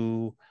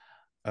you,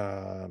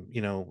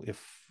 if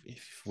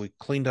we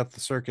cleaned up the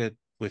circuit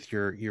with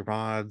your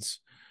mods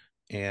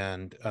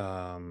and,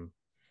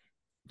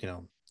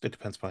 it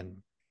depends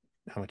upon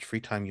how much free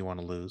time you want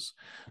to lose.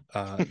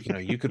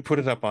 You could put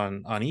it up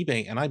on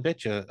eBay, and I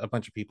bet you a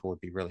bunch of people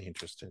would be really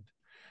interested.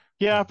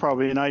 Yeah,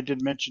 probably. And I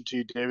did mention to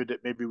you, David,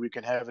 that maybe we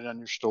can have it on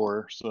your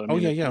store. So if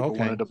people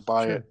wanted to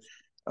buy it,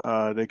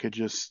 they could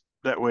just,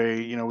 that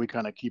way, we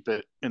kind of keep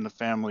it in the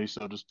family,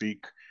 so to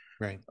speak.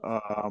 Right.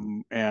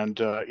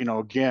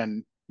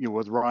 Again,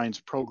 with Ryan's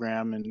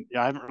program, and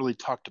I haven't really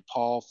talked to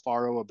Paul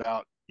Faro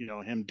about,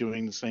 him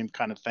doing the same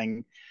kind of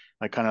thing.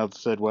 I kind of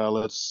said, well,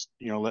 let's,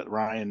 let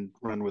Ryan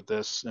run with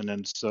this. And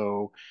then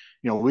so,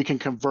 we can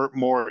convert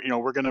more,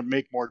 we're going to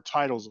make more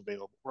titles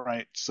available,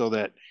 right? So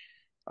that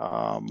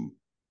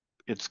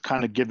it's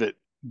kind of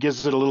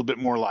gives it a little bit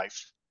more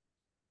life.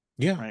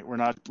 Yeah. Right.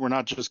 We're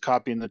not just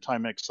copying the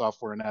Timex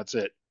software and that's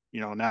it.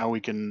 Now we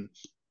can,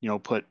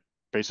 put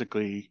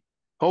basically,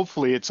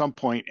 hopefully at some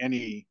point,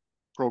 any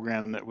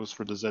program that was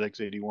for the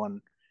ZX81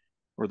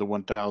 or the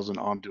 1000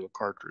 onto a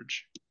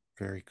cartridge.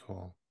 Very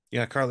cool.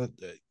 Yeah, Carla,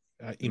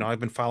 I've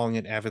been following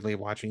it avidly,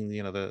 watching,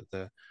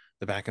 the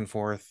back and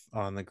forth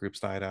on the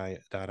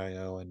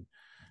groups.io and,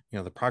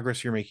 the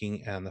progress you're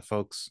making and the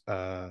folks,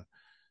 who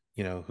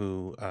seem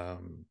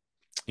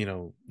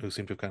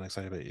to have kind of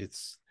excited about it.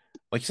 It's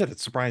like you said,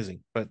 it's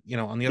surprising, but,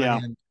 on the other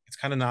hand, it's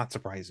kind of not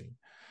surprising.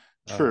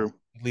 True.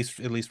 At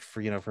least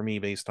for, for me,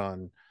 based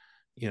on,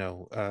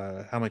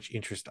 how much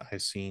interest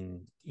I've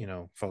seen,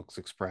 folks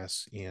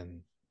express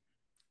in.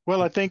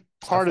 Well, I think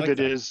part of like it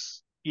that.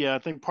 is, I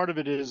think part of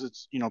it is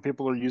it's,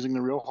 people are using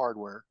the real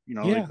hardware, you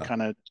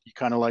kind of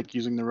like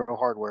using the real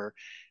hardware,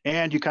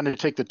 and you kind of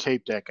take the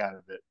tape deck out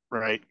of it,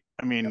 right?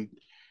 I mean,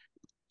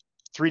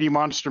 3D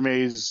Monster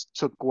Maze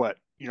took what,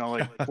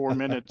 like 4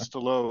 minutes to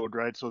load,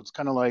 right? So it's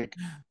kind of like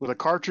with a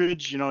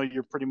cartridge,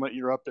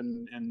 you're up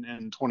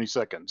in 20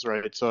 seconds,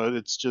 right? So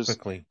it's just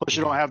quickly. Plus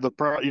you don't have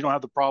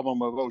the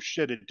problem of, oh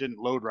shit, it didn't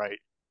load right.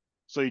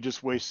 So you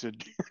just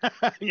wasted,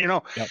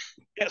 Yep.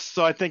 Yes,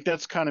 so I think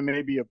that's kind of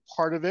maybe a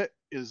part of it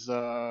is,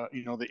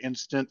 the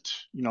instant,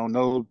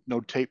 no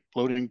tape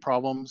loading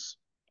problems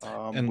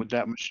with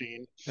that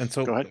machine. And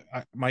so Go ahead.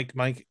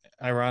 Mike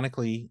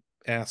ironically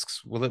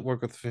asks, will it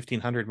work with the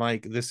 1500?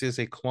 Mike, this is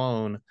a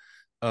clone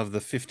of the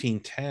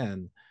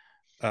 1510.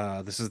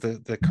 This is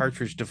the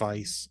cartridge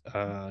device,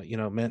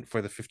 meant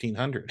for the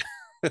 1500.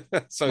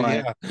 So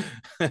right.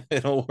 Yeah,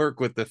 it'll work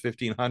with the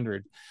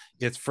 1500.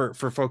 It's for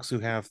folks who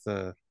have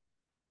the,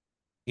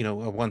 a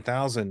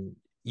 1000.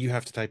 You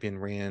have to type in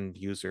rand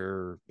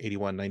user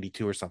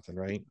 8192 or something,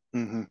 right?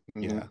 Mm-hmm,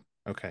 mm-hmm. Yeah.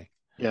 Okay.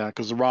 Yeah,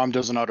 because the ROM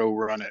doesn't auto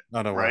run it.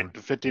 Auto right. run.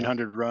 The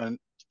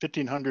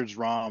 1500's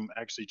ROM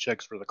actually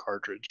checks for the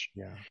cartridge.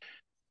 Yeah.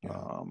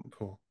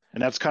 Cool.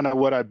 And that's kind of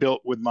what I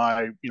built with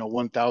my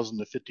 1000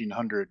 to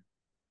 1500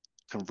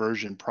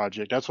 conversion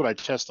project. That's what I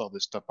test all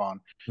this stuff on.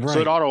 Right.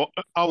 So it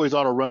always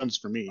auto runs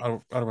for me.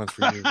 Auto runs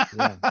for you.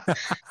 Yeah.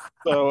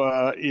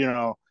 So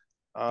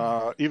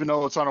even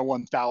though it's on a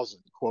 1000,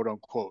 quote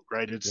unquote,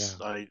 right? It's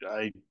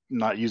I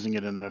not using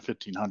it in the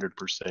 1500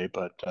 per se,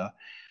 but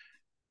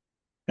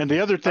and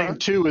the other thing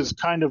too is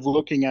kind of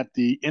looking at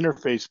the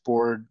interface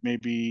board,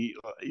 maybe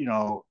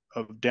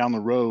down the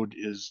road,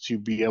 is to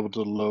be able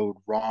to load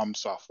ROM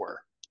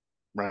software,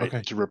 right?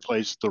 Okay. To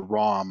replace the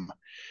ROM.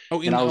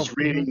 Oh, and I was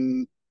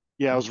reading.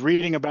 Yeah, I was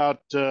reading about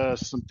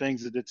some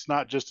things that it's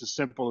not just as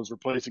simple as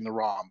replacing the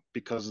ROM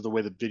because of the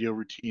way the video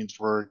routines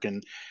work,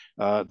 and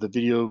the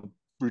video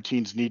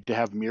routines need to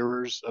have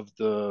mirrors of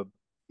the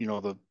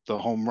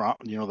home ROM,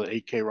 the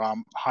 8K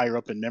ROM higher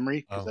up in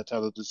memory, because that's how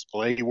the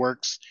display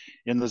works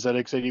in the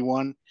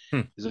ZX81.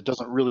 Is it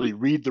doesn't really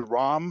read the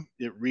ROM,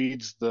 it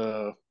reads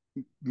the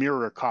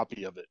mirror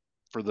copy of it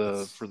for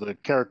the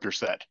character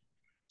set,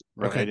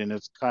 right? Okay. And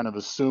it's kind of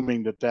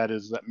assuming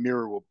that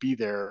mirror will be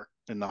there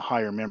in the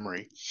higher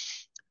memory.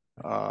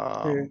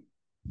 I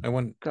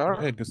want. Go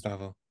ahead,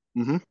 Gustavo.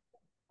 Mm-hmm.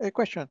 A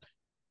question.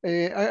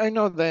 I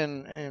know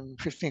then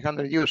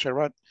 1500 user,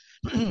 but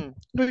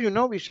do you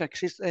know if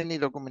exists any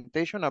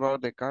documentation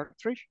about the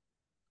cartridge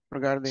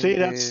regarding? See,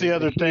 that's the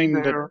other thing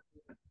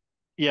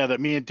that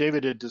me and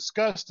David had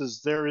discussed.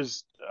 Is there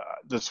is,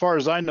 as far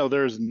as I know,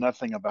 there is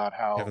nothing about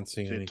how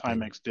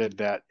Timex did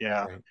that.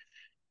 Yeah.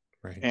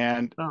 Right.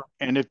 And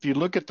if you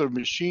look at the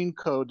machine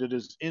code that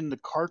is in the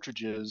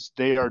cartridges,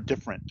 they are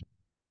different,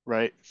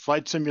 right?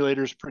 Flight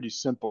Simulator is pretty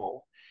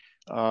simple.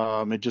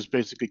 It just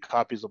basically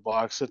copies the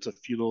block, sets a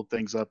few little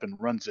things up, and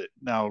runs it.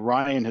 Now,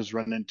 Ryan has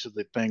run into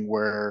the thing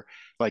where,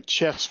 like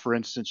chess, for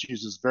instance,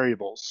 uses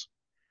variables.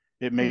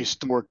 It may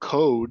store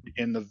code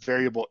in the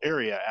variable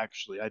area,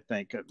 actually, I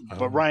think.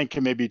 But Ryan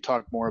can maybe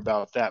talk more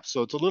about that.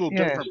 So it's a little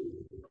different.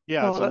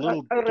 Yeah, it's a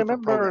little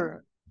different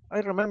program. I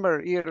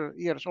remember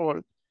years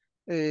old.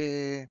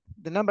 The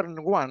number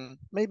 1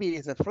 maybe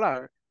is the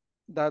flag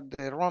that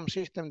the ROM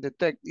system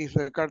detect if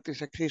the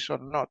cartridge exists or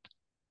not.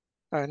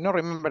 I don't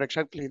remember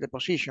exactly the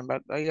position,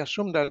 but I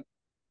assume that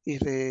if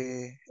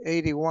the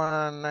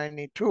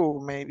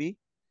 8192 maybe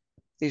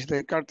is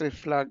the cartridge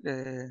flag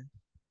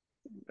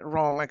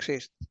ROM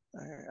exists.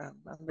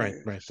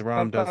 Right. The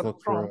ROM does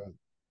look for.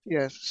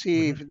 Yes,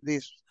 see if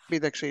this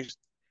bit exists.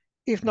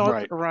 If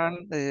not,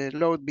 run the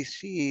load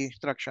BC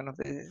instruction of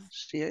the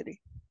C80.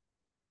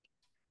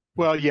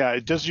 Well, yeah,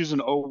 it does use an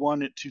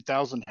 01 at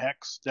 2000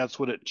 hex. That's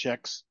what it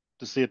checks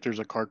to see if there's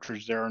a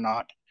cartridge there or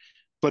not.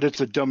 But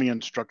it's a dummy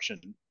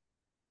instruction.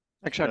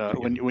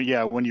 Exactly.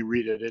 When you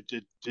read it,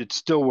 it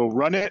still will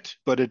run it,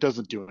 but it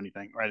doesn't do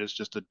anything, right? It's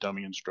just a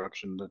dummy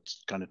instruction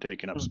that's kind of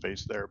taking up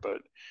space there.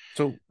 But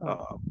so,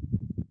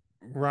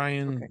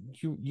 Ryan,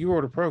 you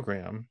wrote a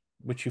program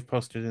which you've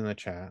posted in the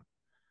chat.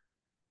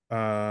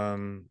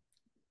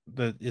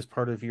 that is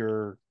part of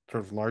your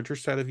sort of larger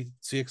set of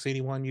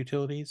CX81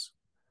 utilities?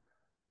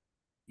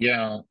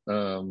 Yeah,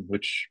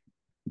 which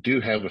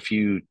do have a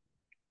few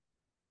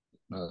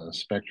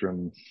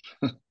Spectrum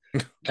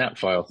tap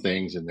file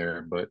things in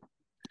there, but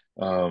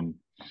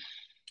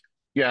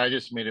yeah, I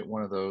just made it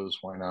one of those.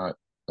 Why not?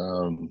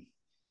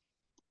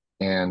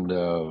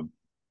 And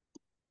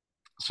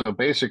so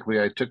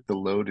basically, I took the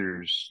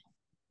loaders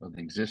of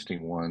the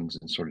existing ones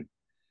and sort of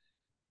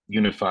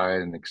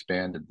unified and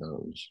expanded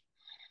those.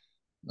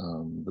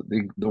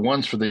 The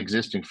ones for the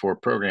existing 4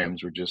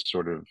 programs were just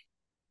sort of,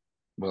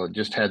 well, it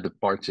just had the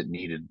parts it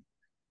needed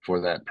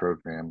for that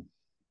program.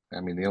 I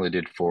mean, they only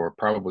did 4.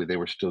 Probably they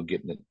were still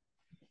getting it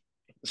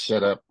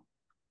set up,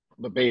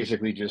 but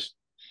basically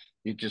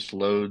it just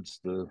loads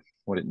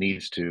what it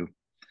needs to.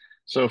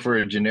 So for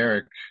a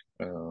generic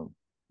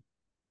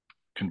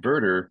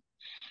converter,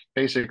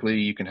 basically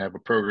you can have a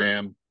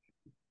program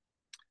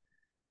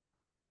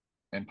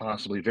and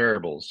possibly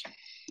variables.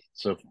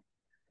 So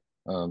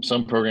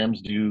some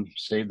programs do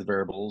save the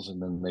variables,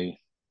 and then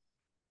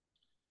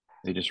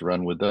they just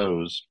run with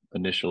those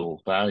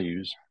initial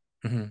values.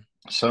 Mm-hmm.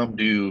 Some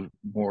do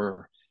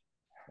more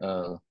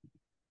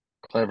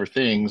clever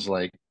things,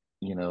 like,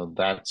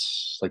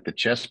 that's like the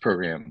chess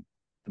program.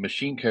 The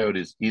machine code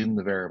is in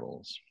the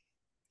variables.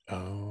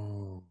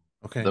 Oh,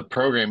 okay. The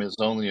program is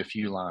only a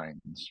few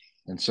lines.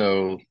 And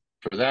so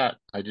for that,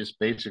 I just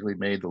basically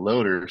made the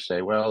loader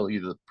say, well,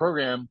 either the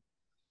program,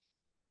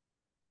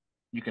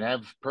 you can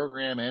have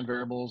program and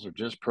variables, or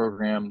just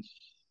program,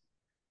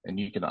 and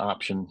you can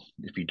option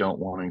if you don't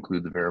want to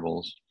include the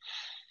variables.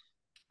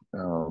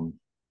 And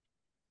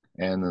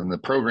then the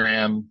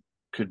program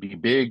could be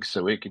big,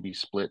 so it could be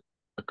split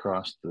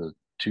across the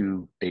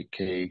 2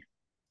 8K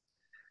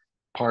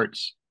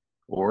parts,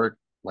 or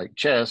like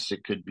chess,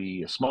 it could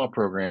be a small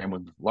program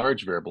with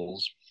large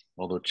variables,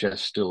 although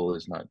chess still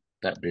is not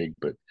that big,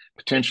 but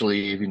potentially,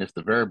 even if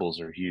the variables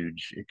are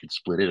huge, it could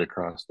split it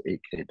across the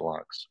 8K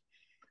blocks.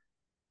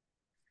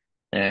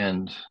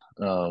 And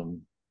so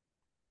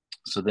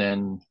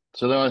the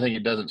only thing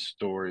it doesn't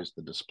store is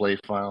the display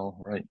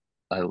file, right?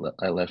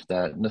 I left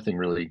that. Nothing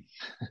really.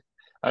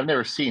 I've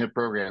never seen a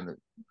program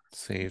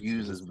that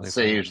uses the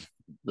saved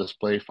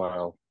display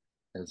file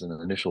as an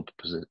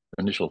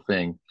initial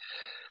thing.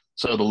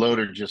 So the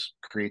loader just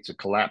creates a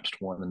collapsed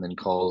one and then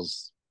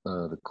calls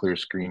the clear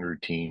screen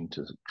routine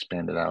to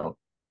expand it out.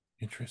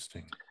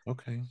 Interesting.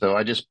 Okay. So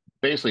I just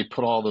basically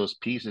put all those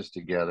pieces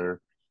together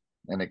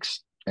and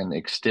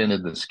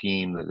extended the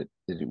scheme that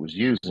it was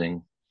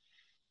using.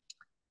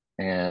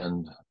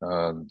 And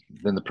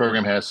then the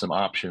program has some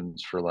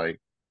options for,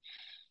 like,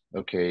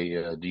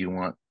 okay, do you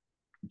want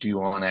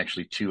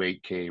actually 2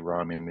 8K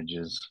ROM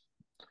images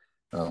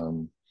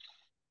or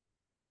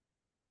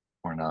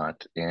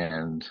not?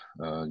 And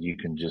you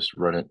can just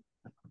run it.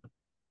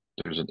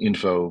 There's an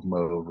info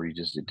mode where it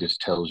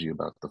just tells you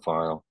about the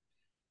file.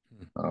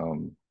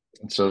 And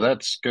so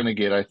that's going to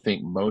get, I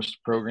think,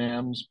 most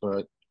programs, but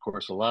of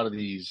course a lot of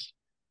these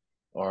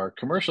are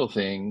commercial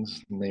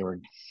things,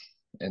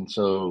 and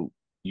so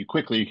you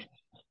quickly,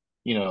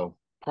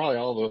 probably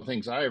all the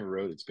things I ever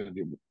wrote, it's going to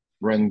be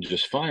run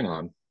just fine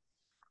on.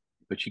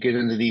 But you get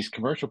into these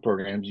commercial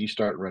programs, you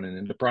start running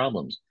into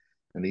problems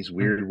and these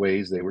weird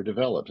ways they were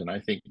developed. And I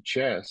think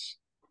chess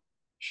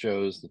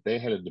shows that they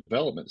had a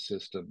development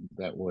system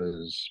that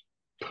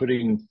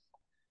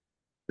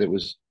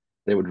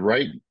they would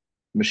write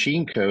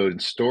machine code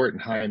and store it in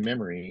high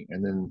memory,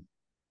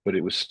 but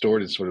it was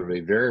stored in sort of a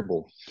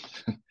variable.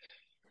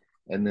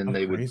 And then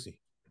they would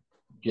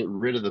get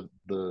rid of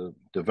the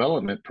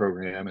development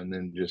program and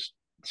then just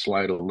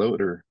slide a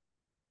loader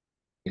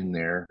in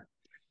there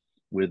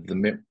with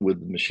the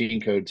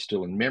machine code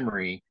still in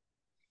memory,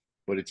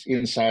 but it's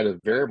inside a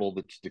variable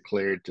that's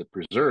declared to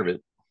preserve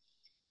it.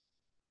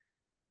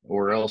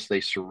 Or else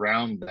they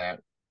surround that,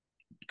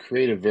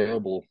 create a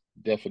variable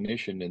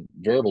definition and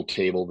variable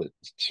table that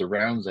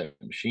surrounds that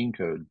machine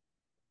code,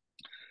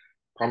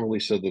 probably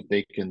so that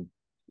they can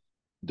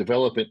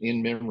develop it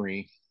in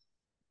memory.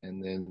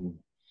 And then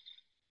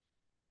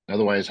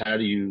otherwise, how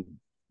do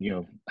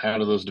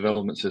those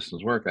development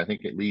systems work? I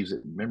think it leaves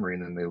it in memory,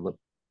 and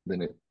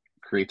then it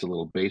creates a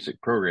little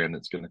basic program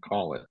that's going to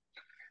call it.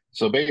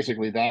 So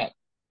basically that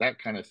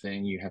kind of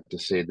thing, you have to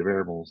save the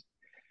variables.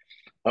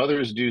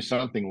 Others do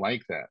something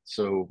like that.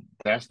 So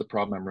that's the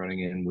problem I'm running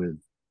in with.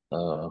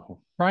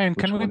 Ryan,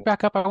 can we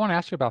back up? I want to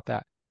ask you about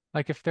that.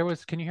 Like, if there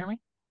was, can you hear me?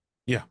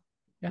 Yeah.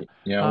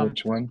 Yeah.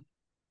 Which one?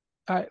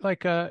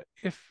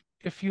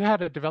 If you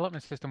had a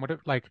development system, would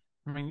it, like,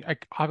 I mean,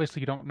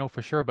 obviously you don't know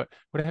for sure, but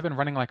would it have been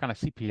running like on a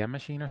CPM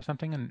machine or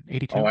something in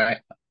 82? Oh, I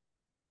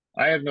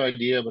have no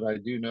idea, but I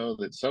do know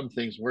that some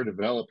things were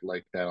developed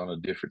like that on a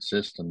different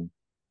system.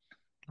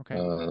 Okay.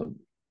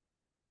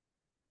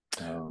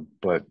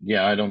 But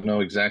yeah, I don't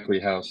know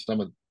exactly how some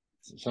of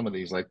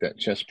these, like that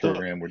chess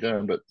program, were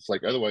done. But it's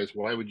like, otherwise,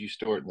 why would you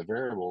store it in the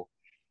variable?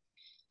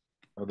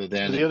 Other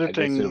than the other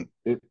thing,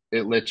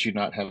 it lets you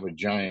not have a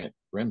giant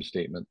REM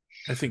statement.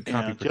 I think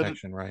copy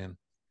protection, Ryan.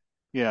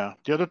 Yeah.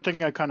 The other thing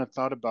I kind of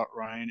thought about,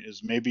 Ryan,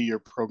 is maybe your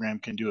program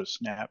can do a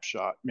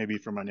snapshot, maybe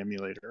from an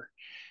emulator.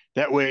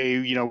 That way,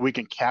 we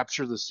can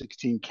capture the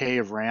 16K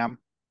of RAM,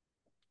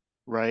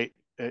 right?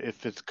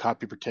 If it's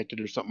copy protected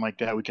or something like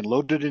that, we can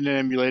load it in an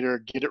emulator,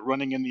 get it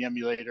running in the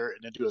emulator,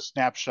 and then do a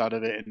snapshot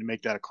of it and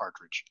make that a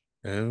cartridge.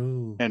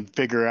 Oh. And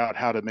figure out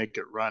how to make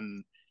it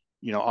run,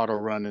 auto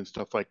run and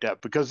stuff like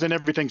that. Because then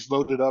everything's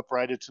loaded up,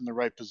 right? It's in the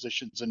right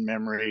positions in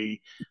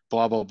memory,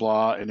 blah, blah,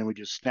 blah. And then we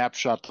just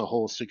snapshot the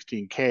whole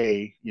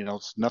 16K,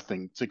 it's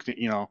nothing.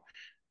 16,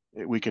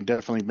 we can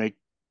definitely make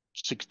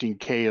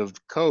 16K of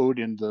code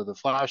into the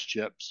flash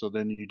chip. So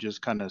then you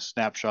just kind of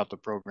snapshot the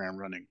program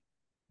running.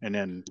 And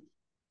then.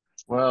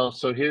 Well,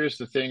 so here's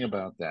the thing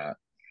about that.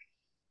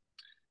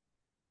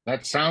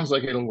 That sounds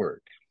like it'll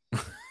work.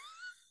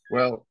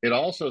 Well, it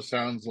also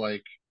sounds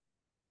like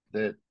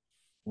that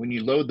when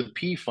you load the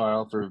P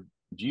file for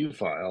view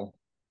file,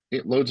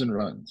 it loads and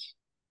runs.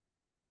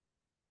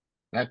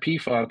 That P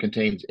file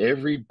contains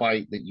every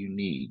byte that you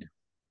need,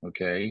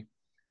 okay?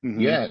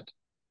 Mm-hmm. Yet,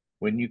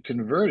 when you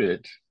convert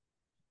it,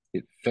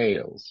 it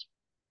fails.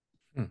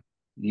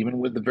 Even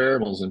with the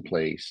variables in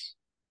place,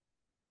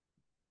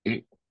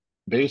 it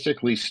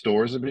basically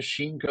stores a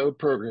machine code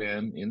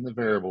program in the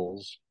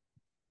variables,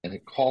 and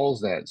it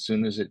calls that as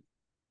soon as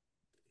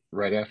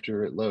right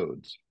after it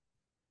loads.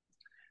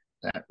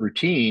 That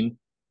routine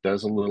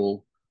does a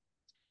little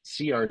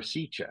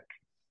CRC check,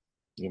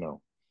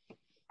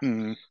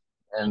 Mm-hmm.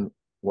 And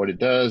what it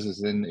does is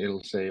then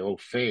it'll say, "Oh,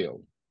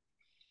 failed,"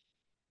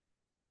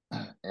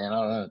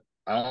 and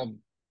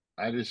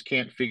I just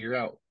can't figure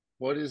out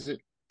what is it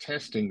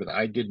testing that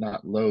I did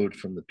not load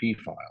from the P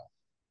file.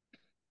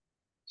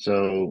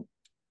 So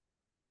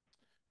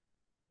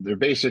there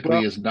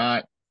basically there's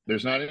not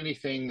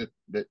anything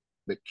that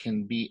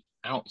can be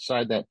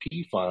outside that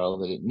P file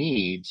that it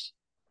needs.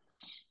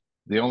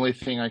 The only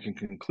thing I can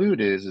conclude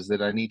is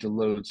that I need to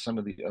load some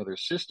of the other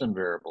system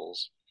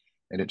variables,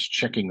 and it's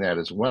checking that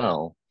as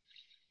well,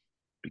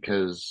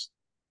 because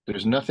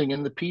there's nothing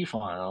in the P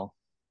file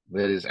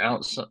that is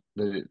outside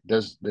that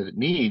it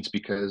needs,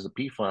 because the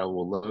P file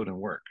will load and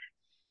work.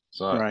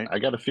 So I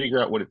got to figure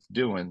out what it's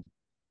doing.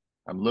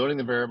 I'm loading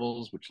the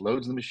variables, which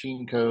loads the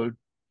machine code,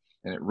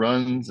 and it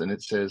runs and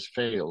it says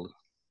failed.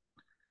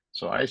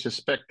 So I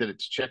suspect that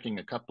it's checking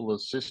a couple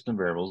of system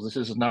variables. This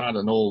is not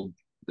a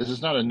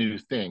new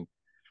thing.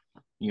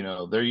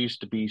 There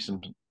used to be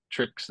some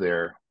tricks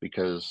there,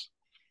 because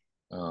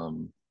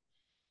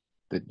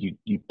that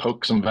you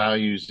poke some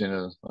values in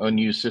an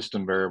unused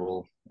system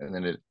variable, and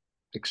then it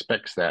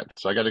expects that.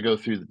 So I got to go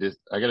through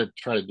I got to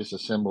try to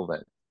disassemble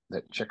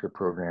that checker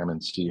program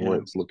and see where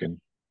it's looking.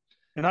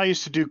 And I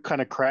used to do kind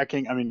of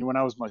cracking. I mean, when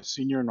I was my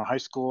senior in high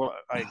school,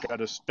 I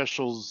got a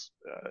specials,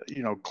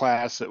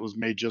 class that was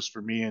made just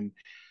for me. And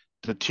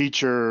the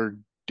teacher,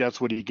 that's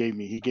what he gave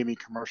me. He gave me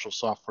commercial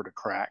software to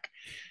crack.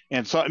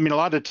 And so, I mean, a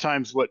lot of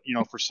times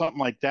for something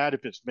like that,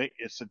 if it's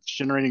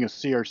generating a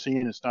CRC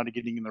and it's not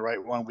getting in the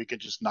right one, we could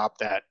just knock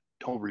that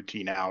whole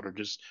routine out, or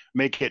just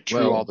make it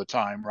true all the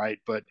time, right?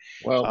 But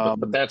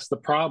but that's the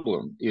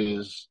problem,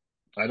 is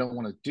I don't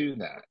want to do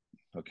that,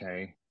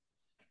 okay?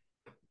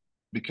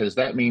 Because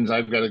that means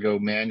I've got to go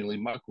manually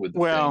muck with the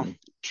thing.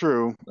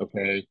 True.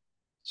 Okay.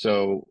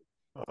 So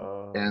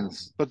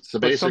but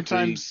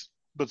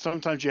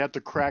sometimes you have to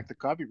crack the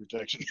copy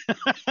protection.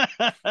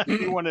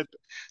 You want to,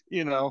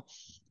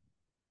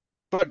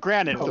 But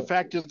granted, the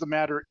fact of the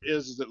matter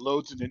is it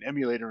loads in an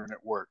emulator and it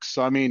works.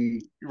 So I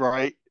mean,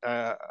 right?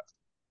 The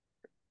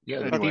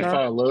P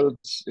file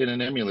loads in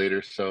an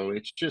emulator, so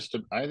it's just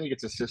I think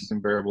it's a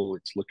system variable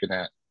it's looking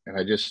at, and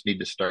I just need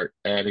to start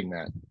adding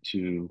that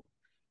to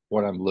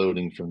what I'm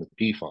loading from the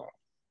P file.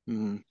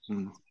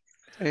 Mm-hmm.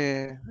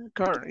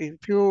 Carl,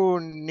 if you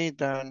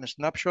need a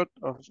snapshot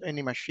of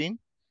any machine,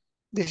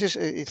 this is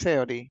a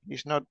theory.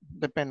 It's not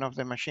depend of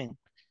the machine.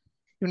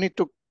 You need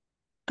to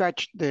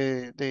catch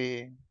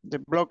the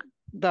block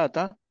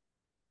data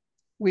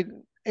with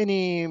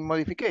any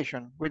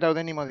modification, without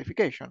any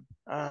modification.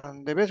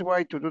 And the best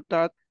way to do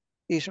that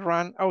is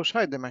run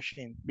outside the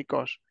machine,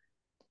 because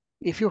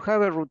if you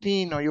have a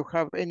routine, or you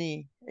have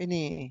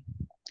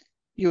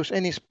use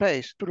any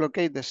space to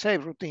locate the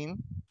save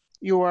routine,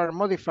 you are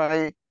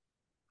modifying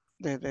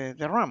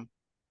the RAM.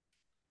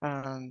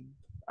 And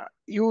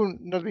you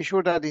not be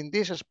sure that in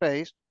this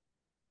space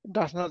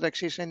does not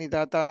exist any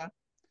data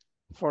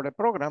for the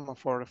program or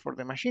for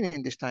the machine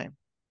in this time.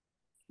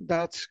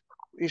 That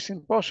is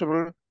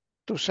impossible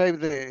to save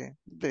the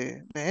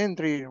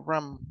entry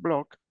RAM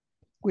block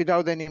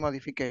without any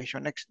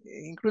modification,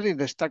 including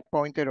the stack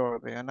pointer or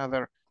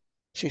another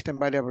system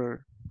variable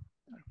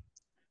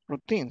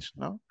routines.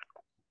 No,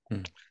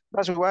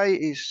 that's why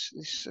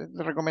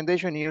the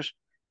recommendation use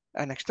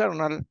an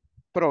external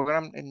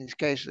program, in this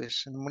case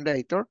is an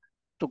emulator,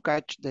 to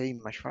catch the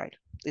image file.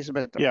 It's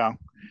better. Yeah,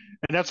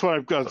 and that's what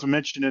I've got to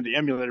mention in the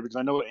emulator, because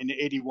I know in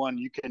 81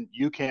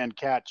 you can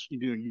catch,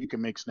 you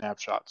can make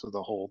snapshots of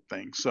the whole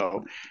thing.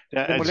 So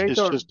it's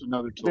just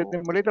another tool. The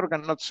emulator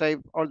cannot save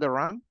all the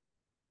RAM.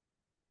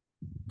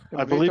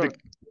 I believe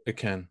it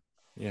can.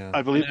 Yeah,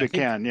 I believe and they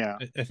can. Yeah.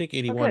 I think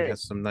 81 Okay.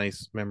 has some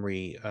nice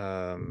memory,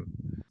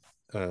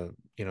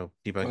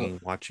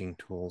 debugging, watching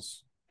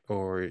tools,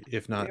 or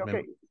if not,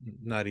 Okay.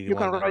 not You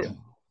 81. can write.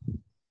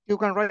 You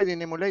can write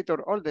in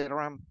emulator all the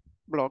RAM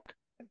block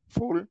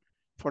full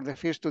for the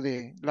first to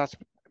the last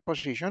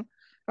position,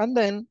 and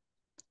then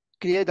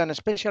create a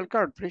special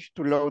cartridge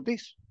to load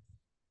this.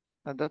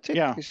 And that's it.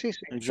 Yeah. It's easy.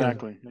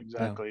 Exactly.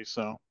 Exactly.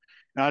 So,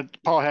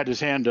 Paul had his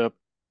hand up.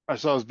 I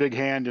saw his big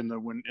hand in the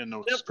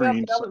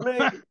screen. That was me.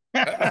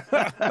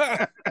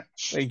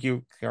 Thank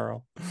you,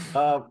 Carl.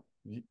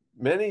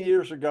 Many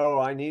years ago,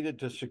 I needed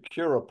to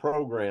secure a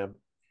program.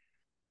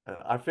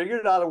 I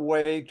figured out a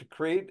way to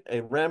create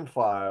a RAM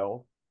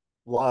file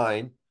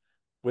line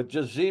with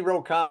just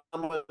 0, 0,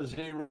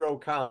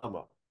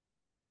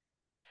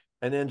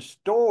 and then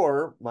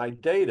store my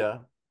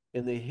data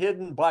in the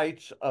hidden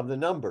bytes of the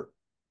number.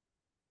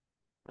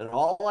 And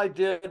all I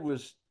did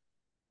was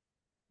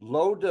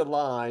load the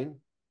line.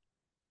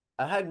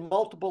 I had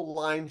multiple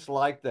lines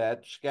like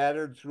that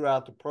scattered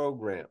throughout the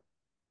program.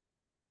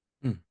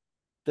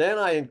 Then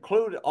I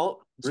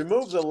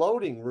removed the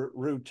loading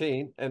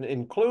routine and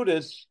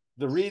included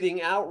the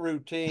reading out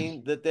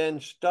routine that then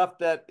stuffed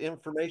that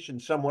information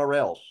somewhere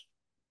else.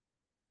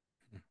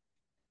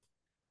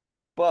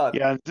 But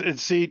yeah, and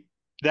see,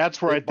 that's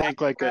where I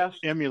think like an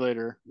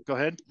emulator. Go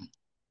ahead.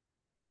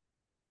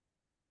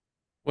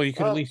 Well, you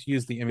could at least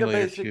use the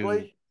emulator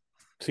to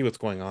see what's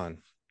going on.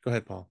 Go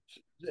ahead, Paul.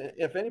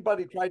 If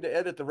anybody tried to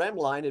edit the RAM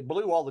line, it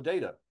blew all the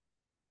data.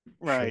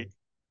 Right. Sure.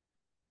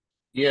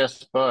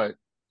 Yes, but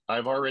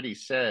I've already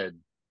said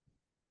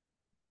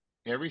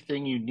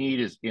everything you need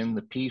is in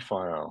the P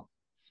file.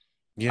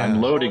 Yeah.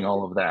 I'm loading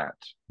all of that.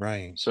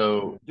 Right.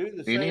 So do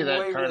the same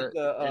way with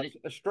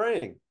a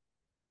string,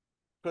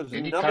 because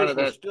the numbers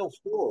were still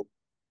stored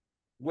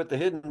with the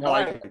hidden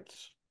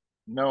bytes.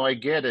 No, I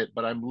get it,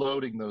 but I'm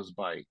loading those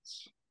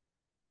bytes.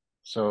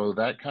 So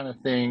that kind of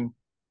thing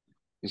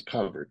is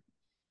covered.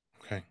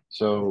 Okay.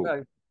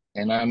 So,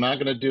 and I'm not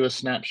going to do a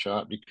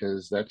snapshot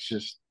because that's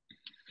just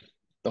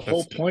the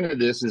whole point of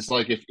this is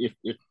like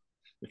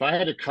if I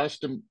had to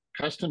custom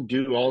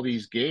do all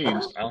these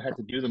games, I'll have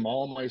to do them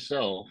all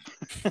myself.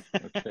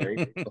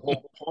 Okay. The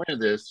whole point of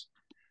this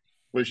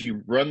was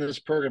you run this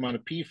program on a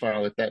P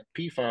file. If that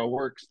P file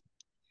works,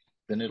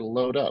 then it'll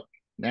load up.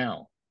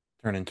 Now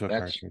turn into a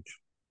cartridge.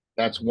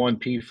 That's one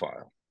P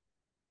file.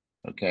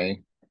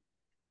 Okay.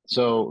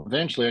 So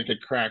eventually I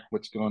could crack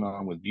what's going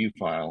on with view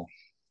file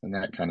and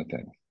that kind of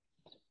thing.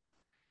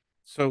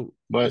 So,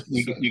 but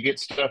you get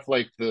stuff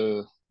like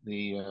the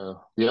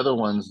other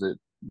ones that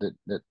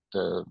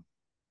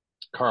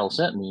Carl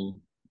sent me,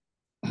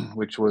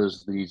 which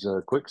was these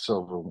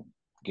Quicksilver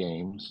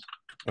games.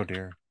 Oh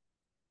dear.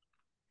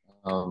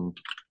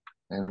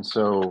 And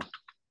so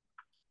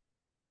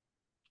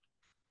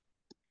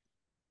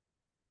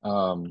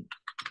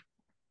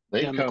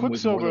they come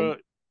with more than,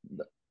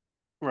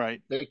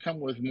 right. They come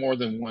with more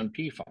than one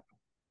P file.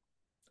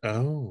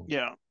 Oh.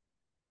 Yeah.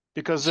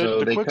 Because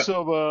the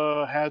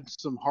Quicksilver had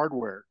some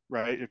hardware,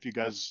 right? If you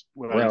guys,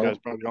 you guys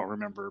probably don't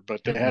remember,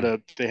 but they had a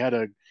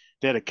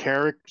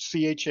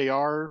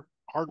CHAR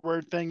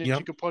hardware thing that you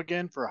could plug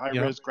in for high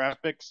res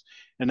graphics,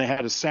 and they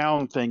had a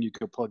sound thing you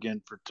could plug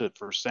in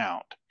for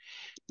sound.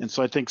 And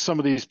so I think some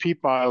of these P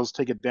files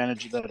take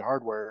advantage of that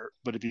hardware,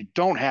 but if you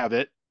don't have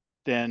it,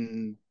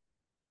 then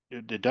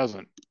it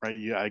doesn't, right?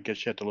 I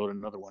guess you have to load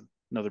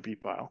another P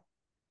file.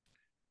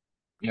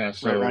 Yeah.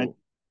 So. Right, Ryan?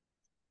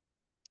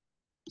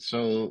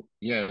 So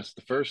yes,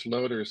 the first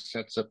loader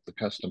sets up the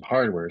custom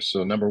hardware.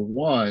 So number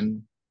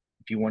one,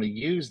 if you want to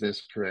use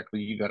this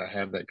correctly, you got to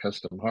have that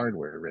custom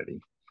hardware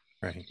ready.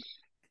 Right.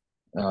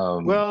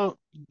 Well,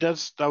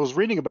 I was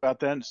reading about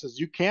that, and it says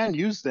you can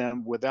use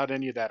them without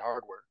any of that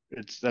hardware.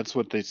 That's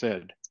what they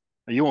said.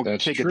 You won't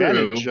take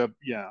advantage of.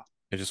 Yeah.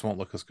 It just won't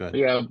look as good.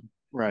 Yeah.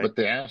 Right. But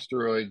the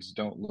asteroids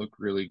don't look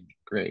really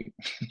great.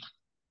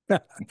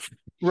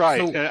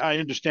 Right. So, I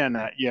understand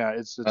that. Yeah.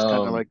 It's kind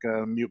of like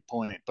a mute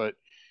point, but.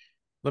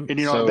 And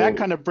that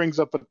kind of brings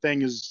up a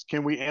thing is,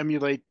 can we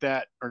emulate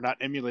that, or not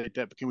emulate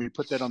that, but can we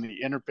put that on the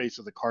interface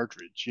of the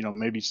cartridge?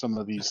 Maybe some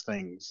of these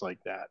things like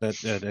that.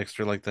 That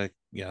extra like that,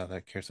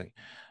 that care thing.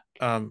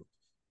 I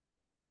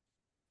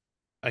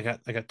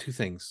got two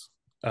things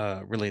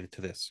related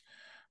to this.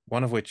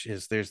 One of which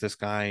is there's this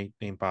guy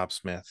named Bob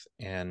Smith,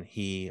 and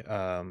he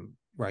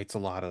writes a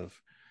lot of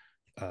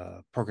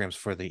programs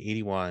for the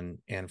 81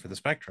 and for the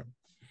Spectrum.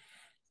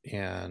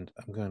 And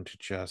I'm going to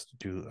just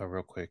do a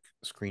real quick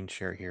screen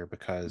share here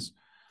because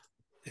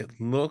it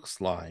looks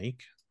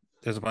like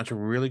there's a bunch of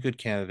really good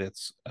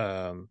candidates,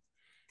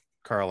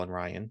 Carl and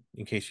Ryan,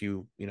 in case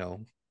you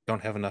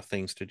don't have enough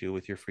things to do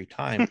with your free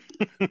time.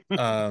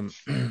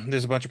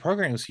 There's a bunch of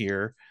programs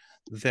here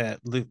that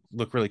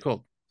look really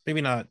cool.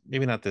 Maybe not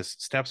this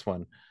steps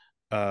one,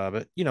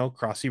 but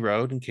Crossy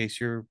Road, in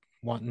case you're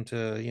wanting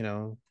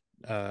to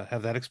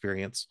have that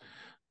experience.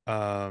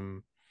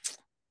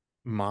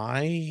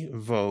 My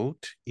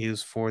vote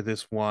is for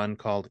this one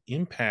called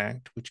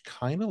Impact, which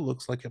kind of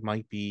looks like it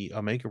might be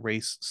Omega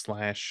Race /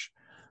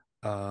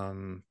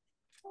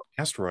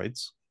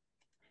 Asteroids.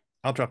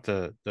 I'll drop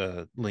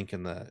the link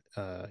in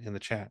the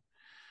chat.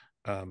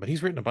 But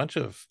he's written a bunch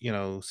of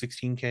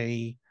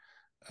 16K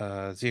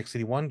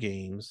ZX81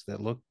 games that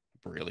look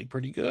really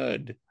pretty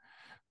good.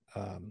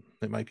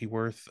 That might be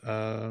worth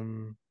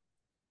trying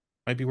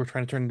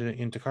to turn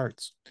into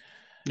carts.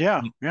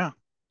 Yeah, yeah.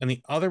 And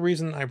the other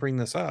reason I bring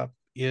this up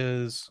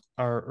is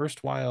our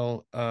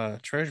erstwhile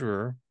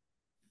treasurer,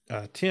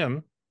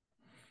 Tim.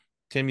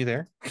 Tim, you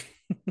there?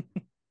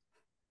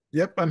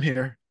 Yep, I'm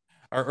here.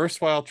 Our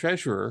erstwhile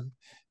treasurer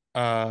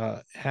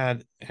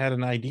had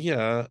an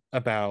idea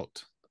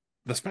about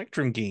the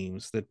Spectrum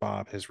games that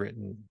Bob has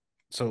written.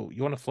 So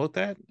you want to float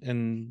that?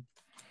 And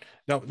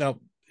now,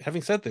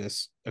 having said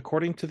this,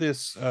 according to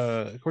this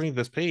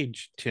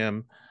page,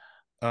 Tim,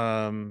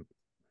 Bob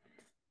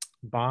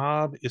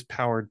is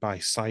powered by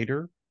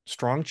cider,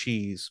 strong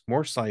cheese,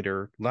 more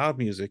cider, loud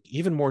music,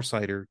 even more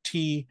cider,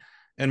 tea,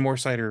 and more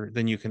cider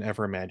than you can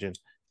ever imagine,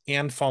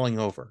 and falling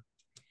over.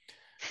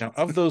 Now,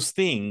 of those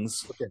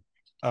things,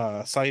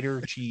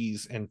 cider,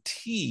 cheese, and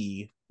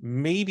tea,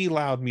 maybe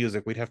loud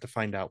music, we'd have to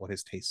find out what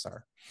his tastes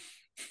are.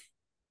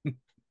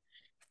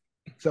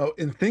 So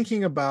in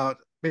thinking about,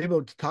 maybe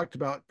we talked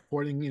about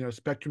porting,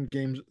 Spectrum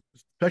games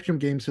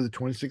to the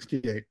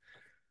 2068.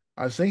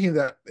 I was thinking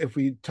that if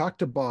we talk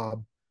to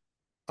Bob,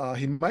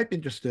 he might be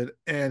interested.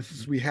 And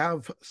since we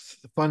have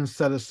funds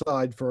set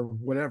aside for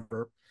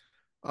whatever,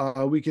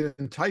 we can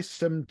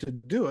entice him to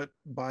do it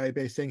by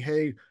saying,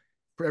 hey,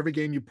 for every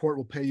game you port,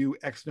 we'll pay you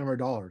X number of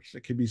dollars.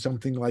 It could be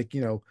something like,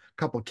 a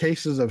couple of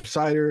cases of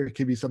cider. It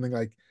could be something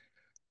like,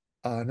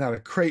 not a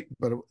crate,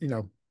 but,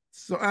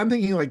 so I'm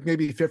thinking like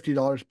maybe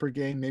 $50 per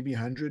game, maybe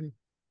 100,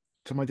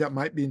 something like that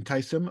might be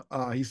entice him.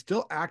 He's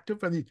still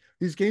active. And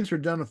these games were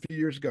done a few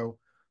years ago,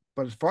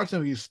 but as far as I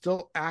know, he's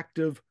still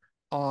active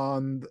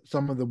on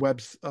some of the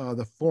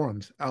the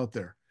forums out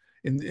there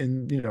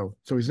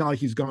so he's not like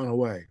he's gone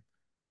away.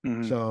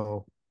 Mm-hmm.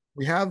 So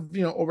we have,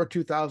 over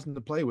 2,000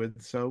 to play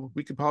with. So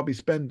we could probably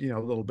spend, a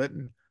little bit.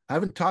 And I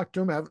haven't talked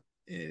to him. I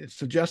haven't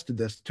suggested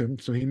this to him.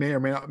 So he may or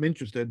may not be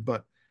interested,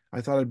 but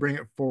I thought I'd bring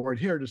it forward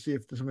here to see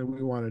if there's something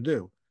we want to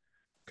do.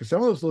 Because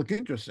some of those look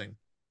interesting.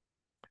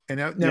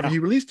 And now he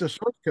released a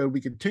source code we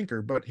could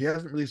tinker, but he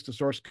hasn't released a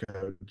source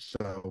code.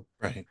 So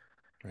right.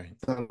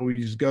 So we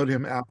just go to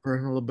him after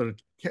a little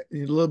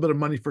bit of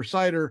money for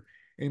cider,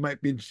 and he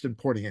might be interested in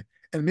porting it.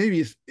 And maybe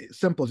it's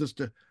simple,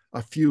 just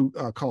a few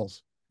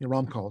calls,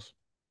 ROM calls.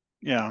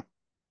 Yeah.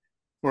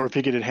 Or if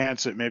he could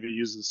enhance it, maybe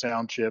use the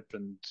sound chip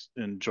and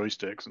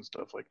joysticks and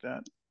stuff like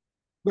that.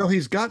 Well,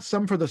 he's got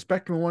some for the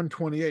Spectrum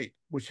 128,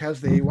 which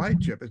has the AY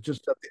chip. It's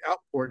just that the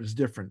output is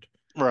different.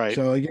 Right.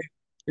 So again,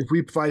 if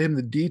we provide him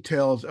the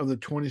details of the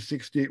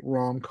 2068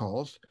 ROM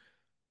calls,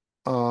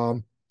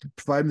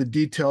 provide him the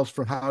details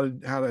for how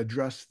to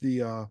address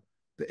the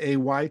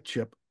AY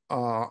chip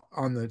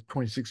on the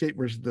 2068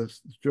 versus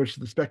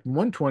the Spectrum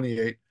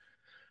 128.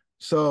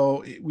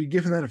 So we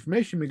give him that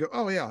information. We go,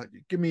 oh yeah,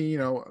 give me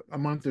a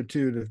month or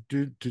two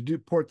to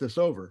port this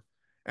over.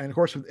 And of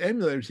course, with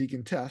emulators, he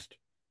can test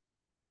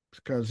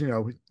because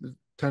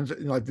tons of,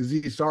 like the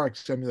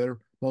ZSRX emulator,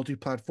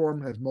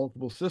 multi-platform, has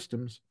multiple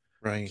systems.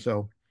 Right.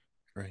 So,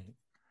 right.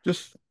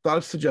 Just thought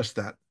I'd suggest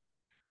that.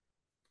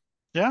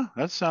 Yeah,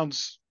 that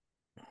sounds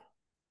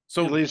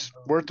at least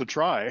worth a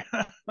try.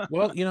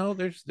 Well,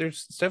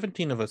 there's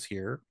 17 of us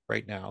here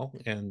right now,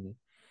 and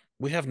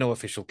we have no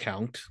official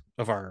count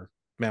of our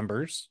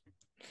members.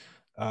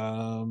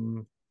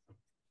 Y'all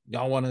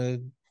want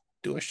to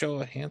do a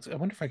show of hands? I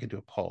wonder if I could do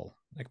a poll.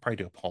 I could probably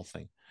do a poll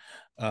thing.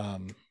 But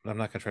I'm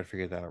not gonna try to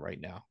figure that out right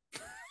now.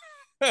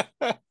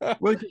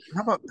 Well,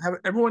 how about have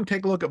everyone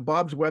take a look at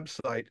Bob's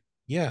website?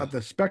 Yeah. Of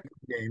the Spectrum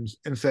games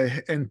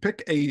and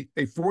pick a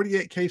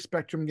 48K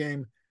Spectrum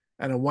game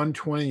and a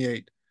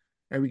 128,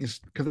 and we can,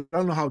 because I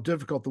don't know how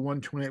difficult the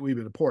 128 would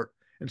be to port,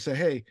 and say,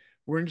 hey,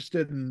 we're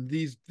interested in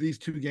these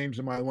two games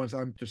are my ones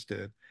I'm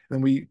interested in.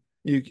 Then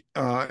you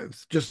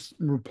just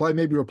reply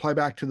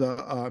back to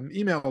the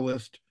email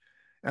list,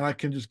 and I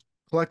can just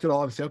collect it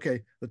all and say,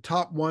 okay, the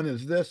top one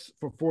is this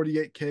for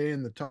 48K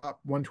and the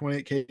top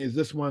 128K is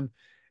this one,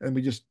 and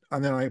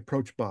then I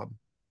approach Bob.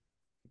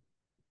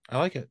 I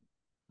like it.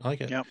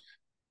 Yep.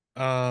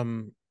 I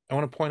want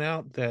to point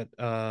out that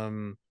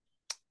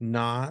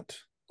not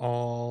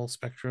all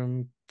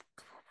Spectrum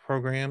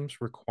programs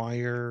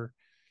require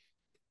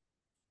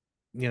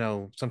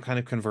some kind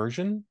of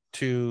conversion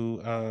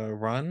to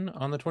run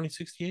on the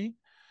 2068.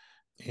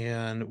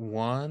 And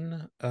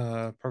one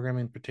program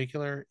in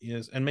particular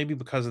is, and maybe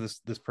because of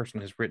this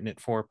person has written it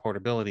for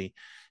portability,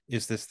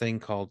 is this thing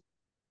called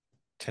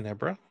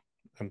Tenebra.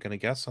 I'm going to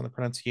guess on the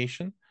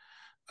pronunciation.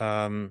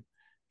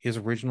 His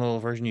original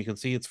version, you can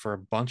see it's for a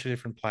bunch of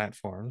different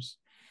platforms.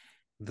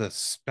 The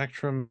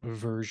Spectrum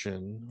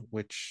version,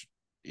 which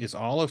is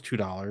all of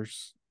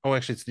 $2. Oh,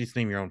 actually, it's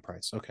name your own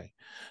price. Okay.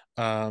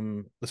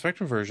 The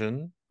Spectrum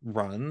version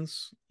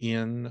runs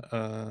in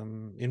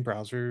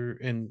browser,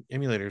 in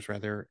emulators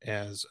rather,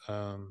 as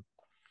in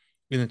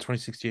the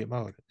 2068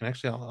 mode. And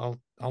actually,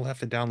 I'll have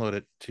to download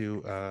it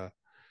to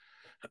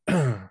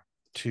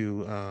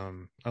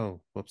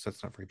oh, whoops,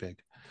 that's not very big.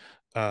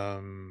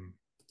 I'll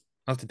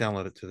have to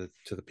download it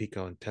to the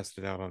Pico and test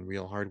it out on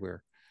real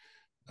hardware.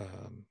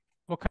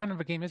 What kind of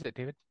a game is it,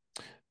 David?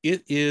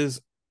 It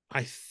is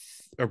a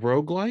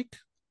roguelike.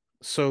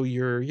 So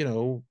you're,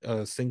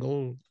 a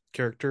single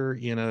character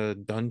in a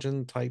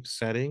dungeon type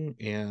setting,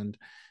 and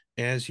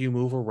as you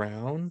move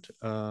around,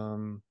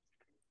 the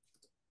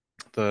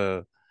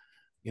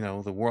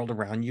world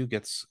around you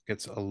gets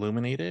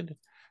illuminated,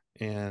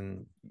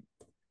 and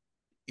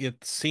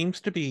it seems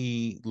to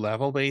be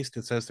level based.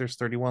 It says there's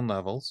 31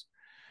 levels,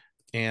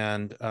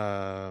 and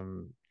I've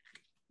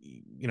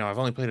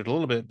only played it a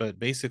little bit, but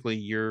basically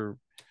you're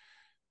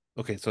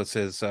okay. So it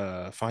says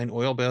find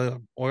oil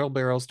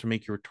barrels to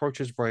make your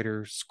torches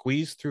brighter,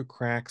 squeeze through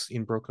cracks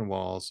in broken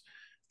walls,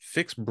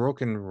 fix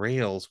broken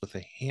rails with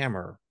a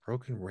hammer.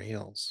 Broken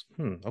rails.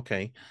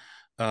 Okay.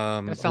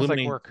 That sounds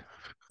like work.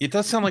 It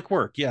does sound like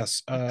work,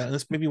 yes. And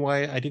that's maybe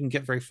why I didn't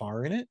get very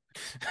far in it.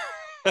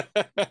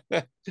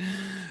 But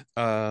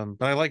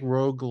I like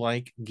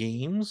roguelike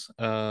games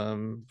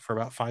for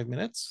about 5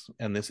 minutes,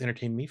 and this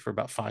entertained me for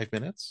about 5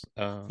 minutes.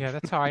 Yeah,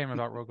 that's how I am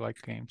about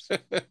roguelike games.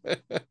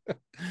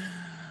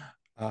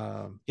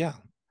 Yeah.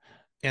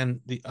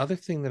 And the other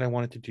thing that I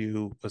wanted to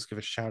do was give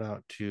a shout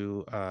out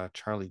to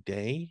Charlie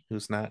Day,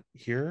 who's not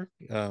here.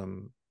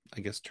 I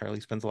guess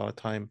Charlie spends a lot of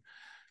time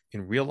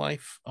in real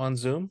life on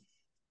Zoom,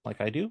 like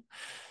I do.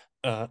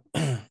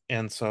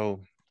 And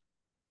so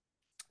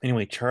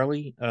anyway,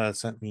 Charlie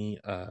sent me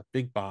a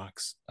big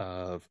box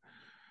of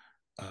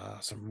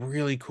some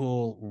really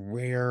cool,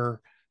 rare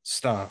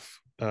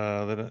stuff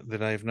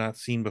that I've not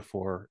seen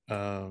before,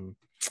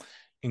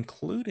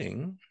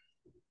 including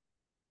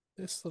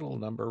this little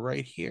number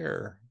right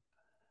here.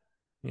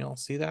 You'll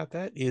see that?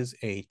 That is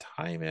a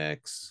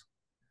Timex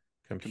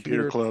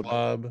Computer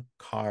Club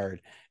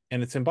card.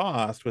 And it's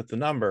embossed with the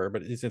number,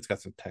 but it's got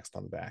some text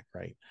on the back,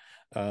 right?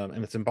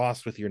 And it's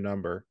embossed with your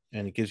number,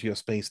 and it gives you a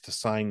space to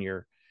sign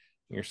your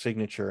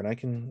signature. And I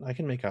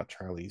can make out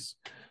Charlie's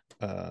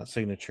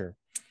signature.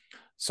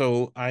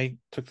 So I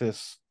took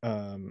this.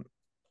 I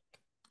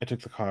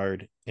took the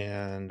card,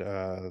 and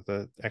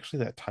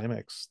actually that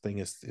Timex thing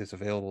is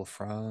available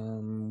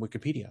from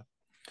Wikipedia.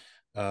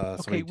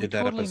 Okay, we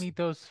totally need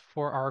those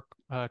for our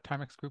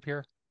Timex group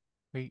here.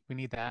 We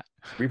need that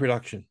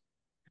reproduction.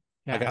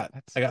 Yeah,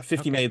 I got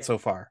 50 made so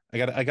far. I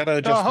got to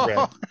adjust the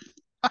red.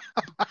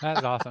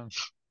 That's awesome.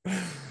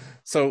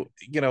 So,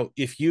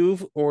 if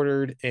you've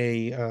ordered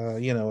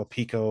a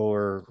Pico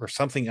or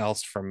something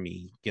else from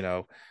me,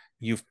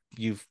 you've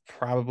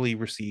probably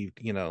received,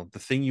 the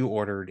thing you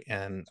ordered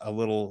and a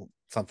little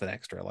something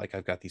extra. Like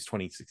I've got these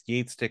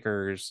 2068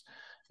 stickers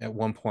at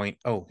one point.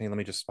 Oh, hey, let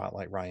me just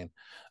spotlight Ryan.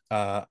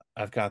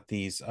 I've got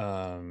these is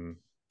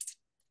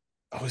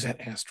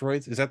that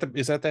Asteroids? Is that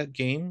that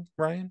game,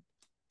 Ryan?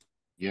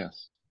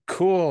 Yes.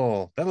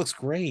 Cool. That looks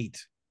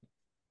great.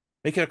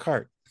 Make it a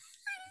cart.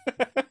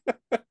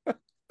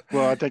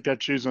 Well, I think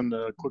that's using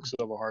the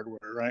Quicksilver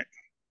hardware, right?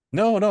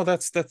 No,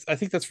 that's I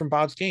think that's from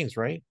Bob's Games,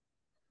 right?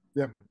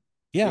 Yeah.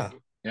 Yeah.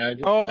 Yeah. I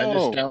just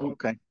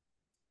okay.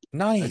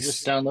 Nice. I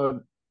just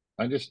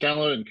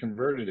downloaded and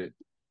converted it.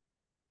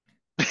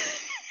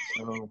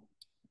 So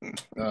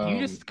you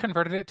just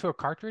converted it to a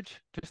cartridge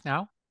just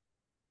now?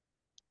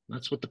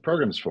 That's what the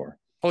program's for.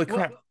 Holy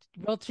crap.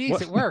 Well,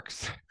 geez, it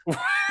works.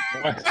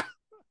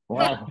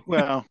 Wow.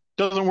 Well,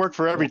 doesn't work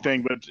for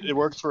everything, but it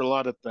works for a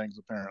lot of things,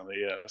 apparently,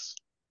 yes.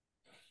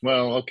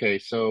 Well, okay,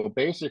 so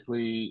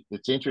basically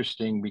it's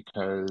interesting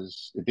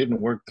because it didn't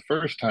work the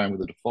first time with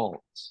the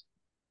defaults.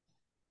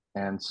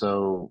 And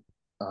so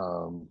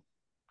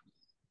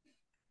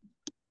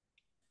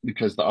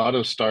because the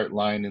auto start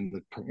line in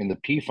the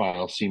P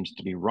file seems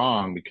to be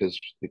wrong, because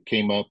it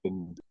came up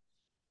and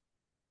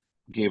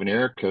gave an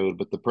error code,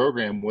 but the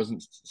program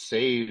wasn't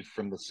saved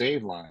from the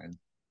save line.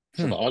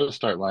 So the auto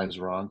start line is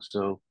wrong.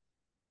 So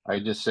I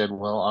just said,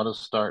 well, auto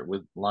start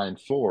with line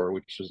 4,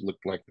 which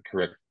looked like the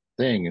correct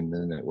thing, and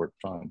then it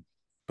worked fine.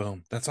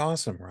 Boom. That's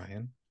awesome,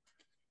 Ryan.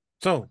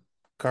 So,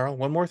 Carl,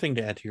 one more thing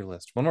to add to your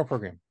list. One more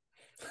program.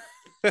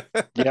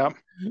 Yeah.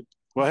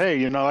 Well,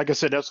 hey, like I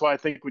said, that's why I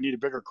think we need a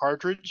bigger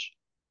cartridge,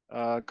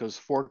 because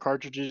 4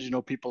 cartridges,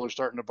 people are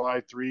starting to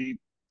buy three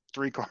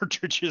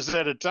cartridges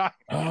at a time.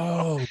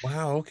 Oh,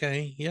 wow.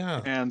 Okay.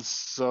 Yeah. And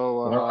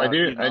so well, I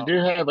did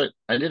have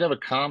a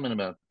comment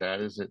about that.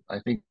 Is that I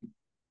think,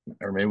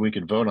 or maybe we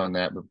could vote on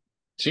that, but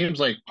it seems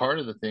like part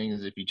of the thing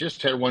is if you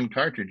just had one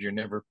cartridge, you're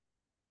never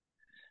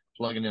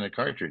plugging in a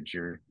cartridge.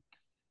 You're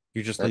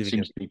just that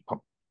seems to be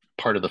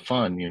part of the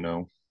fun,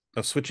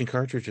 of switching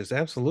cartridges.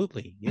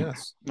 Absolutely.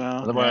 Yes.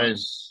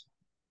 Otherwise,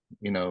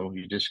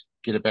 you just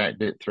get it back,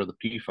 throw the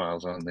P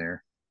files on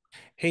there.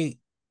 Hey,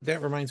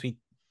 that reminds me,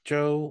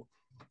 Joe,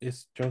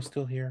 is Joe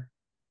still here?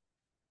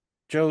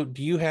 Joe,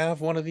 do you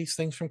have one of these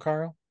things from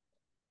Carl?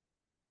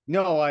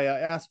 No, I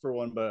asked for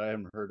one, but I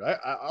haven't heard.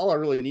 All I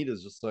really need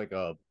is just like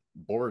a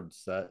board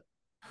set.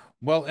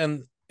 Well,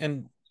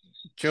 and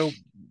Joe,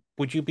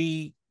 would you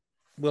be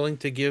willing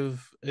to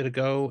give it a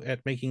go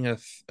at making an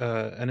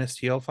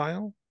STL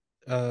file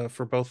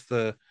for both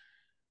the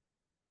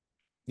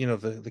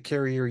the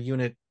carrier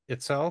unit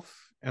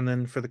itself, and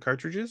then for the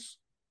cartridges?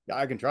 Yeah,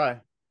 I can try.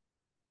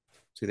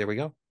 See, there we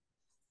go.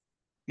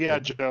 Yeah,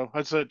 Joe.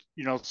 I said,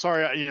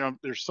 sorry,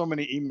 there's so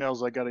many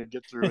emails I got to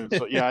get through, and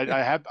so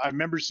yeah, I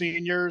remember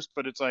seeing yours,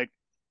 but it's like,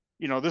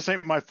 this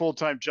ain't my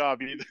full-time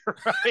job either,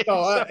 right?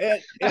 No, So,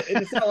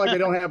 it's not like I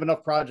don't have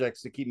enough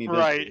projects to keep me busy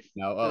right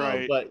now.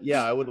 right. But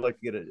yeah, I would like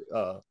to get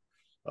a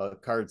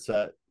card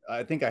set.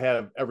 I think I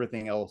have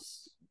everything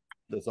else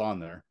that's on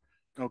there.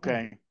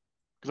 Okay.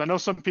 Because I know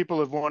some people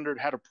have wondered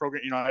how to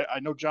program. I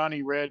know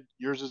Johnny read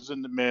yours is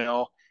in the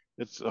mail.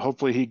 It's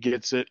hopefully he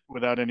gets it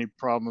without any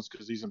problems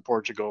because he's in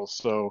Portugal.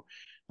 So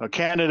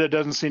Canada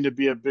doesn't seem to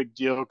be a big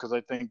deal because I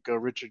think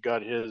Richard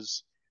got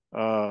his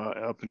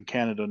up in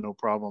Canada, no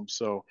problem.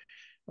 So,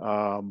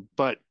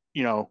 but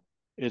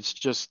it's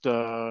just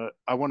I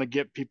want to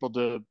get people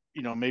to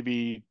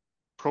maybe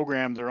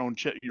program their own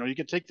chip. You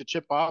can take the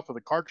chip off of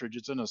the cartridge;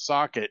 it's in a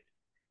socket.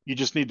 You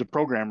just need the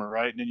programmer,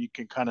 right? And then you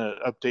can kind of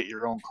update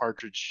your own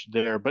cartridge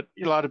there. But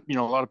a lot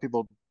of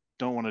people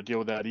don't want to deal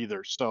with that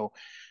either. So,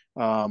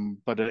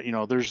 but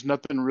there's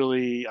nothing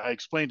really. I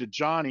explained to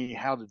Johnny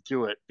how to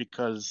do it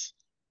because,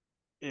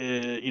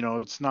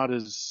 it's not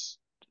as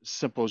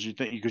simple as you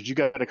think because you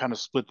got to kind of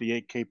split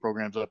the 8K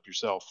programs up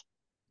yourself,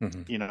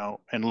 and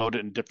load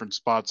it in different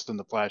spots in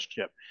the flash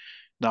chip.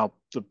 Now,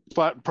 the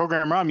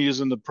program I'm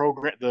using,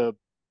 the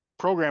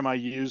program I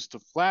use to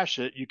flash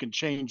it, you can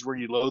change where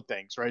you load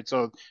things, right?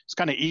 So it's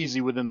kind of easy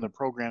within the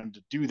program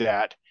to do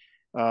that.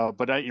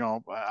 But I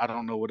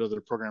don't know what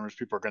other programmers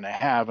people are going to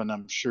have, and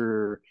I'm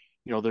sure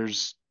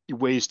there's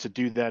ways to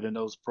do that in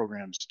those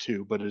programs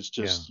too. But it's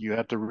just you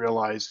have to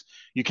realize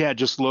you can't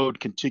just load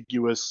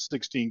contiguous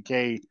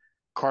 16K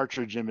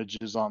cartridge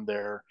images on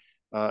there.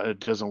 It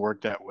doesn't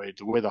work that way.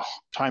 The way the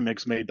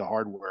Timex made the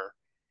hardware,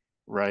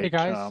 right? Hey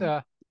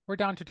guys, we're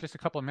down to just a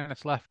couple of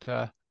minutes left.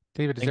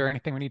 David, is there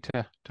anything we need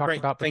to talk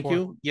about before? Thank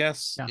you.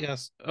 Yes, Yeah.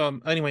 yes.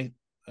 Anyway,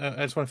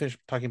 I just want to finish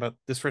talking about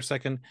this for a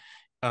second.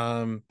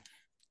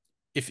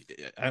 If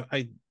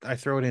I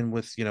throw it in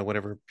with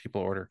whatever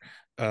people order,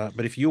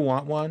 but if you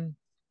want one,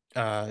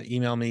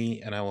 email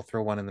me and I will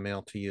throw one in the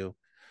mail to you,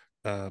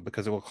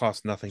 because it will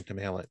cost nothing to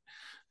mail it.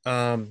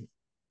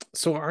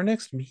 So our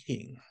next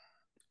meeting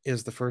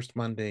is the first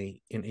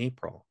Monday in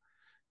April,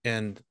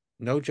 and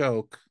no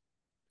joke,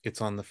 it's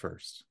on the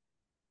 1st.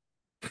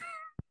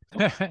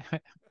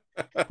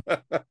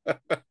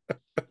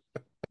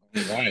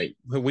 Right.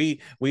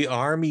 We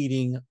are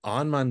meeting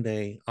on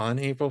Monday on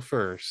April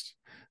 1st.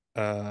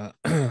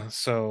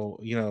 So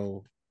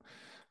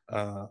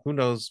who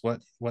knows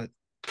what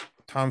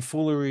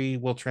tomfoolery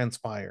will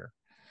transpire.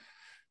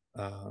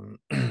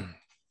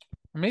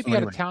 Maybe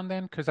out of town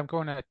then, because I'm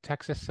going to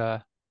Texas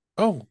to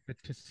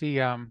see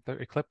the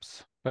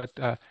eclipse, but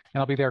and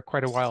I'll be there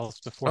quite a while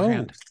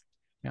beforehand.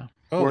 Yeah.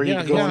 Where are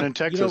you going in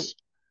Texas?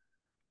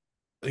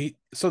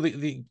 So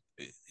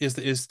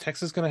is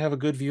Texas going to have a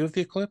good view of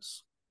the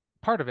eclipse?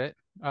 Part of it.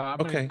 I'm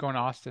going to be going to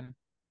Austin.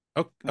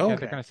 Yeah, they're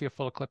going to see a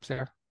full eclipse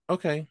there.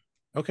 Okay.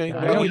 Well,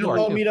 we'll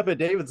all meet up at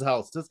David's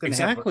house. That's going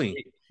to happen.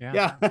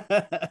 Yeah.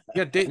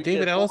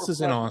 David Ellis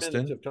is in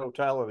Austin. Of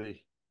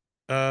totality.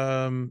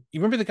 You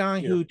remember the guy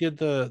who did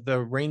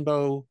the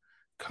rainbow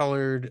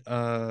colored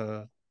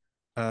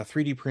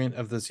 3D print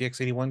of the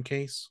ZX81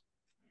 case?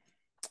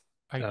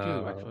 I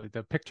do actually.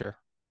 The picture.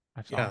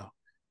 I saw.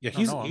 Yeah.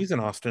 He's in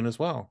Austin as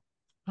well.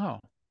 Oh.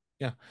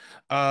 Yeah.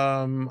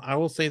 I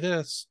will say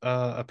this.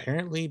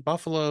 Apparently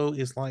Buffalo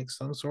is like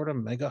some sort of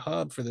mega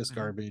hub for this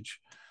garbage.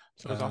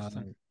 So is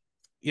Austin.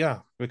 Yeah,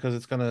 because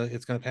it's gonna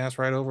pass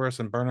right over us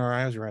and burn our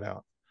eyes right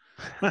out.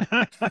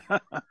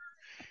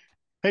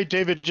 Hey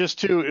David,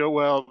 just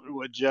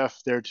with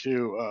Jeff there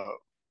too.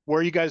 Where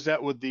are you guys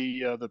at with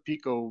the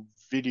Pico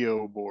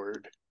video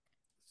board?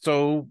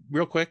 So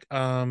real quick,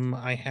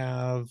 I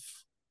have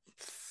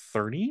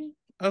 30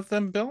 of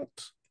them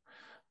built.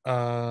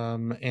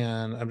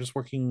 And I'm just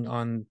working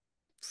on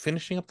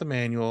finishing up the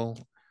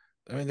manual.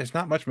 I mean, there's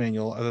not much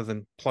manual other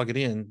than plug it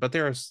in, but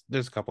there's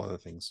a couple other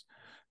things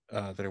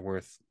that are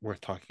worth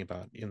talking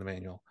about in the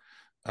manual.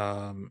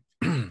 And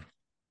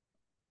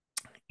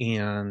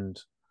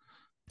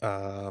I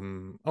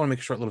want to make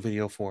a short little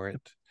video for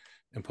it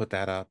and put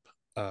that up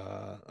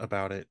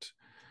about it.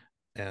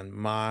 And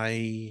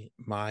my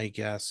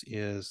guess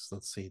is,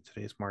 let's see,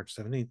 today's March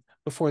 17th.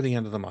 Before the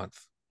end of the month,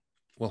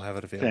 we'll have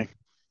it available. Okay.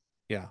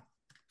 Yeah.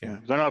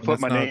 I'm not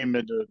put my name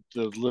into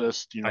the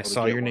list. I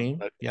saw your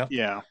name. Yep.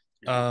 Yeah.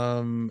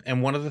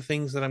 And one of the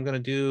things that I'm going to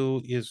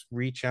do is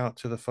reach out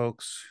to the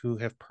folks who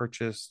have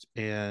purchased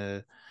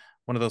one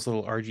of those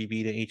little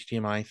RGB to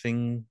HDMI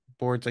thing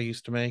boards I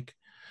used to make,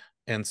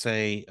 and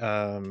say,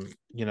 I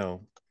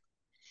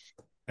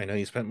know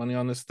you spent money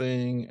on this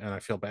thing, and I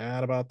feel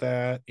bad about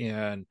that.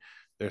 And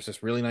there's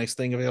this really nice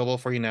thing available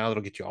for you now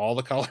that'll get you all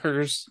the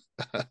colors.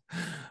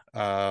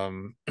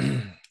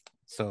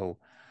 So,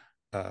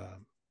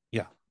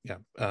 yeah.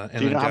 And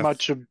do you know how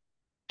much? Do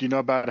you know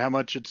about how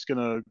much it's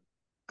gonna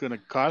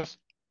cost?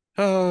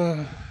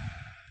 I'm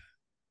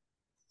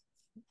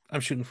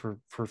shooting for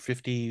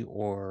 50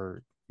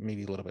 or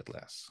maybe a little bit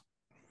less.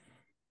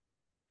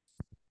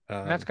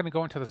 And that's going to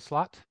go into the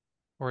slot,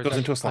 or is Goes that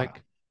into a slot.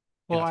 like,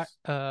 well, Yes.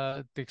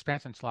 the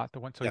expansion slot, the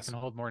one so Yes. you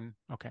can hold more than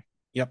okay.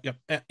 Yep.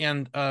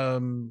 And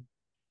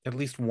at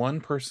least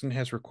one person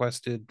has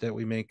requested that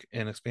we make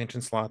an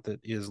expansion slot that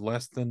is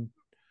less than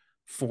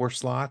 4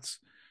 slots,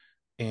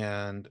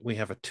 and we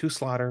have a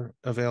 2-slotter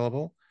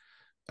available.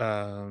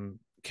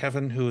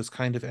 Kevin, who is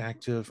kind of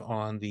active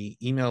on the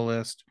email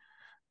list,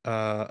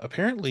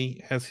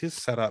 apparently has his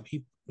set up.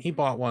 He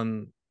bought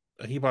one.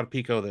 He bought a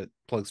Pico that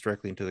plugs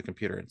directly into the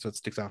computer, and so it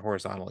sticks out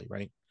horizontally,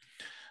 right?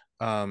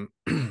 And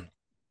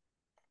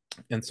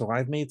so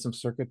I've made some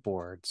circuit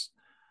boards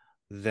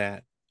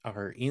that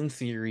are in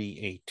theory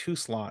a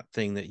 2-slot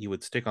thing that you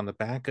would stick on the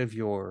back of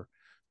your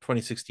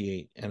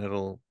 2068, and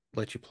it'll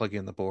let you plug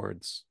in the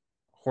boards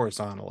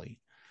horizontally,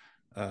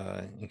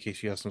 in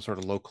case you have some sort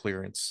of low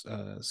clearance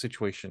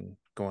situation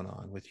going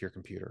on with your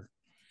computer.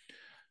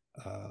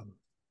 I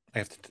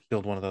have to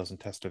build one of those and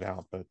test it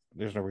out, but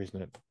there's no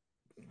reason it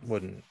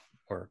wouldn't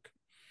work.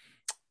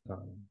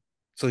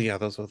 So yeah,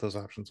 those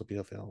options will be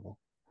available.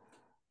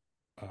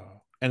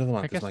 End of the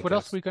month. I guess what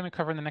else are we going to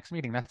cover in the next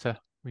meeting?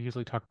 We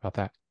usually talk about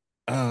that.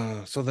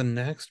 So the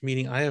next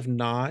meeting, I have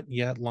not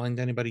yet lined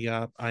anybody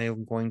up. I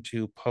am going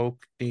to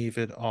poke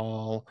David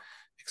all,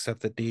 except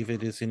that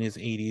David is in his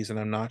 80s, and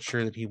I'm not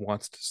sure that he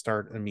wants to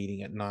start a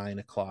meeting at 9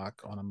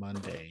 o'clock on a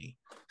Monday.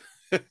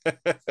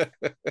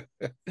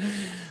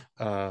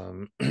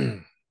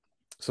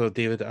 So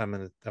David,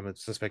 I'm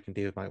suspecting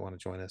David might want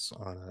to join us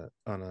on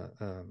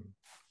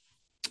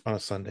a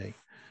Sunday.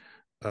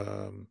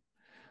 And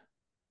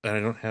I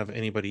don't have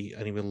anybody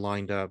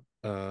lined up,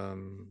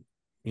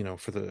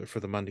 for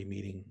the Monday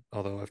meeting,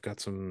 although I've got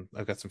some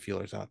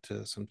feelers out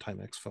to some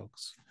Timex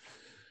folks,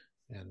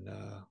 and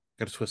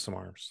got to twist some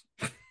arms.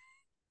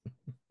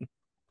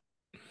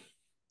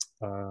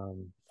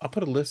 I'll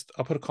put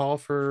a call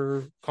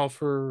for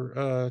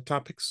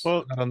topics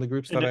on the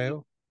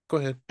groups.io. Go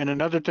ahead. And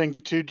another thing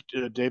too,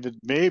 David,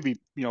 maybe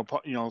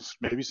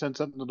maybe send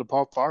something to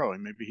Paul Faro,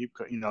 and maybe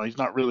he's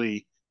not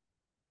really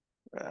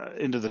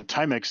into the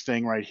Timex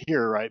thing right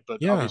here, right?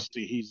 But yeah,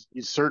 obviously he's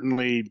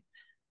certainly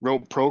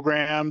wrote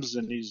programs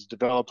and he's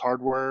developed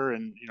hardware,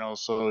 and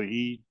so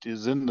he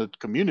is in the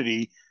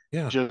community,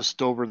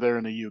 just over there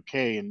in the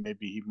UK, and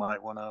maybe he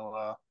might want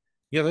to.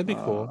 Yeah, that'd be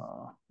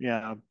cool.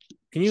 Yeah.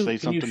 Can you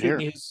shoot here?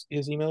 Me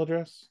his email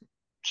address?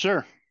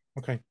 Sure.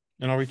 Okay,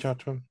 and I'll reach out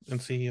to him and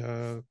see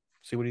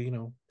what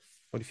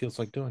he feels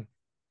like doing.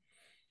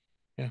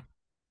 Yeah.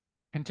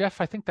 And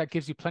Jeff, I think that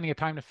gives you plenty of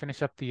time to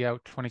finish up the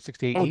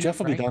 2068. Oh, Jeff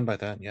will be done by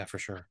then. Yeah, for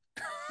sure.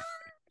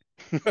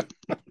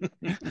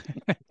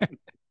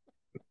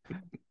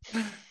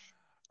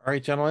 All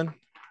right, gentlemen.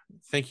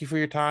 Thank you for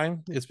your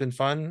time. It's been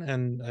fun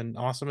and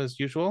awesome as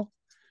usual.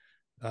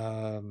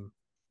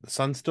 The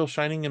sun's still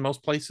shining in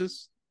most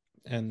places,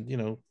 and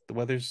the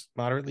weather's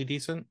moderately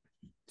decent.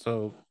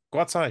 So go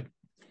outside.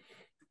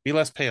 Be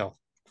less pale.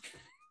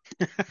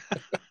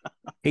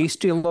 Hey,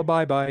 still a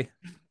bye-bye.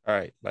 All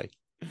right, bye.